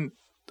 because I mean,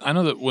 I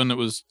know that when it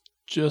was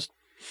just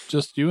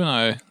you and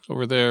I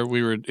over there,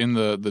 we were in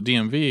the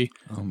DMV,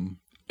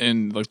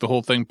 and like the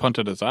whole thing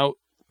punted us out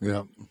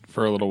yeah.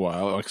 for a little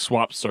while, like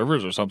swapped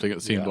servers or something.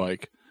 It seemed Yeah.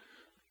 like.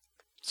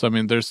 So I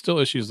mean, there's still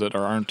issues that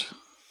aren't.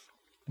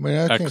 I mean,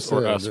 I can't X say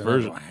or I S don't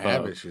version,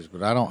 have issues,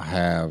 but I don't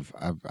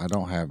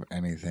have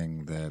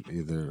anything that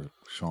either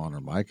Sean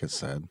or Mike has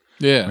said.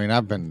 Yeah, I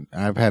mean,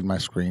 I've had my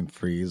screen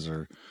freeze,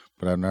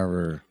 but I've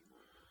never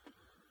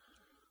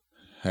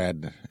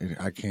had.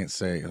 I can't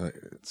say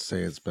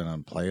it's been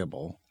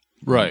unplayable.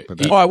 right.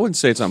 But Oh, I wouldn't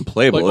say it's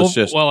unplayable. Like, It's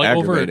just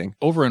aggravating.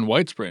 Over in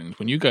White Springs,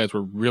 when you guys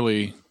were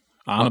really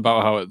on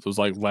about how it was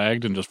like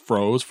lagged and just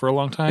froze for a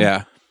long time.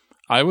 Yeah.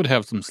 I would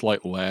have some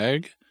slight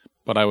lag,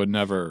 but I would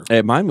never.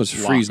 Hey, mine was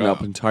Lock freezing up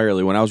up.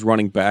 entirely. When I was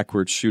running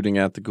backwards, shooting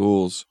at the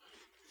ghouls,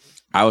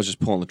 I was just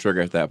pulling the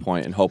trigger at that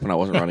point and hoping I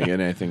wasn't running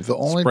into anything. The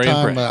only Spray and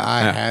time pray. that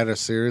I Yeah. had a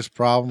serious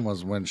problem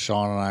was when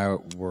Sean and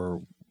I were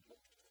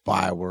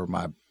by where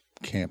my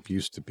camp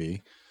used to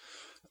be,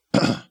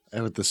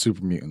 and with the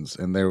super mutants,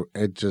 and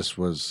it just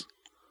was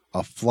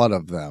a flood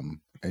of them,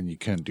 and you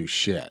couldn't do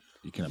shit.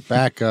 You can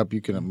back up.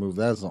 You can move.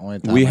 That's the only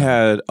time. We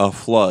had a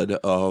flood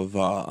of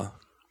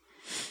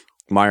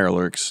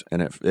Mirelurks,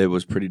 and it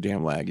was pretty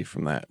damn laggy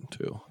from that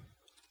too.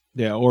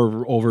 Yeah,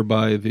 or over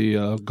by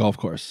the golf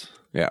course.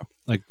 Yeah.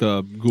 Like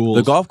the ghouls.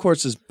 The golf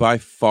course is by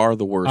far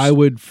the worst. I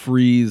would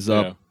freeze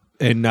up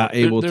and not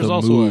able there's to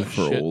also move a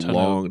for a shit ton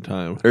long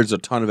time. There's a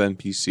ton of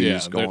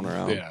NPCs going they're-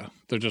 around. Yeah,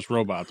 they're just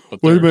robots.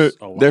 But Wait a there's minute.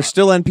 a lot. They're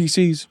still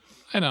NPCs.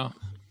 I know.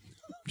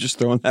 Just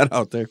throwing that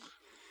out there.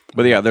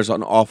 But yeah, there's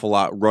an awful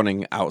lot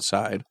running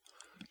outside,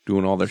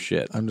 doing all their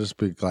shit. I'm just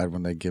be glad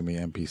when they give me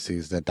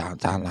NPCs that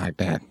don't sound like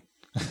that.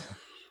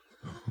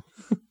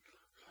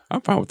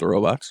 I'm fine with the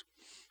robots.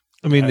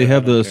 I mean, they I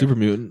have don't the care. super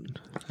mutant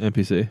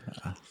NPC.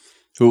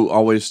 Who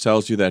always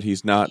tells you that he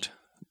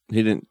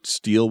didn't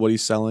steal what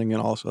he's selling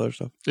and all this other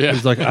stuff. Yeah.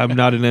 He's like, I'm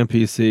not an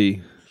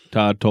NPC.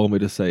 Todd told me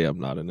to say I'm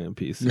not an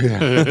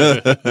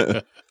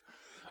NPC.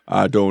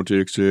 I don't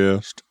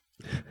exist.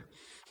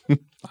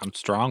 I'm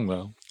strong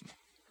though.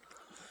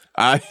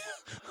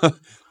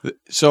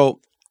 So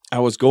I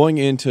was going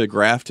into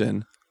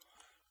Grafton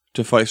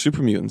to fight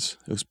super mutants.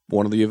 It was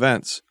one of the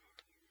events.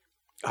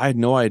 I had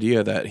no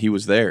idea that he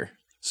was there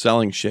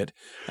selling shit.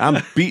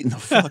 I'm beating the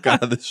fuck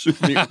out of this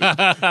super mutant.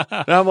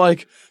 And I'm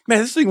like, man,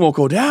 this thing won't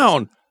go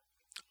down.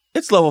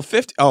 It's level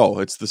 50. Oh,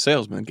 it's the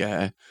salesman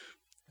guy.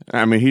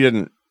 I mean, he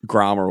didn't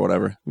Grom or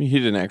whatever. I mean, he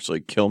didn't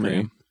actually kill me.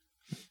 Grim.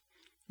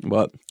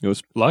 But it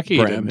was Lucky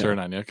he Bram, didn't yeah. turn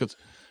on you because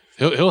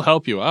he'll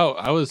help you out.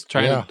 I was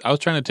trying Yeah.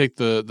 to take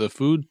the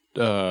food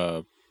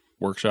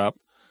workshop,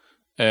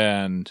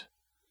 and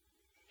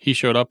he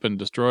showed up and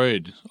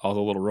destroyed all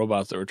the little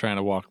robots that were trying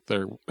to walk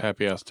their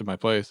happy ass to my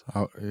place.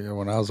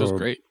 When I was, It was over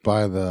great.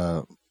 by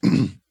the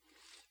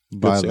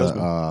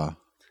salesman.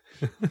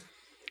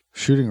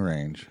 shooting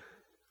range,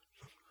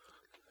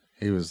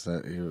 he was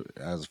that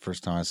was the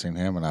first time I seen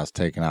him, and I was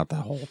taking out the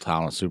whole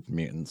town of super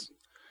mutants,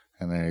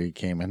 and then he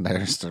came in there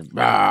and started.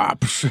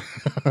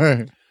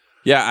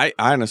 Yeah, I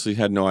honestly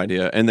had no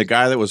idea. And the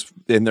guy that was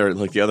in there,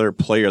 like the other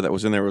player that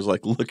was in there, was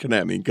like looking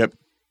at me and kept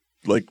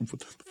like, what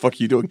the fuck are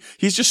you doing?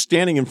 He's just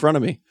standing in front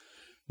of me,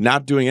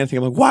 not doing anything.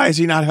 I'm like, why is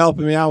he not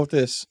helping me out with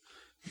this?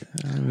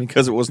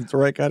 Because it wasn't the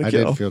right guy to I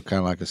kill. did feel kind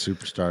of like a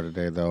superstar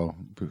today, though,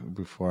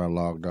 before I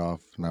logged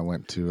off, and I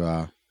went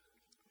to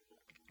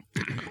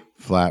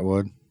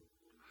Flatwood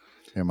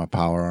in my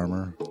power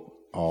armor,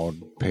 all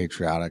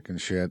patriotic and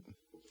shit.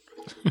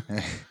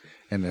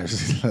 And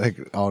there's like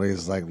all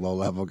these like low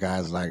level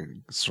guys like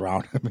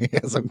surrounding me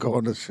as I'm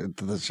going to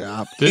the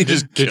shop. He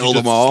just killed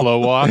them all. Slow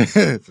walk.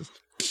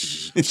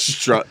 He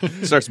starts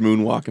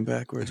moonwalking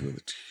backwards with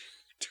it.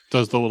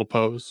 Does the little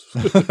pose.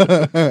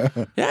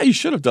 Yeah, you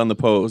should have done the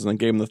pose and then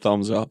gave him the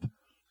thumbs up.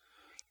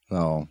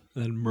 No,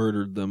 And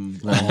murdered them.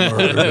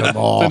 murdered them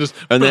all. Then just-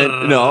 And then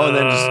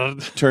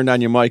just turned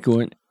on your mic and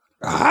went,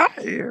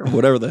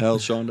 whatever the hell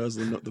Sean does,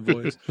 the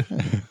voice.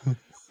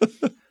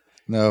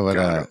 No,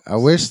 but I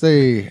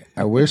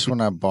wish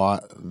when I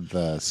bought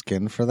the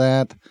skin for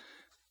that,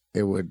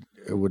 it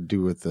would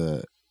do with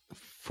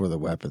for the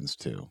weapons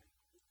too.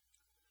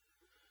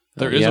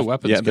 There is a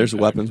weapon Yeah, skin there's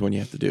pack. weapons when you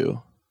have to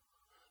do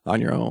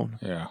on your own.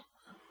 Yeah.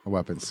 A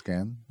weapon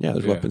skin. Yeah,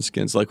 there's Yeah. weapon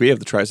skins. Like we have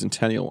the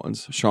Tricentennial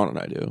ones. Sean and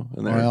I do.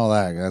 And they're Well,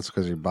 that's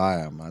because you buy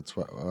them. That's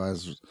what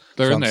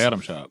They're in the Sounds- Atom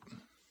Shop.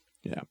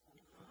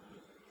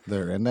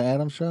 they're in the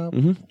Atom Shop.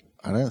 Mhm.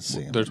 I didn't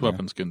see them. There's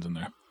weapon skins in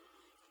there.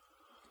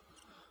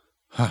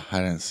 I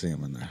didn't see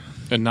them in there.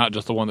 And not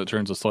just the one that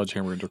turns a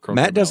sledgehammer into a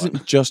crocodile. Matt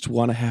doesn't just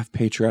want to have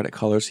patriotic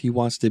colors. He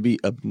wants to be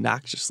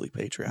obnoxiously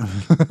patriotic.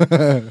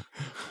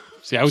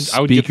 See, I would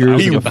get Speakers, the hot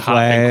pink one.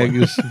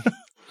 flags.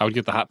 I would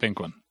get the hot pink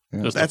one.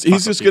 Yeah. Just to That's fuck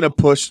he's with just gonna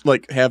people. push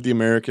have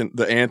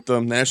the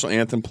anthem, national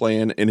anthem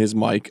playing in his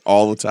mic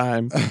all the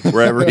time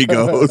wherever he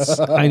goes.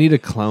 I need a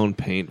clown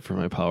paint for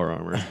my power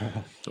armor.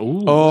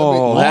 Ooh.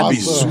 Oh, that'd be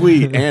awesome.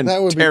 sweet and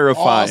That would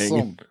terrifying. be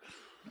awesome.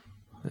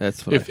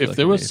 That's what I feel If like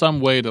there I was need. some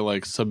way to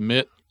like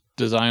submit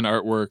design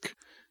artwork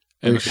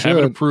and They have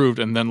it should. approved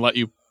and then let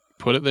you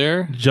put it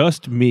there,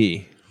 just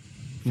me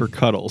for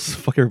cuddles.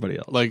 Fuck everybody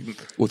else. like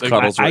With like,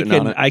 cuddles I written on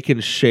can it. I can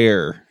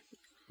share.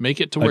 make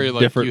it to A where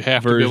like different you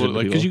have to be able to version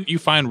like of because people. you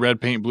find red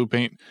paint, blue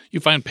paint, you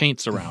find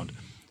paints around.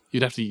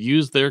 You'd have to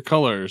use their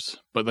colors,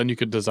 but then you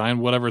could design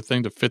whatever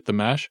thing to fit the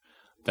mesh.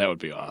 That would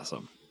be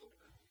awesome.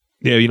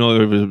 Yeah, you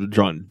know, it was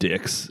drawn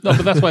dicks. No,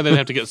 but that's why they'd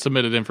have to get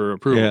submitted in for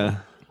approval. Yeah,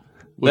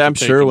 which I'm would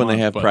take sure a when they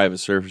month, have but private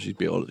servers, you'd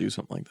be able to do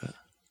something like that.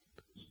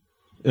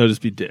 it'll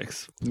just be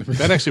dicks.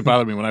 That actually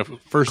bothered me when I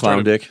first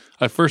Clown started. dick.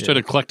 I first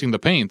started collecting the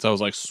paints. I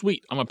was like,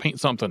 sweet, I'm gonna paint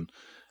something.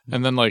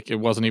 And then like it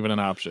wasn't even an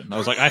option. I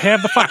was like, I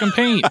have the fucking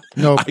paint.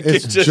 No, I can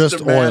it's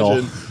just oil.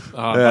 imagine.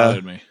 Oh, it Yeah.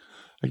 bothered me.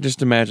 I can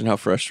just imagine how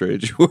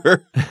frustrated you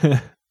were.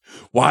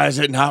 Why is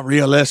it not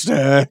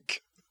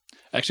realistic?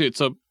 Actually,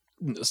 it's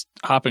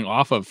hopping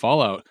off of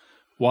Fallout,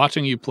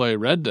 watching you play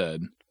Red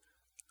Dead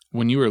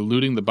when you were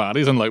looting the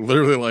bodies and like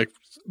literally like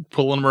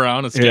pulling them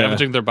around and Yeah.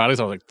 scavenging their bodies.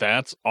 I was like,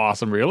 that's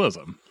awesome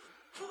realism.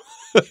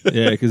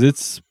 Yeah,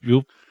 because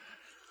you'll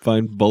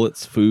find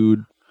bullets,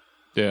 food.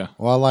 Yeah.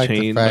 Well, I like the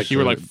Chain. fact Like you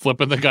were like that-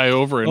 flipping the guy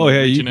over and Oh yeah,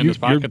 reaching in you're his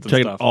pockets and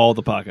checking stuff. all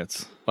the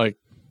pockets. Like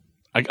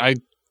I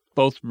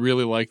both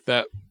really like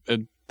that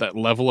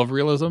level of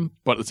realism,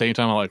 but at the same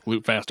time, I like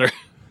loot faster.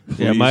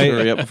 Yeah, Please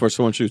hurry up before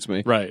someone shoots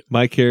me. Right.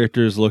 My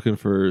character is looking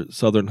for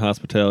Southern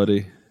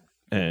hospitality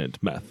and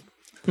meth.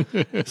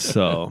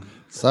 So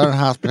Southern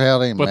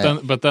hospitality,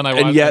 But then I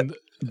And watch. yet,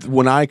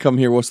 when I come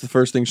here, what's the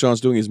first thing Sean's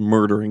doing? Is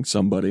murdering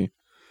somebody.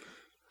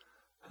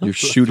 You're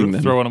shooting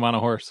them. throwing him on a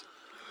horse.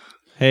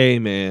 hey,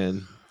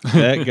 man,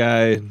 that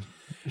guy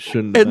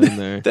shouldn't have And been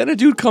there. then a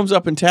dude comes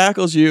up and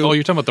tackles you. Oh,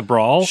 you're talking about the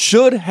brawl?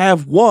 Should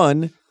have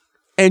won,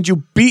 and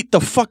you beat the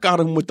fuck out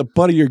of him with the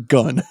butt of your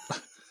gun,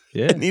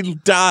 Yeah, and he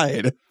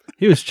died.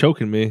 he was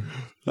choking me.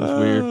 It was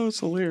weird. Oh, it's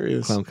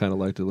hilarious. Clown kind of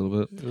liked it a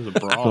little bit. It was a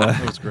brawl.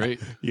 It was great.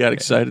 You got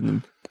excited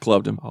and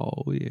clubbed him.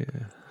 Oh yeah,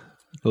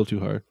 a little too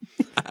hard.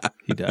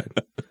 He died.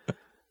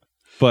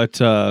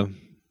 But yeah,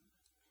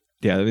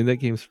 I mean that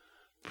game's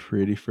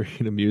pretty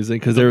freaking amusing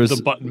because there was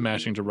the button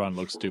mashing to run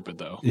looks stupid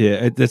though.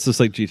 yeah, it's just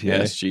like GTA. Yeah,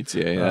 it's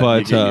GTA. Yeah.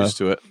 But, you get used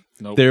to it.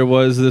 Nope. There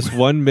was this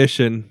one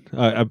mission.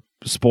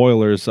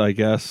 Spoilers, I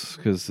guess,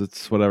 because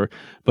it's whatever.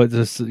 But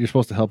you're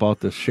supposed to help out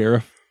the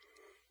sheriff,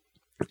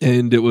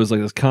 and it was like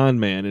this con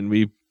man, and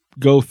we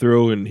go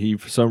through, and he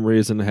for some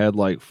reason had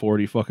like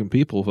 40 fucking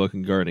people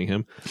fucking guarding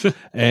him,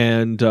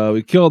 and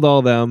we killed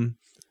all them,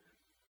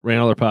 ran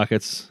all their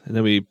pockets, and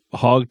then we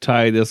hog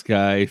tied this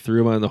guy,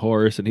 threw him on the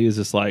horse, and he was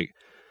just like,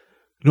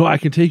 "No, I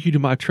can take you to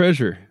my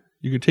treasure.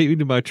 You can take me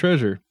to my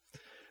treasure."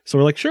 So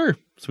we're like, "Sure."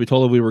 So we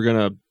told him we were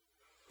gonna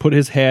put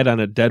his head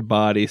on a dead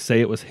body, say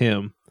it was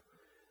him,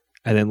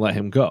 and then let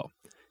him go.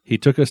 He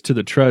took us to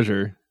the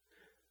treasure,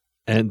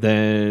 and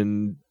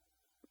then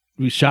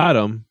we shot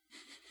him,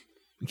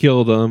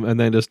 killed him, and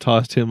then just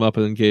tossed him up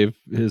and then gave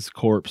his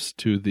corpse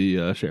to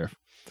the sheriff.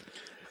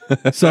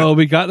 So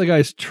we got the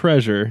guy's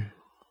treasure,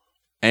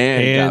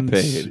 And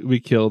got paid. we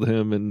killed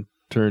him and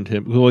turned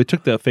him. Well, we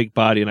took the fake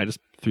body, and I just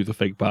threw the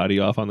fake body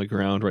off on the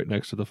ground right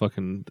next to the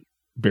fucking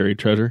buried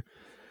treasure.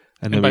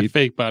 And And then by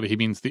fake body, he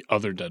means the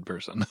other dead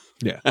person.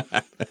 yeah.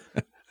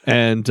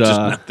 And Just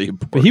not the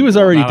important but he was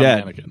one. already Not a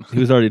dead. mannequin. He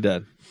was already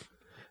dead.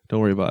 Don't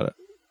worry about it.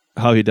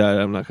 How he died,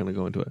 I'm not going to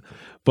go into it.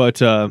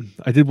 But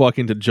I did walk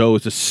into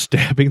Joe's just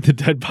stabbing the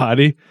dead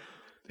body.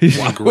 He's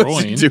Why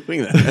was he groin.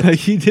 doing that?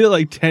 he did it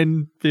like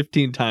 10,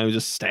 15 times,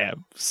 just stab.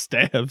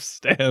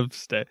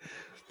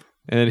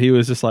 And he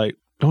was just like,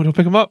 "No, don't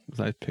pick him up."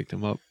 So I picked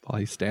him up while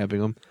he's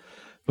stabbing him.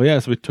 But yeah,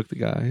 so we took the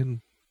guy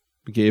and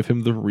we gave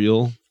him the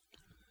real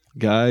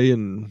guy,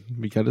 and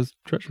we got his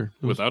treasure.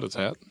 It was- Without his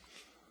hat.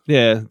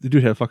 yeah, the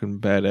dude had a fucking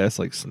badass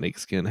like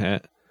snakeskin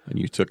hat. And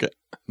you took it.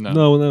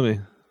 No, let me.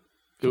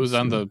 It was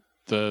on the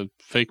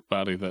fake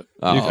body that.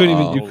 You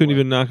couldn't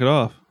even knock it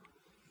off.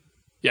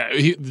 Yeah,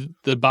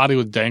 the body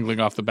was dangling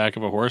off the back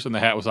of a horse, and the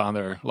hat was on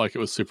there like it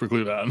was super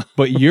glued on.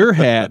 But your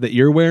hat that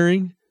you're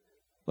wearing,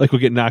 like, will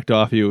get knocked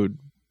off you. Would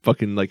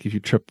fucking like if you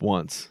trip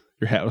once,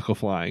 your hat will go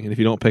flying, and if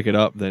you don't pick it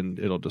up, then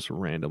it'll just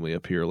randomly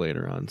appear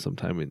later on,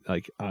 sometime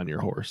like on your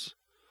horse.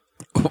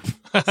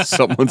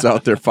 Someone's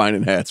out there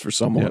finding hats for Yeah,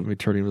 someone.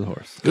 returning to the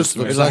horse. This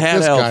looks There's a like hat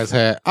this elf. guy's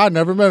hat. I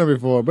never met him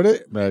before, but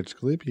it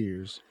magically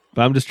appears.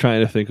 But I'm just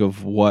trying to think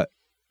of what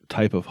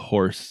type of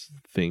horse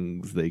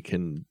things they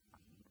can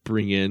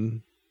bring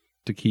in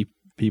to keep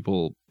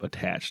people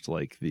attached,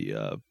 like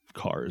the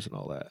cars and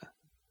all that.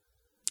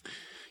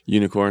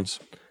 Unicorns,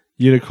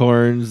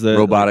 Unicorns, that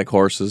robotic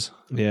horses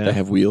yeah. that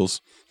have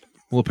wheels.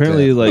 Well,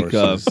 apparently, Death like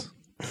horses.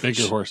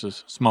 Bigger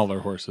horses, smaller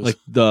horses, like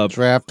the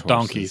Draft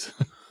horses.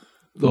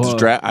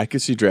 donkeys. I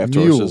could see draft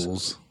horses.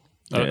 Mules.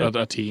 Yeah.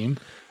 A team.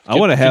 I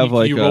want to have Can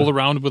like you a, roll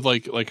around with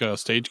like a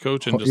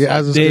stagecoach and just Yeah, I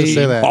was just They- going to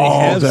say that. Oh,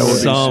 have that would be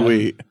some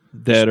sweet.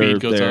 that Speed are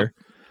goes there.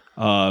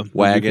 You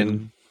Wagon.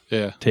 can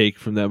yeah take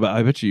from them, but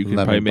I bet you can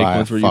Let me probably make buy a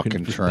ones where you can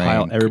fucking just train.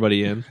 pile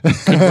everybody in,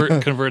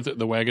 convert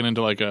the wagon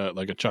into like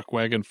a chuck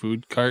wagon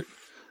food cart.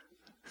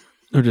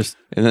 or just.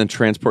 And then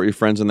transport your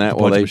friends in that A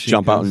while bunch of they machine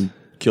jump out guns. and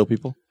kill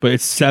people. But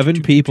it's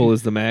 7 people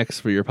is the max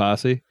for your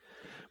posse,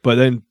 but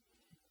then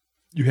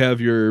you have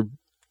your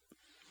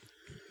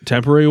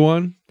temporary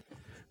one,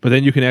 but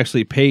then you can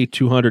actually pay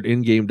 $200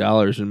 in-game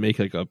dollars and make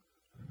like a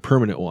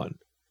permanent one.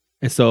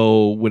 And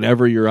so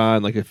whenever you're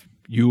on, like if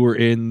you were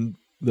in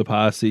the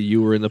posse,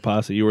 you were in the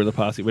posse, you were in the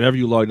posse, whenever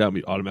you logged out,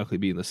 you'd automatically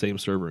be in the same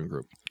server and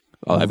group.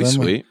 Oh, that'd be Then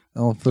we- sweet.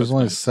 Oh, if there's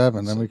only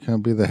 7, then we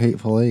can be the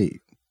Hateful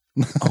Eight.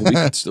 Oh, we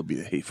could still be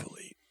the Hateful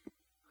Eight.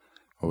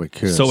 Oh, we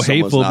could. So someone's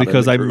hateful not in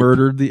because the I group.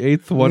 murdered the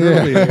 8th one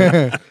earlier.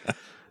 Yeah.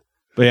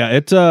 But yeah,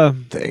 it The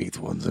 8th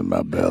one's in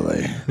my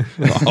belly.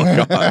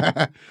 Oh,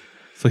 God.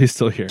 so he's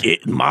still here.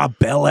 Get in my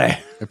belly.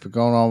 If we're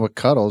going on with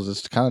cuddles,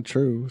 it's kind of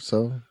true.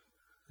 So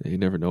You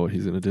never know what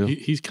he's gonna do.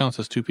 He counts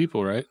as 2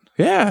 people, right?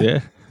 Yeah. Yeah.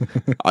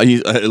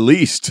 At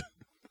least.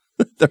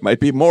 There might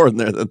be more in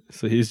there than.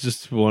 So he's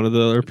just one of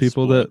the other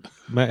people that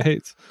Matt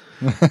hates.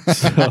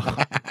 So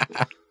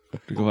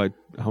to go like,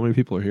 how many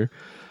people are here?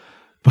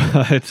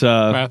 But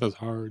Math is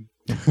hard.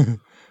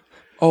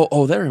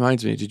 Oh, that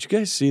reminds me. Did you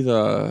guys see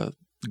the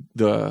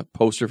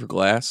poster for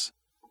Glass?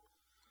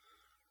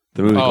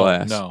 The movie Oh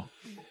Glass. no,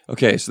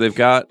 Okay, so they've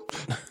got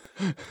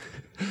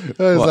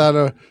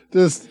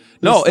just it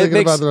thinking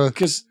makes about the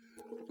because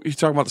you're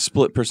talking about the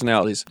split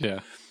personalities. Yeah.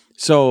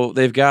 So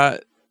they've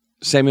got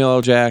Samuel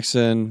L.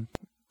 Jackson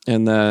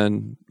and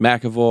then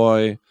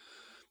McAvoy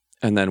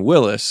and then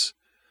Willis,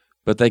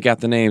 but they got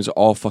the names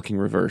all fucking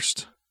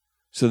reversed.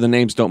 So the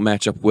names don't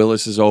match up.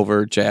 Willis is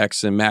over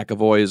Jackson.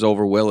 McAvoy is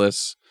over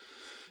Willis.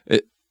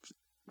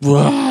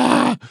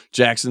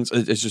 Jackson's.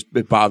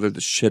 It bothered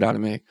the shit out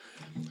of me.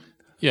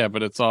 Yeah,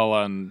 but it's all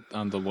on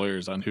the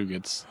lawyers on who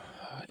gets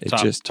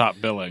top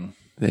billing.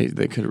 They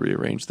could have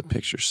rearranged the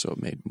pictures so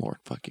it made more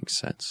fucking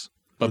sense.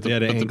 But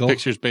the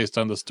pictures based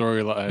on the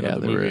storyline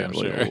of the movie, I'm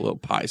sure. Little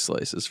pie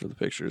slices for the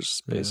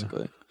pictures,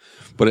 basically.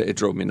 Yeah. But it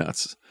drove me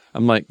nuts.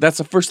 I'm like, that's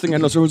the first thing I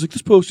know. So everyone's like,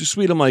 this poster's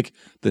sweet. I'm like,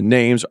 the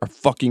names are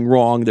fucking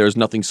wrong. There's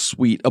nothing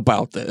sweet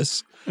about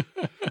this.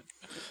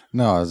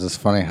 No, it's just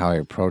funny how he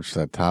approached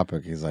that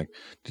topic. He's like,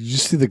 did you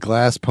see the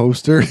glass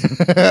poster?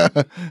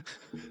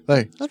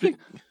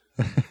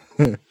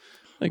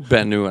 Like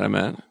Ben knew what I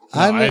meant.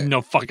 No, I had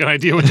no fucking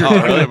idea what you were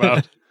talking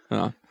about.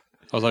 Oh.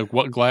 I was like,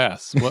 what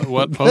glass?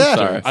 What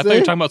poster? I thought you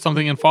were talking about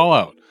something in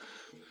Fallout.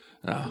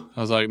 Oh. I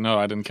was like, no,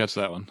 I didn't catch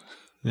that one.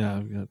 Yeah,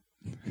 I've got.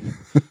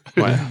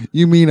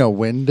 You mean a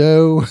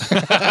window? It's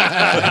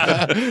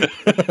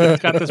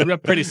got this real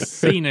pretty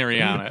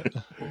scenery on it.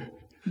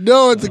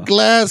 No, it's a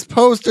glass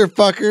poster,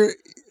 fucker.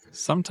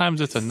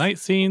 Sometimes it's a night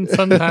scene.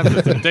 Sometimes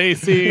it's a day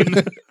scene.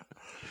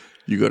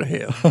 You go to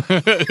hell.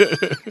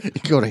 You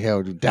go to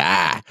hell to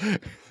die. You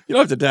don't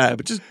have to die,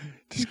 but just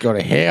go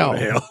to hell. go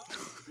to hell.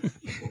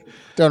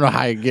 Don't know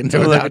how you get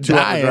into it Like a without 2 hour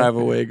dying. drive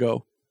away,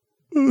 go.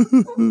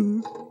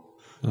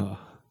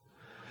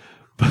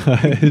 But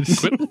Quit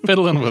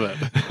fiddling with it.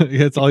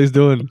 that's all he's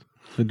doing.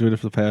 Been doing it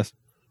for the past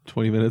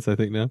 20 minutes, I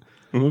think now.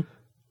 Mhm.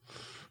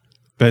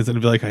 Ben's gonna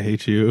be like, I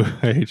hate you.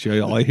 I hate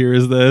you. All I hear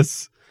is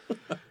this.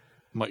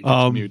 Might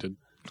get muted.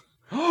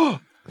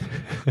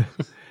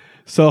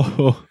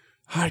 So,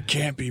 I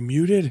can't be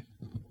muted.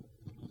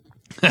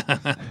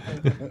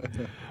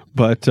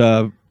 but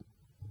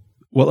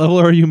what level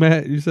are you,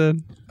 Matt? You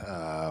said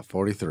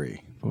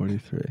 43.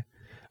 43.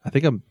 I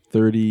think I'm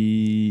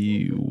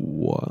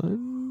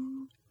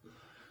 31.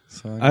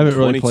 So I haven't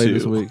really played 22.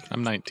 this week.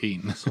 I'm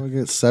 19. So I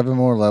get 7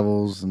 more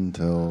levels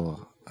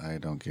until I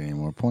don't get any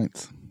more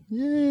points.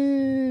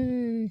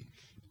 Yay!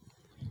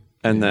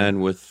 And then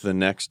with the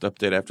next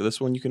update after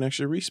this one, you can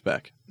actually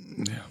respec.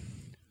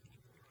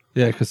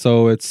 Yeah, because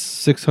so it's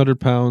 600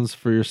 pounds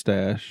for your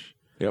stash.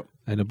 Yep.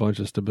 And a bunch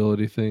of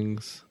stability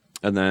things.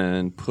 And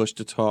then push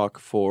to talk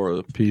for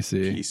the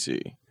PC.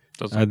 PC.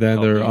 Doesn't And then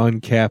help they're me.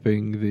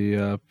 uncapping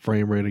the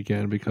frame rate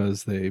again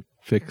because they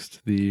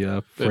fixed the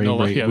They frame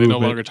rate they no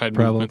movement longer tied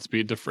problem. movement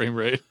speed to frame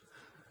rate.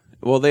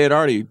 Well, they had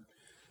already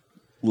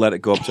let it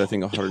go up to, I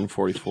think,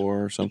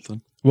 144 or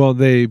something. Well,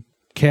 they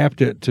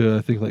capped it to,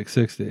 I think, like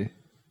 60.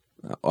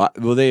 Well,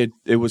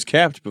 it was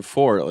capped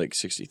before at like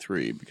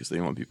 63 because they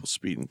didn't want people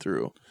speeding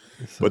through.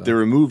 So, But they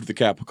removed the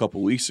cap a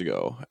couple weeks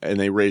ago, and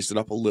they raised it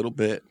up a little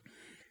bit.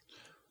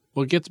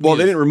 What gets me Well,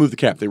 they is- didn't remove the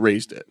cap; they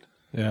raised it.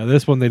 yeah,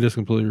 this one they just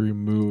completely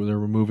remove. They're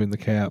removing the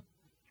cap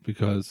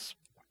because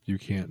you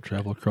can't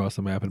travel across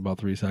the map in about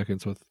 3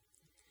 seconds with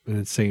an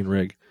insane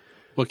rig.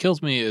 What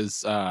kills me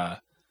is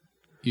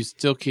you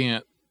still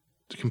can't.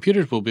 The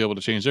computers will be able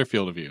to change their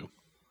field of view,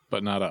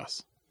 but not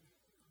us.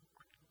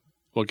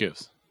 What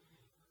gives?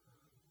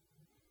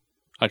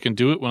 I can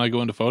do it when I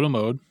go into photo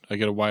mode. I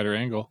get a wider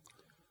angle.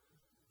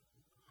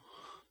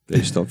 They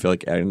just don't feel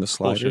like adding the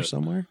slider Bullshit.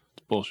 somewhere.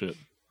 It's bullshit.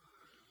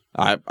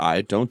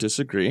 I don't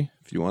disagree.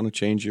 If you want to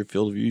change your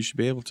field of view, you should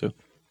be able to.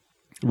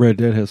 Red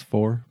Dead has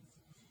 4.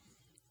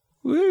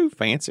 Woo,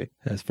 fancy.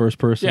 Has first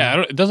person.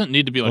 Yeah, it doesn't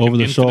need to be like Over an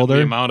the infinitely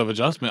shoulder? amount of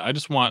adjustment. I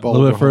just want a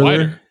little bit further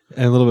wider.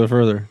 and a little bit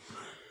further.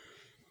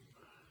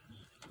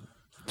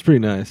 It's pretty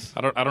nice.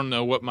 I don't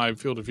know what my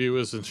field of view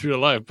is in real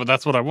life, but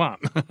that's what I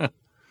want.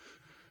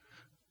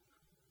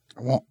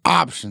 I want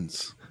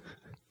options.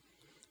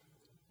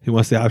 He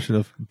wants the option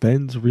of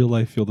Ben's real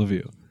life field of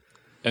view.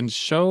 And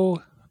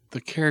show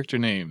the character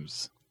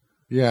names,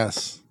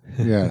 Yes.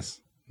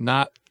 Yes.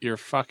 not your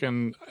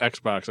fucking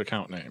Xbox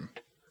account name.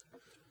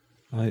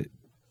 I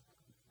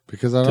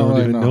Because I don't don't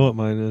really even know know. what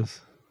mine is.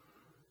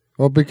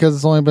 Well, because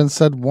it's only been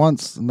said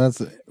once, and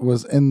it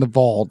was in the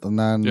vault, and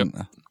then Yep.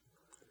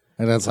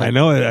 and that's like, I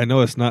know it. I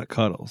know it's not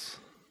Cuddles,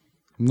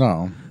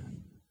 no.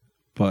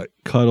 but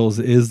Cuddles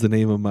is the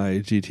name of my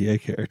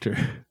GTA character.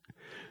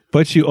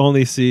 But you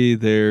only see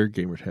their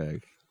gamer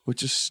tag.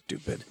 Which is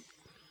stupid.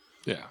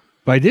 Yeah.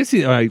 But I did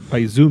see. I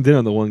zoomed in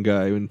on the one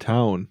guy in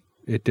town.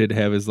 It did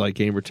have his like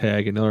gamer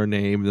tag, another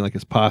name, and then like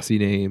his posse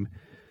name.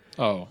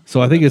 Oh. So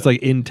I think it's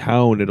like in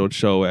town. It'll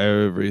show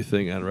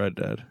everything on Red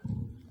Dead.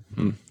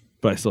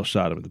 But I still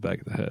shot him in the back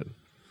of the head.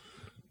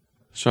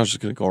 Sean's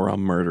just going to go around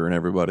murdering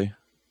everybody.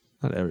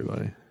 Not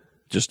everybody.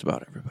 Just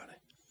about everybody.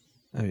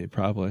 I mean,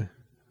 probably.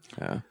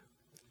 Yeah.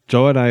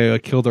 Joe and I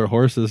killed our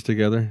horses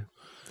together.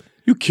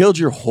 You killed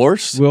your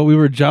horse? Well, we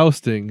were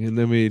jousting, and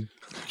then we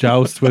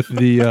joust with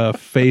the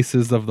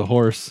faces of the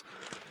horse,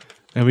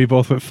 and we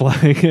both went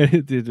flying.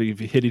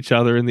 We hit each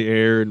other in the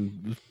air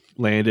and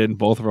landed.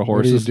 Both of our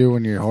What do you horses do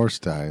when your horse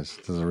dies?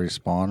 Does it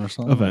respawn or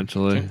something?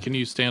 eventually. Can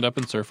you stand up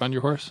and surf on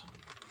your horse?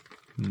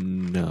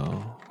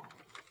 No,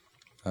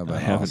 That'd be I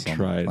haven't awesome.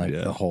 tried like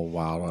yet. the whole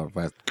Wild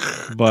West.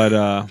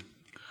 but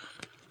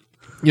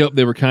yep,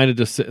 they were kind of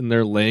just sitting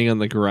there laying on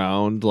the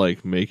ground,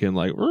 like making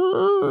like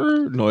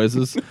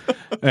noises,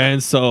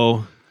 and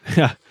so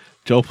yeah,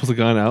 Joe pulls a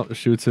gun out and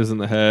shoots his in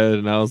the head,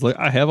 and I was like,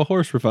 I have a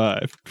horse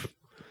revived.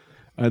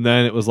 And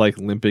then it was like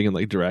limping and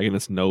like dragging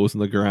its nose in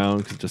the ground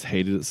because it just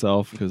hated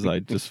itself because I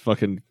just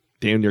fucking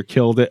damn near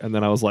killed it. And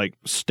then I was like,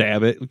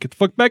 stab it, get the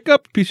fuck back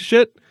up, piece of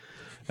shit.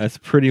 That's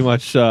pretty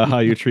much how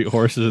you treat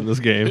horses in this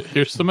game.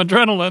 Here's some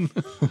adrenaline.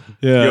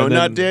 Yeah, You're and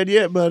not then dead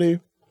yet, buddy.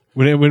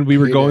 when we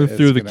were going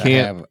through the It's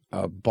camp, gonna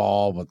have a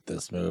ball with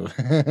this move.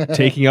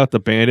 taking out the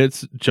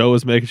bandits, Joe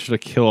was making sure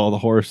to kill all the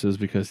horses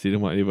because he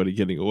didn't want anybody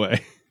getting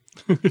away.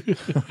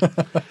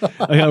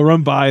 I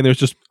run by and there's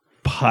just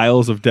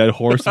piles of dead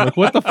horses. I'm like,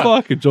 what the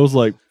fuck? And Joe's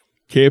like,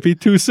 can't be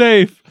too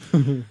safe.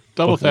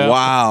 Double tap.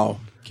 Wow.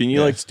 Can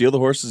you like steal the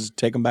horses,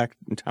 take them back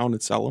in town,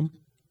 and sell them?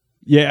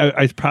 Yeah,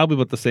 I probably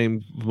about the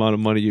same amount of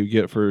money you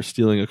get for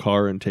stealing a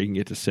car and taking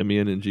it to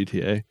Simeon in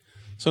GTA.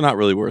 So not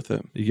really worth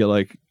it. You get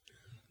like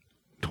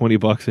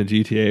 $20 in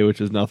GTA,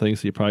 which is nothing.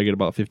 So you probably get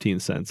about 15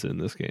 cents in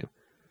this game.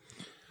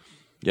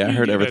 Yeah, I You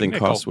heard get a everything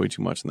nickel. costs way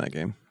too much in that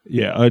game.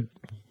 Yeah,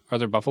 Are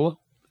there buffalo?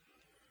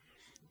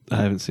 I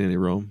haven't seen any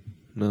Rome.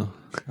 No,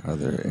 Are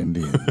there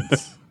Indians?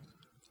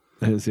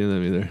 I haven't seen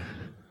them either.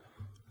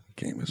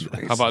 Game is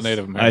racist. How about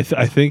Native American?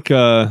 I think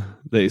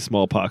they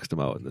smallpoxed them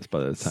out in this by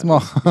the time.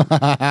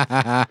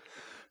 Small.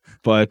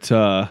 But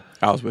I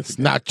was with It's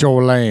not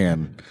your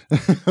land.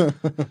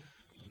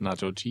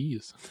 Nacho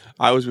cheese.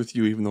 I was with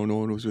you, even though no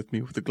one was with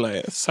me with the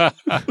glass.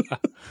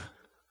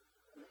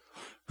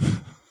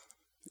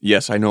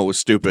 Yes, I know it was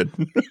stupid.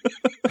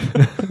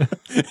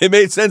 It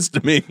made sense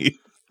to me.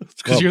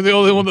 Because you're the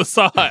only one that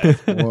saw it.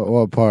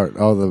 What part?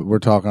 Oh, we're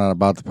talking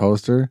about the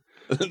poster.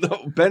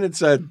 No, Ben had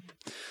said,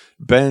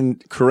 Ben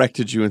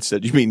corrected you and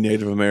said, you mean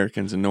Native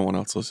Americans, and no one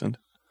else listened.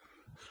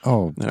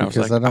 Oh, And I was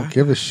because like, I don't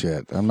give a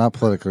shit. I'm not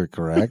politically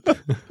correct.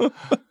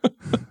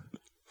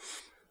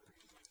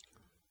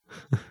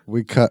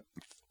 We cut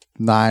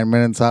 9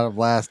 minutes out of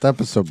last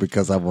episode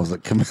because I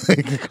wasn't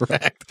politically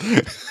correct.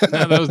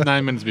 No, that was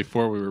 9 minutes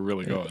before we were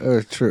really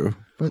going. True,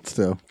 but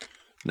still,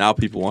 Now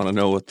people want to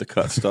know what the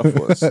cut stuff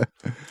was.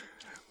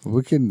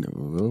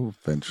 we'll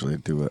eventually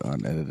do it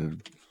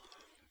unedited.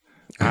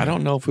 I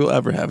don't know if we'll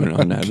ever have an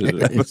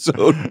unedited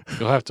episode.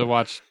 You'll have to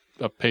watch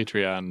a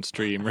Patreon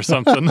stream or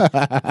something.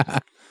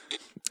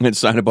 And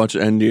sign a bunch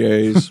of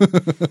NDAs.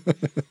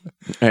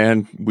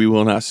 And we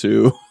will not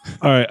sue.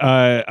 all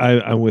right,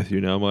 I'm with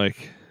you now,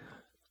 Mike.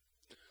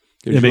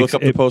 Did you look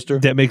up the poster?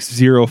 That makes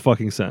zero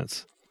fucking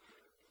sense.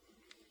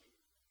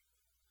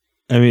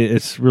 I mean,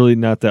 it's really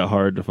not that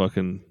hard to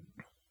fucking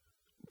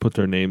put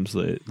their names.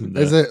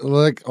 Is it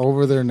like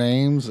over their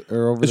names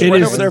or over? It's It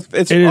right is- over there.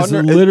 It's It is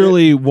under,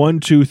 literally 1,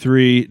 2,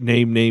 3,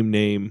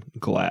 name,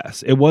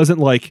 glass. It wasn't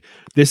like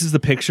this is the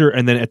picture,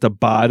 and then at the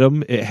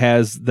bottom it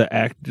has the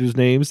actors'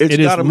 names. It's It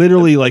is got 'em-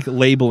 literally like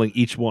labeling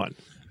each one.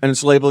 and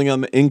it's labeling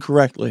them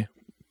incorrectly.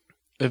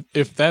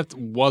 If that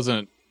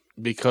wasn't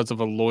because of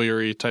a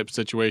lawyery type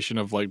situation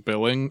of like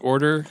billing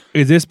order,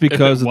 Is this because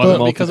if of it the wasn't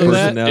multiple because of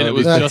that, and it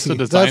was That's- just a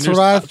that's designer's what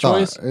I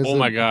choice, thought. Is oh it-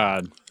 my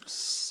god,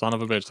 son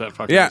of a bitch, that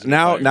fucking Yeah, is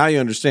now like- you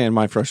understand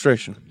my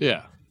frustration.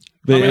 yeah.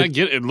 But I mean, it- I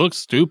get it. It looks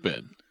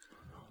stupid.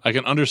 I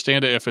can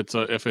understand it if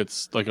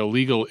it's like a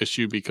legal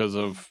issue because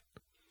of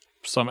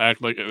some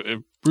act. Like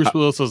if Bruce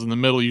Willis is in the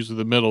middle, usually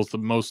the middle is the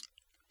most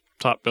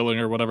top billing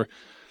or whatever.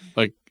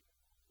 Like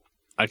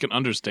I can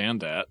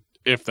understand that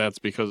if that's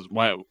because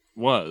why it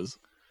was.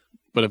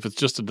 But if it's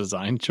just a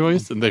design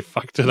choice and they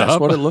fucked it That's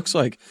up, what it looks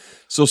like.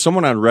 So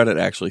someone on Reddit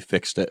actually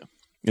fixed it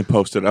and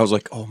posted it. I was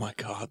like, oh my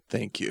God,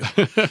 thank you.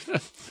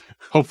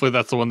 hopefully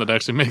that's the one that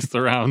actually makes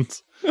the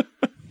rounds.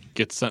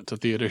 Gets sent to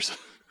theaters.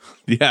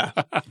 Yeah,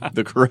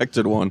 the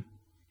corrected one.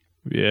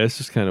 yeah, it's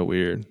just kind of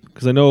weird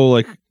because I know,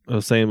 like I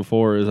was saying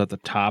before, is at the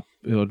top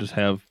it'll just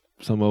have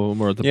some of them,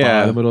 or at the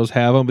Yeah. bottom it'll just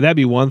have them. But that'd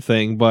be one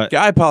thing. But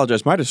Yeah, I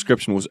apologize. My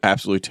description was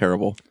absolutely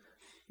terrible.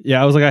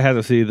 yeah, I was like, I had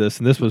to see this,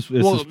 and this was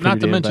Well, is not to pretty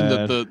damn mention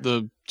bad. that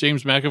the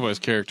James McAvoy's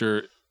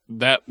character,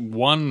 that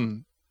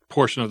one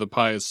portion of the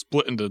pie is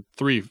split into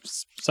three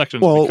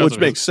sections. Well, because which of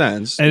makes his,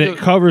 sense. and it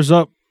covers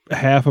up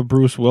half of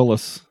Bruce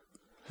Willis.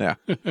 Yeah.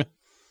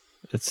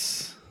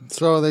 It's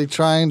So are they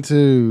trying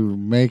to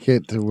make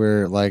it to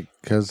where, like,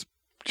 because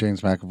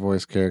James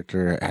McAvoy's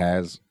character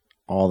has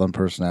all them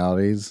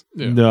personalities,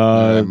 Yeah. are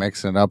no. they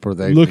mixing it up, or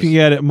they Looking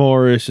at it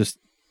more, it's just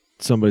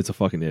somebody's a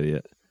fucking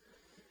idiot,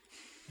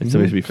 and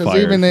somebody should be because fired.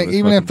 even from this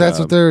even if fucking that's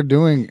job. what they're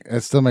doing,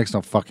 it still makes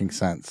no fucking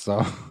sense.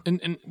 So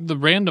And the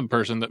random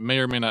person that may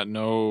or may not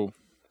know,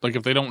 like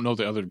if they don't know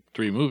the other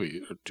three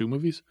movies or two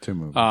movies, 2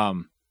 movies.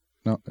 no,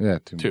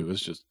 Two. two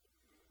is just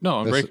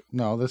no. This, Break,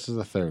 no, this is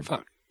the third.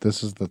 Fuck.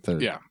 This is the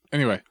third. yeah.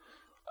 Anyway,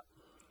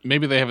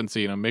 maybe they haven't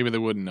seen them. Maybe they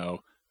wouldn't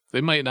know.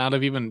 They might not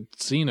have even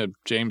seen a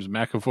James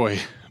McAvoy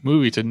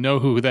movie to know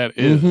who that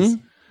is.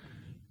 Mhm.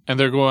 And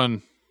they're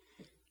going,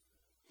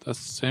 That's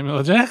Samuel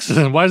L.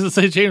 Jackson. Why does it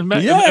say James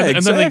McAvoy? Yeah,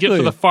 and then they get to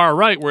exactly. the far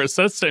right where it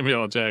says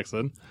Samuel L.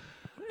 Jackson.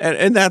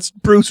 And that's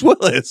Bruce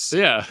Willis.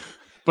 Yeah.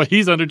 But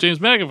he's under James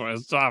McAvoy.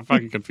 It's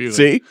fucking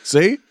confusing.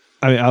 See?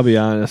 I mean, I'll be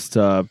honest.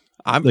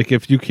 I'm Like,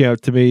 if you came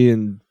up to me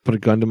and put a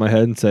gun to my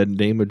head and said,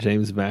 name a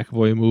James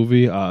McAvoy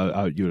movie, you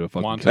would have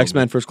fucking Want killed me.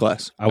 X-Men First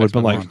Class. I would have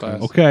been X-Men like, First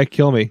Class. okay,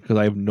 kill me, because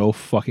I have no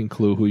fucking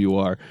clue who you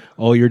are.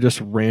 Oh, you're just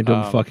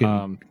random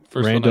fucking first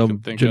one I random can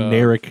think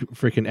generic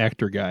freaking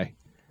actor guy.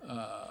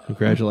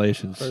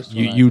 Congratulations. first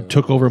You one I you can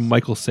took over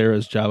Michael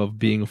Cera's job of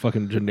being a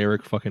fucking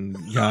generic fucking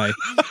guy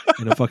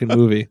in a fucking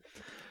movie.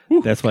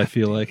 That's what I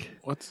feel like.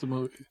 What's the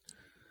movie?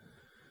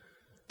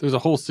 There's a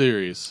whole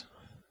series.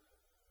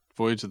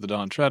 Voyage of the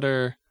Dawn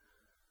Treader.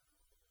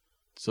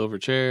 Silver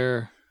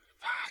Chair.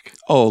 Fuck.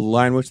 Oh,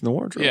 Lion, Witch, and the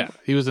Wardrobe. Yeah,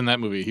 he was in that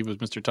movie. He was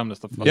Mr. Tumnus.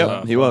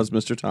 Yep, he was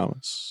Mr.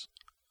 Thomas.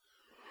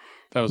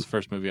 That was the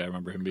first movie I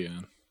remember him being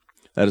in.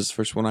 That is the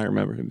first one I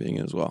remember him being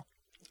in as well.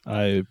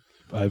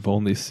 I've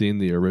only seen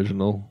the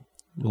original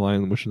The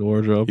Lion, the Witch, and the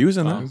Wardrobe. He was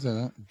in Who's that. in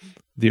it?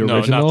 The No,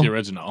 original? not the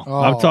original. Oh,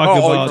 I'm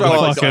talking Oh, about you're talking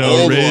the like the fucking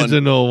old one.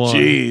 original one.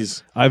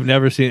 Jeez. I've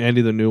never seen any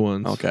of the new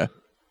ones. Okay.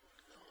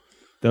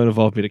 That would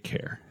involve me to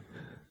care.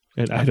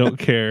 And I don't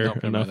care No,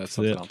 never mind, enough that's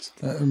to see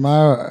something it.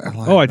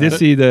 else. Oh, I did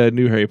see the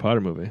new Harry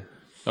Potter movie.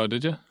 Oh,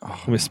 did you?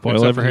 Let me spoil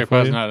Except for everything Harry for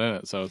Potter's you. not in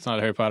it, so it's not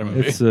a Harry Potter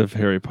movie. It's a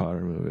Harry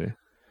Potter movie.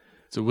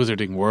 It's a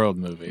Wizarding World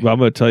movie. But I'm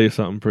going to tell you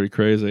something pretty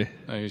crazy.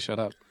 Oh, you shut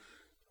up.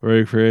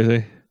 Very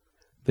crazy.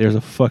 There's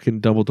a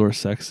fucking Dumbledore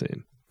sex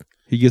scene.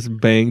 He gets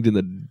banged in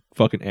the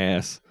fucking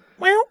ass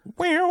by I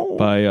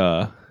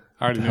what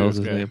already the knew it hell's was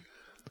his gay.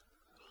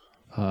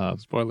 name?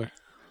 Spoiler.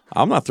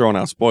 I'm not throwing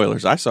out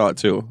spoilers. I saw it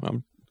too.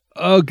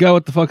 Oh god,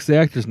 what the fuck's the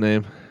actor's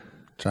name?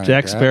 Johnny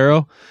Jack Depp?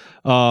 Sparrow.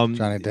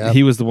 Johnny Depp?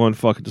 He was the one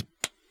fucking just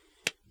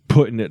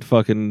putting it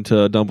fucking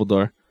to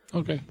Dumbledore.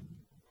 Okay.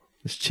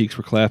 His cheeks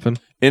were clapping.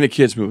 In a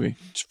kid's movie.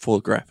 It's full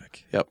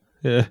graphic. Yep.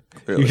 Yeah,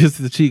 Clearly. you can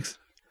see the cheeks.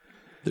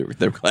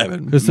 They're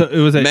clapping. It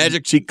was a,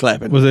 Magic cheek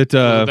clapping. Was it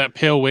that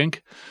pale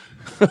wink?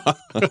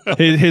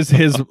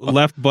 his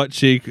left butt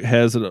cheek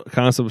has a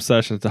constant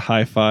obsession to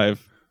high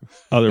five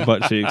other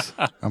butt cheeks.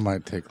 I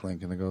might take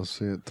Lincoln to go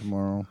see it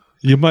tomorrow.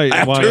 You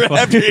might want to,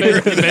 after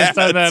hearing Based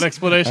on that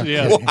explanation,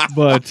 yeah.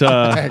 but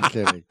I'm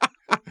kidding.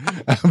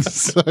 I'm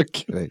so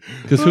kidding.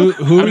 because I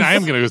mean, I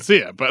am going to go see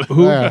it, but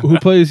who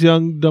plays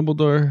young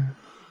Dumbledore?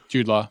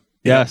 Jude Law.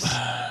 Yes,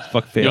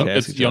 fuck Young,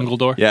 fantastic. it's job.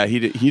 Youngledore. Yeah, he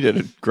did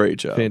a great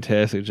job.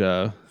 Fantastic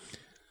job.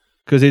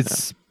 Because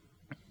it's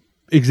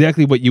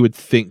exactly what you would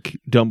think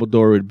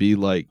Dumbledore would be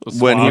like.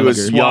 When he was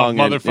Swamp young.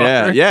 And,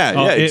 motherfucker. yeah,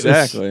 Oh, it was-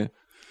 exactly.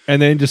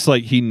 And then just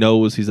like he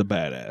knows he's a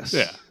badass.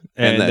 Yeah.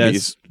 And, And that that's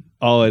he's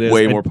all it is.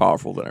 Way And more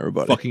powerful than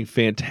everybody. fucking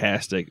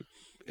fantastic.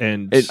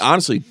 And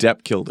Honestly,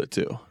 Depp killed it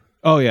too.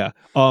 oh yeah.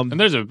 And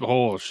there's a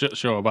whole shit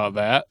show about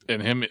that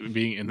and him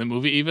being in the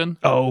movie even.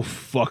 Oh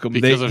fuck him.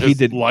 Because of He his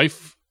did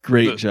life.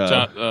 great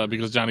job.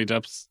 Because Johnny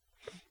Depp's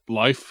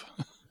life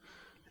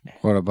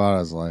What about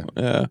his life?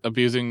 Yeah,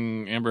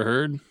 abusing Amber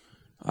Heard,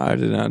 I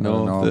did not I know,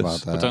 don't know of about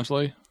this. that.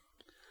 potentially.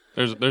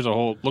 There's a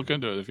whole look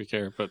into it if you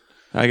care, but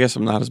I guess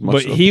I'm not as much.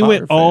 But of a he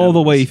went Potter all fan the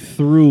as- way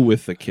through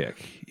with the kick.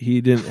 He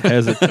didn't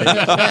hesitate. with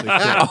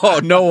the Oh,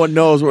 no one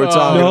knows what we're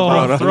talking no.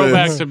 about. on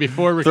throwback this. to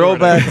before recording.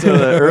 Throwback to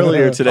the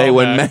earlier today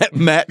when Throwback.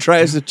 Matt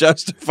tries to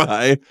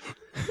justify kick.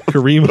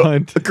 Kareem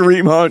Hunt.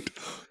 Kareem Hunt.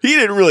 He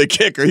didn't really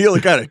kick her. He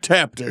only kind of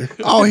tapped her.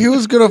 Oh, he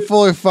was gonna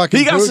fully fucking.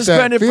 He got boot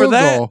suspended that for field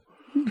that. goal.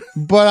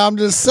 But I'm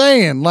just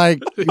saying, like,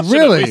 Should at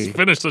really. least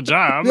finish the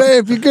job. Yeah,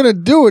 if you're gonna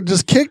do it,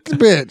 just kick the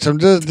bitch. I'm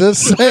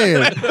just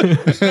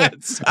saying.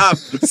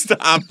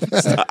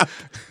 Stop.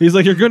 He's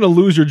like, you're gonna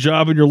lose your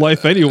job in your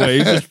life anyway.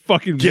 You just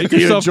fucking Get make the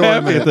yourself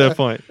happy enjoyment. at that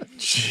point.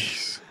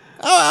 Jeez.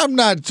 I'm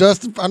not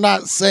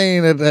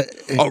saying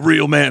that. A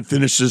real man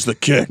finishes the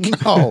kick.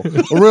 No,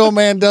 a real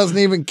man doesn't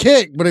even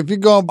kick. But if you're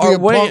gonna be Or a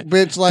punk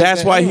bitch like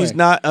that's that, why anyway. he's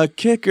not a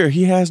kicker.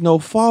 He has no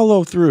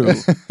follow through.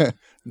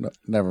 No,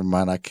 never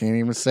mind. I can't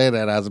even say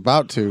that. I was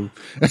about to.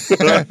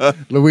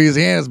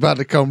 Louisiana's about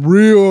to come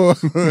real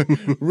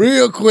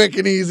quick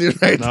and easy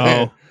right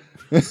No.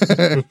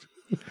 there.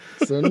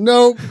 So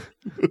nope.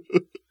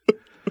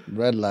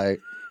 Red light.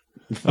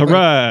 All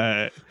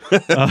right.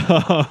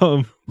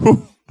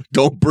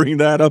 Don't bring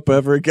that up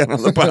ever again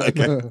on the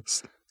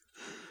podcast.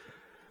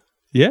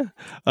 Yeah.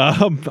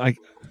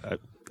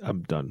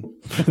 I'm done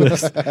for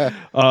this.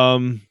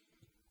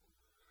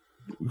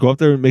 Go up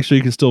there and make sure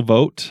you can still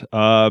vote.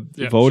 should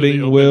be Voting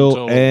open will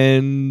till-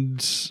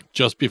 end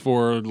Just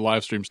before the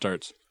live stream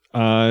starts.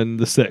 on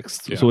the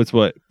 6th. Yeah. So it's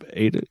what,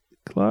 8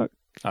 o'clock?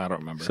 I don't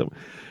remember. So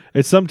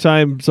it's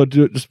sometime. So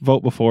just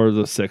vote before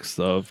the 6th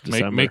of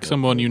December. Make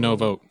someone you know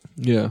vote.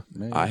 Yeah.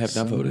 I have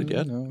not voted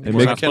yet. And We're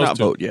make, not cannot supposed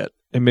to. vote yet.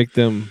 and make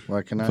them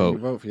Why can I vote.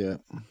 vote yet?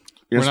 You're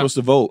We're not- supposed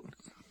to vote.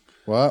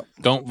 What?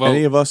 Don't vote.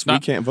 Any of us, we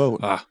Not- can't vote.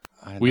 Ah,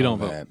 I We know don't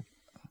vote. that.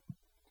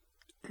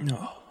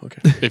 No.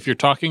 Okay. if you're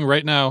talking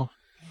right now,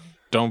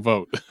 don't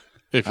vote.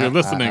 If you're I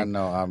listening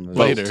know. I'm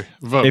later,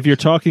 vote. If you're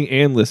talking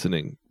and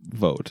listening,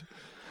 vote.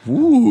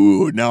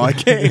 Ooh, now I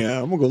can.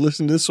 I'm gonna go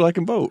listen to this so I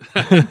can vote.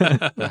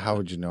 But how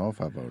would you know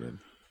if I voted?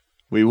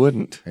 We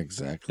wouldn't.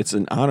 Exactly. It's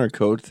an honor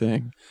code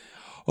thing.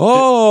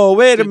 Oh,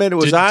 wait a minute.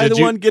 Was did- I did the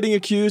you- one getting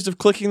accused of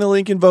clicking the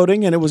link and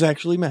voting, and it was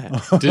actually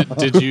Matt?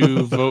 Did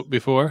you vote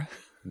before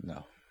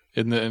No.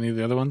 in any of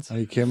the other ones? Are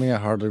you kidding me? I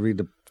hardly read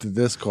the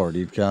Discord.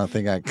 You kind of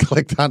think I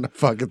clicked on the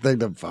fucking thing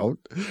to vote?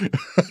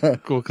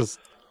 Cool, because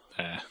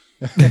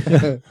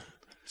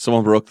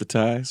Someone broke the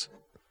ties.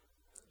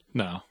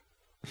 no.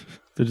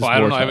 They're just Well, I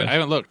don't know. more I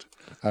haven't looked.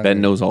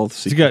 Ben knows all the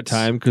secrets. You got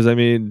time because I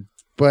mean,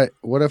 But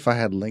what if I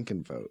had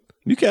Lincoln vote?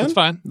 You can. That's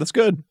fine. That's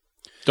good.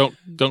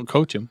 Don't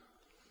coach him.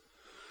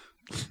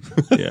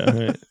 yeah,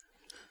 right.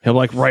 He'll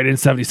like write in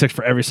 76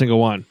 for every single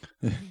one.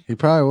 He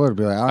probably would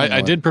be like, I, don't know I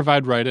what- did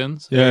provide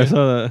write-ins. Yeah, I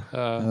saw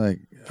that. Like,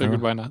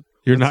 Figured why not.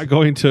 You're not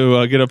going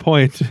to get a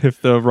point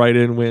if the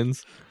write-in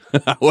wins.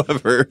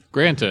 However,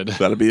 Granted,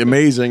 that'd be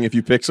amazing if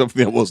you pick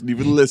something that wasn't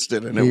even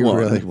listed and it he won.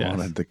 really Yes.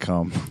 wanted to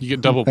come. you get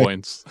double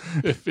points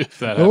if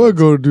that I want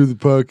to happens. go do the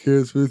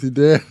podcast with you,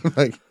 Dad. I'm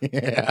like,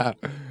 yeah.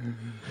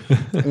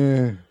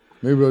 Eh,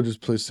 maybe I'll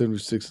just play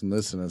 76 and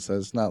listen. It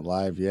says it's not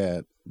live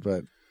yet,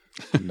 but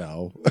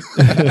no.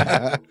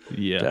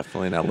 Yeah.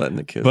 Definitely not letting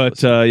the kids. But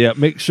listen. yeah,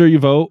 make sure you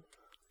vote.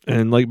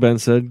 And like Ben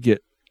said,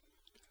 get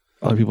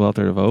other people out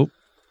there to vote.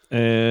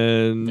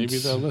 And Maybe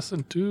they'll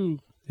listen too.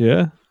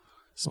 Yeah.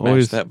 Smash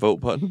always- that vote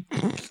button.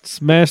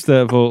 Smash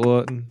that vote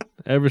button.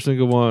 Every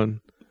single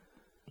one.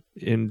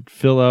 And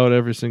fill out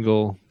every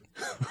single.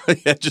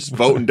 Yeah, just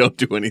vote and don't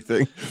do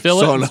anything. Fill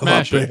it Son and of a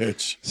smash it.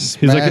 bitch.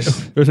 He's like,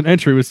 Smash, there's an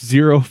entry with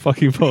 0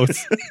 fucking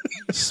votes.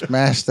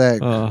 smash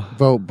that Oh.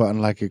 vote button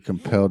like you're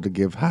compelled to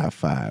give high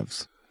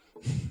fives.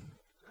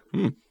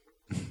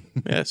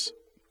 Yes.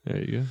 There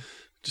you go.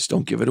 Just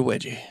don't give it a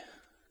wedgie.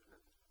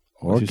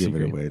 Or What's your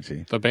give it a secret?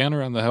 wedgie. The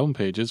banner on the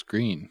homepage is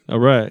green. All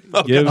right.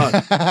 Oh, give God.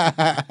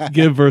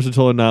 give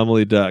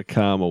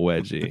versatileanomaly.com a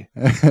wedgie.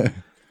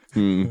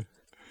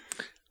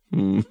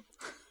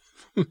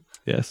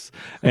 Yes.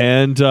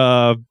 And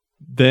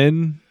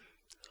then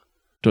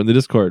join the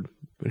Discord.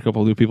 A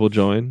couple new people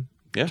join.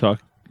 Yeah.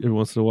 Talk every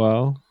once in a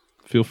while.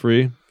 Feel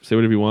free. Say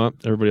whatever you want.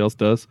 Everybody else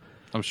does.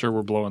 I'm sure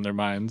we're blowing their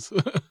minds.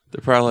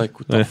 They're probably like,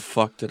 what the Eh.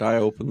 fuck did I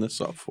open this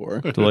up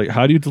for? They're like,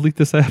 how do you delete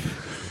this app?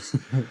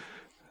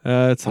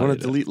 It's I want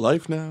to delete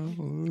life now.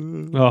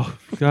 Oh,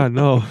 God,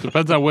 no.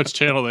 Depends on which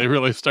channel they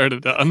really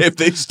started on. If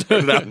they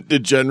started out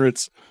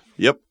degenerates.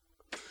 Yep.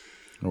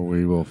 Or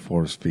we will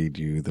force feed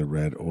you the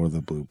red or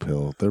the blue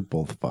pill. They're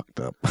both fucked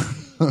up.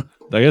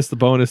 I guess the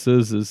bonus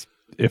is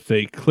if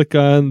they click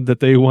on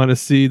that they want to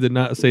see the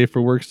not safe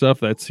for work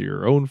stuff, that's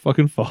your own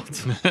fucking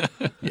fault.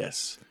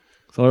 Yes.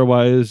 So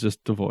otherwise,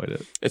 just avoid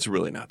it. It's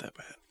really not that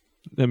bad.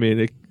 I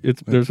mean,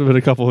 there's been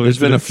a couple of There's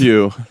been a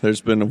incidents. few.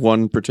 There's been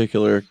one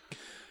particular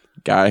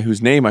guy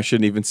whose name I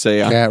shouldn't even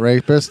say Cat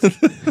rapist. who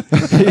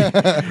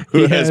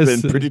He has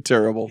has- been pretty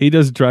terrible. He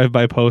does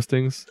drive-by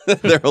postings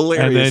They're and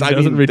hilarious. then I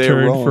doesn't mean, they're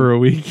return wrong. for a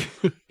week.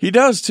 He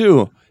does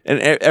too. And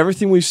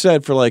everything we've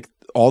said for like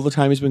all the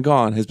time he's been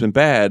gone has been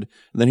bad.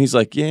 And then he's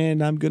like, yeah,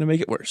 and I'm going to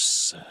make it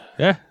worse.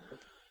 Yeah.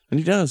 And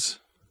he does.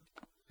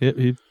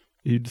 He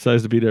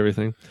decides to beat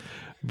everything.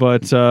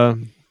 But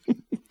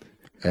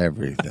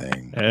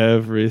Everything.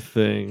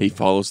 everything. He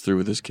follows through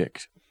with his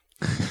kicks.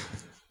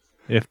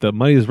 If the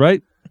money is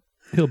right,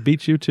 he'll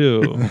beat you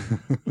too.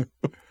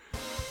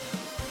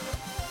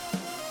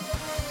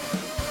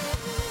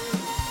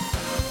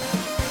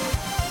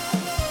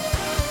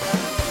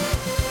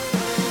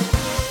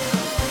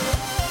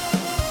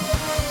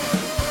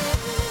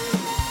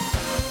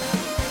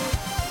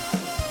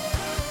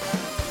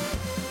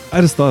 I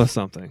just thought of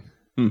something.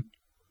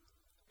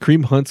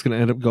 Kareem Hunt's going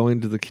to end up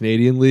going to the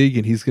Canadian League,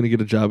 and he's going to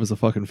get a job as a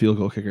fucking field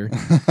goal kicker.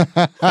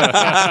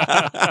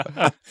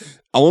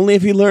 Only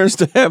if he learns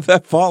to have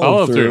that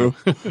follow through.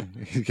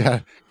 You got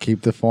to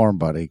keep the form,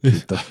 buddy.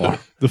 Keep the form.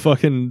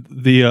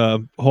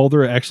 The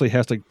holder actually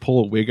has to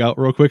pull a wig out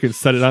real quick and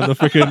set it on the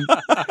freaking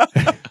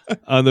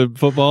on the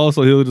football,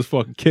 so he'll just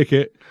fucking kick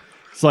it.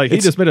 It's like he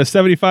just made a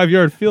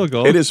 75-yard field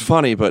goal. It is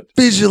funny, but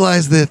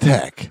Visualize the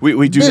attack.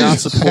 we do not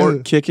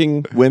support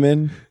kicking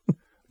women.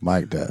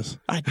 Mike does.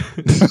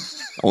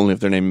 Only if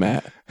they're named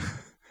Matt.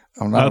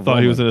 I'm not I a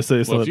thought he was woman. going to say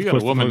Well, something. if you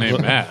got a woman named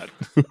Matt,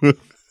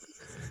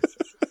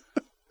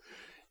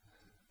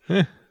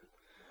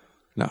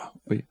 No,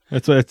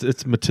 That's why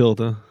it's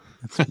Matilda.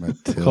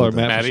 Matilda. Call her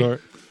Matt Maddie. for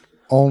short.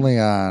 Only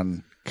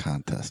on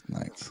contest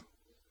nights.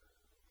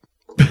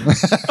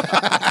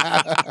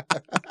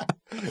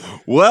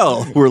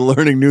 well, we're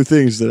learning new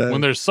things today. when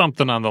there's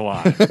something on the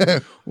line.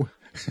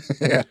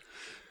 Yeah.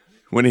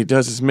 When he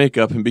does his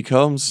makeup and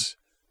becomes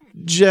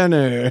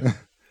Jenner.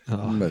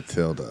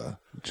 Matilda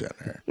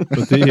Jenner.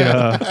 But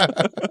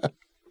the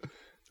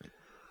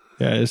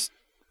yeah, his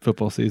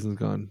football season's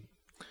gone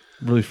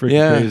really freaking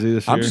Yeah, crazy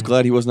this year. I'm just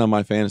glad he wasn't on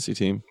my fantasy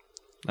team.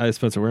 I had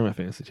Spencer Ware my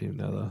fantasy team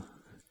now though.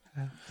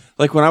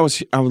 Like when I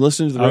was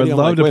listening to the I would radio,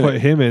 love I'm to like, put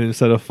wait, him in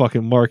instead of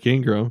fucking Mark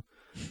Ingram.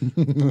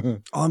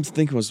 all I'm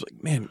thinking was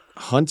like, man,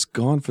 Hunt's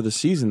gone for the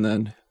season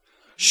then.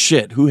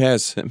 Shit, who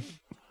has him?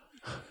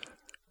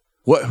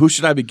 Who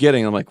should I be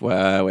getting? I'm like,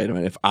 well, wait a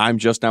minute. If I'm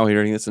just now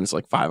hearing this and it's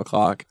like 5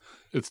 o'clock,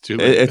 It's too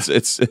late.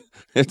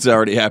 It's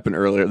already happened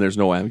earlier. And there's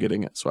no way I'm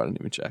getting it, so I didn't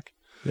even check.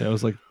 Yeah, it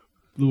was like a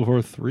little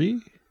before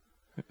 3.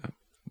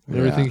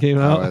 Everything came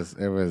out.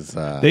 It was.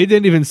 They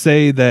didn't even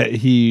say that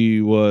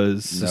he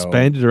was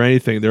suspended or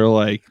anything. They're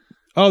like,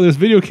 "Oh, this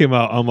video came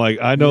out." I'm like,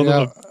 "I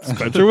know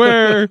Spencer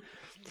Ware,"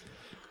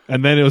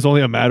 and then it was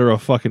only a matter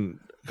of fucking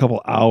a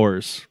couple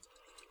hours.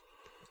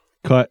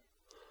 Cut.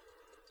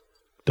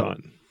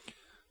 Done.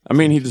 I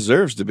mean, he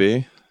deserves to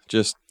be.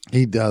 Just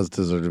He does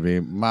deserve to be.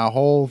 My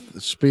whole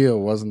spiel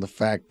wasn't the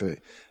fact that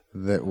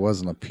that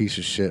wasn't a piece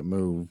of shit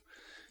move.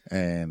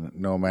 And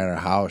no matter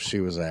how she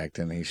was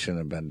acting, he shouldn't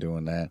have been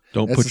doing that.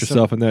 Don't put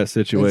yourself in that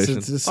situation.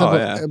 It's a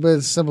simple, but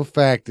the simple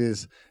fact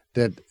is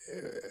that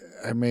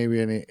the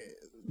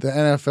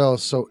NFL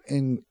is so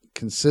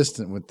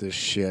inconsistent with this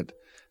shit.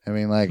 I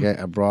mean, like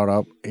I brought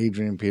up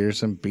Adrian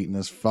Peterson beating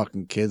his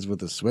fucking kids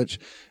with a switch.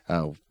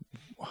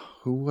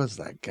 Who was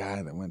that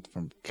guy that went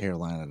from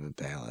Carolina to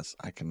Dallas?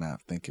 I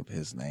cannot think of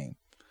his name.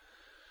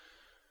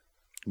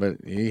 But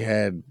he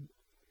had,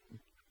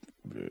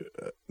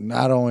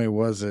 not only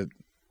was it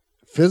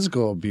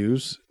physical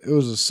abuse, it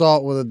was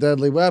assault with a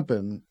deadly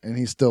weapon, and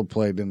he still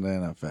played in the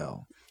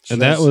NFL.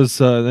 And that was,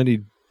 then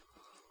he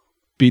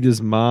beat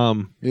his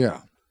mom.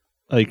 Yeah.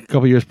 Like a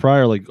couple years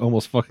prior, like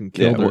almost fucking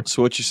killed her.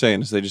 So what you're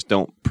saying is they just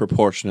don't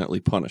proportionately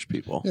punish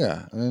people.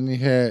 Yeah. And then you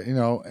had,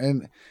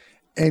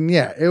 and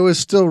yeah, it was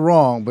still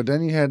wrong, but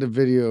then you had the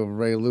video of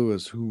Ray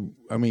Lewis, who,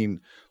 I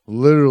mean,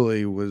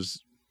 literally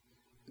was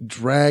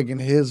dragging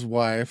his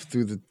wife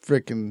through the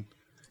freaking,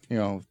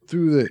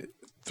 through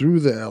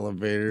the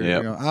elevator,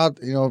 Yep.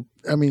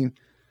 I mean,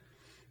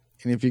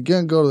 and if you're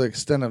going to go to the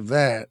extent of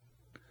that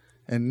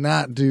and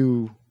not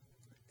do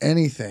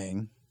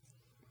anything,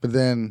 but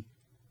then,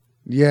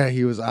 yeah,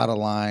 he was out of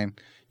line.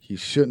 He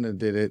shouldn't have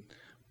did it.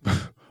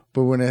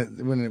 But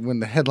when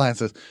the headline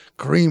says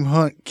Kareem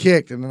Hunt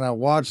kicked, and then I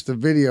watched the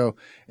video,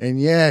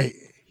 and yeah,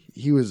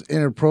 he was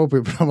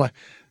inappropriate, but I'm like,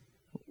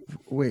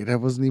 wait,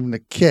 that wasn't even a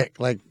kick.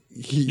 Like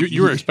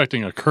you were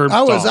expecting a curb.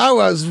 I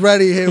was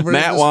ready.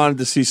 Matt wanted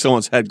to see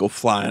someone's head go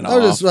flying off. I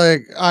was just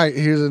like, all right,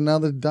 here's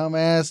another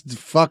dumbass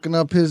fucking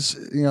up his,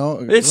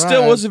 It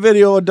still was a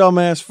video of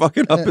dumbass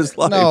fucking up his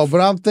life. No, but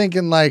I'm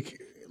thinking like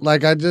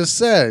I just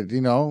said,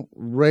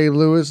 Ray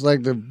Lewis,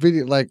 like the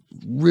video, like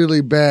really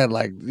bad,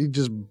 like he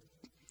just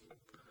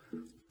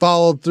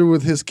followed through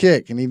with his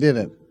kick and he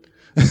didn't.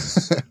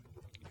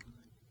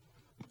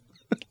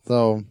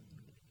 So,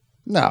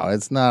 no,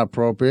 it's not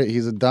appropriate.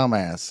 He's a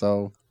dumbass,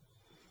 so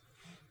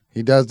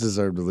he does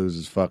deserve to lose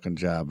his fucking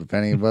job. If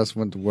any of us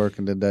went to work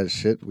and did that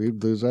shit,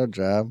 we'd lose our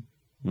job.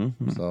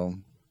 Mm-hmm. So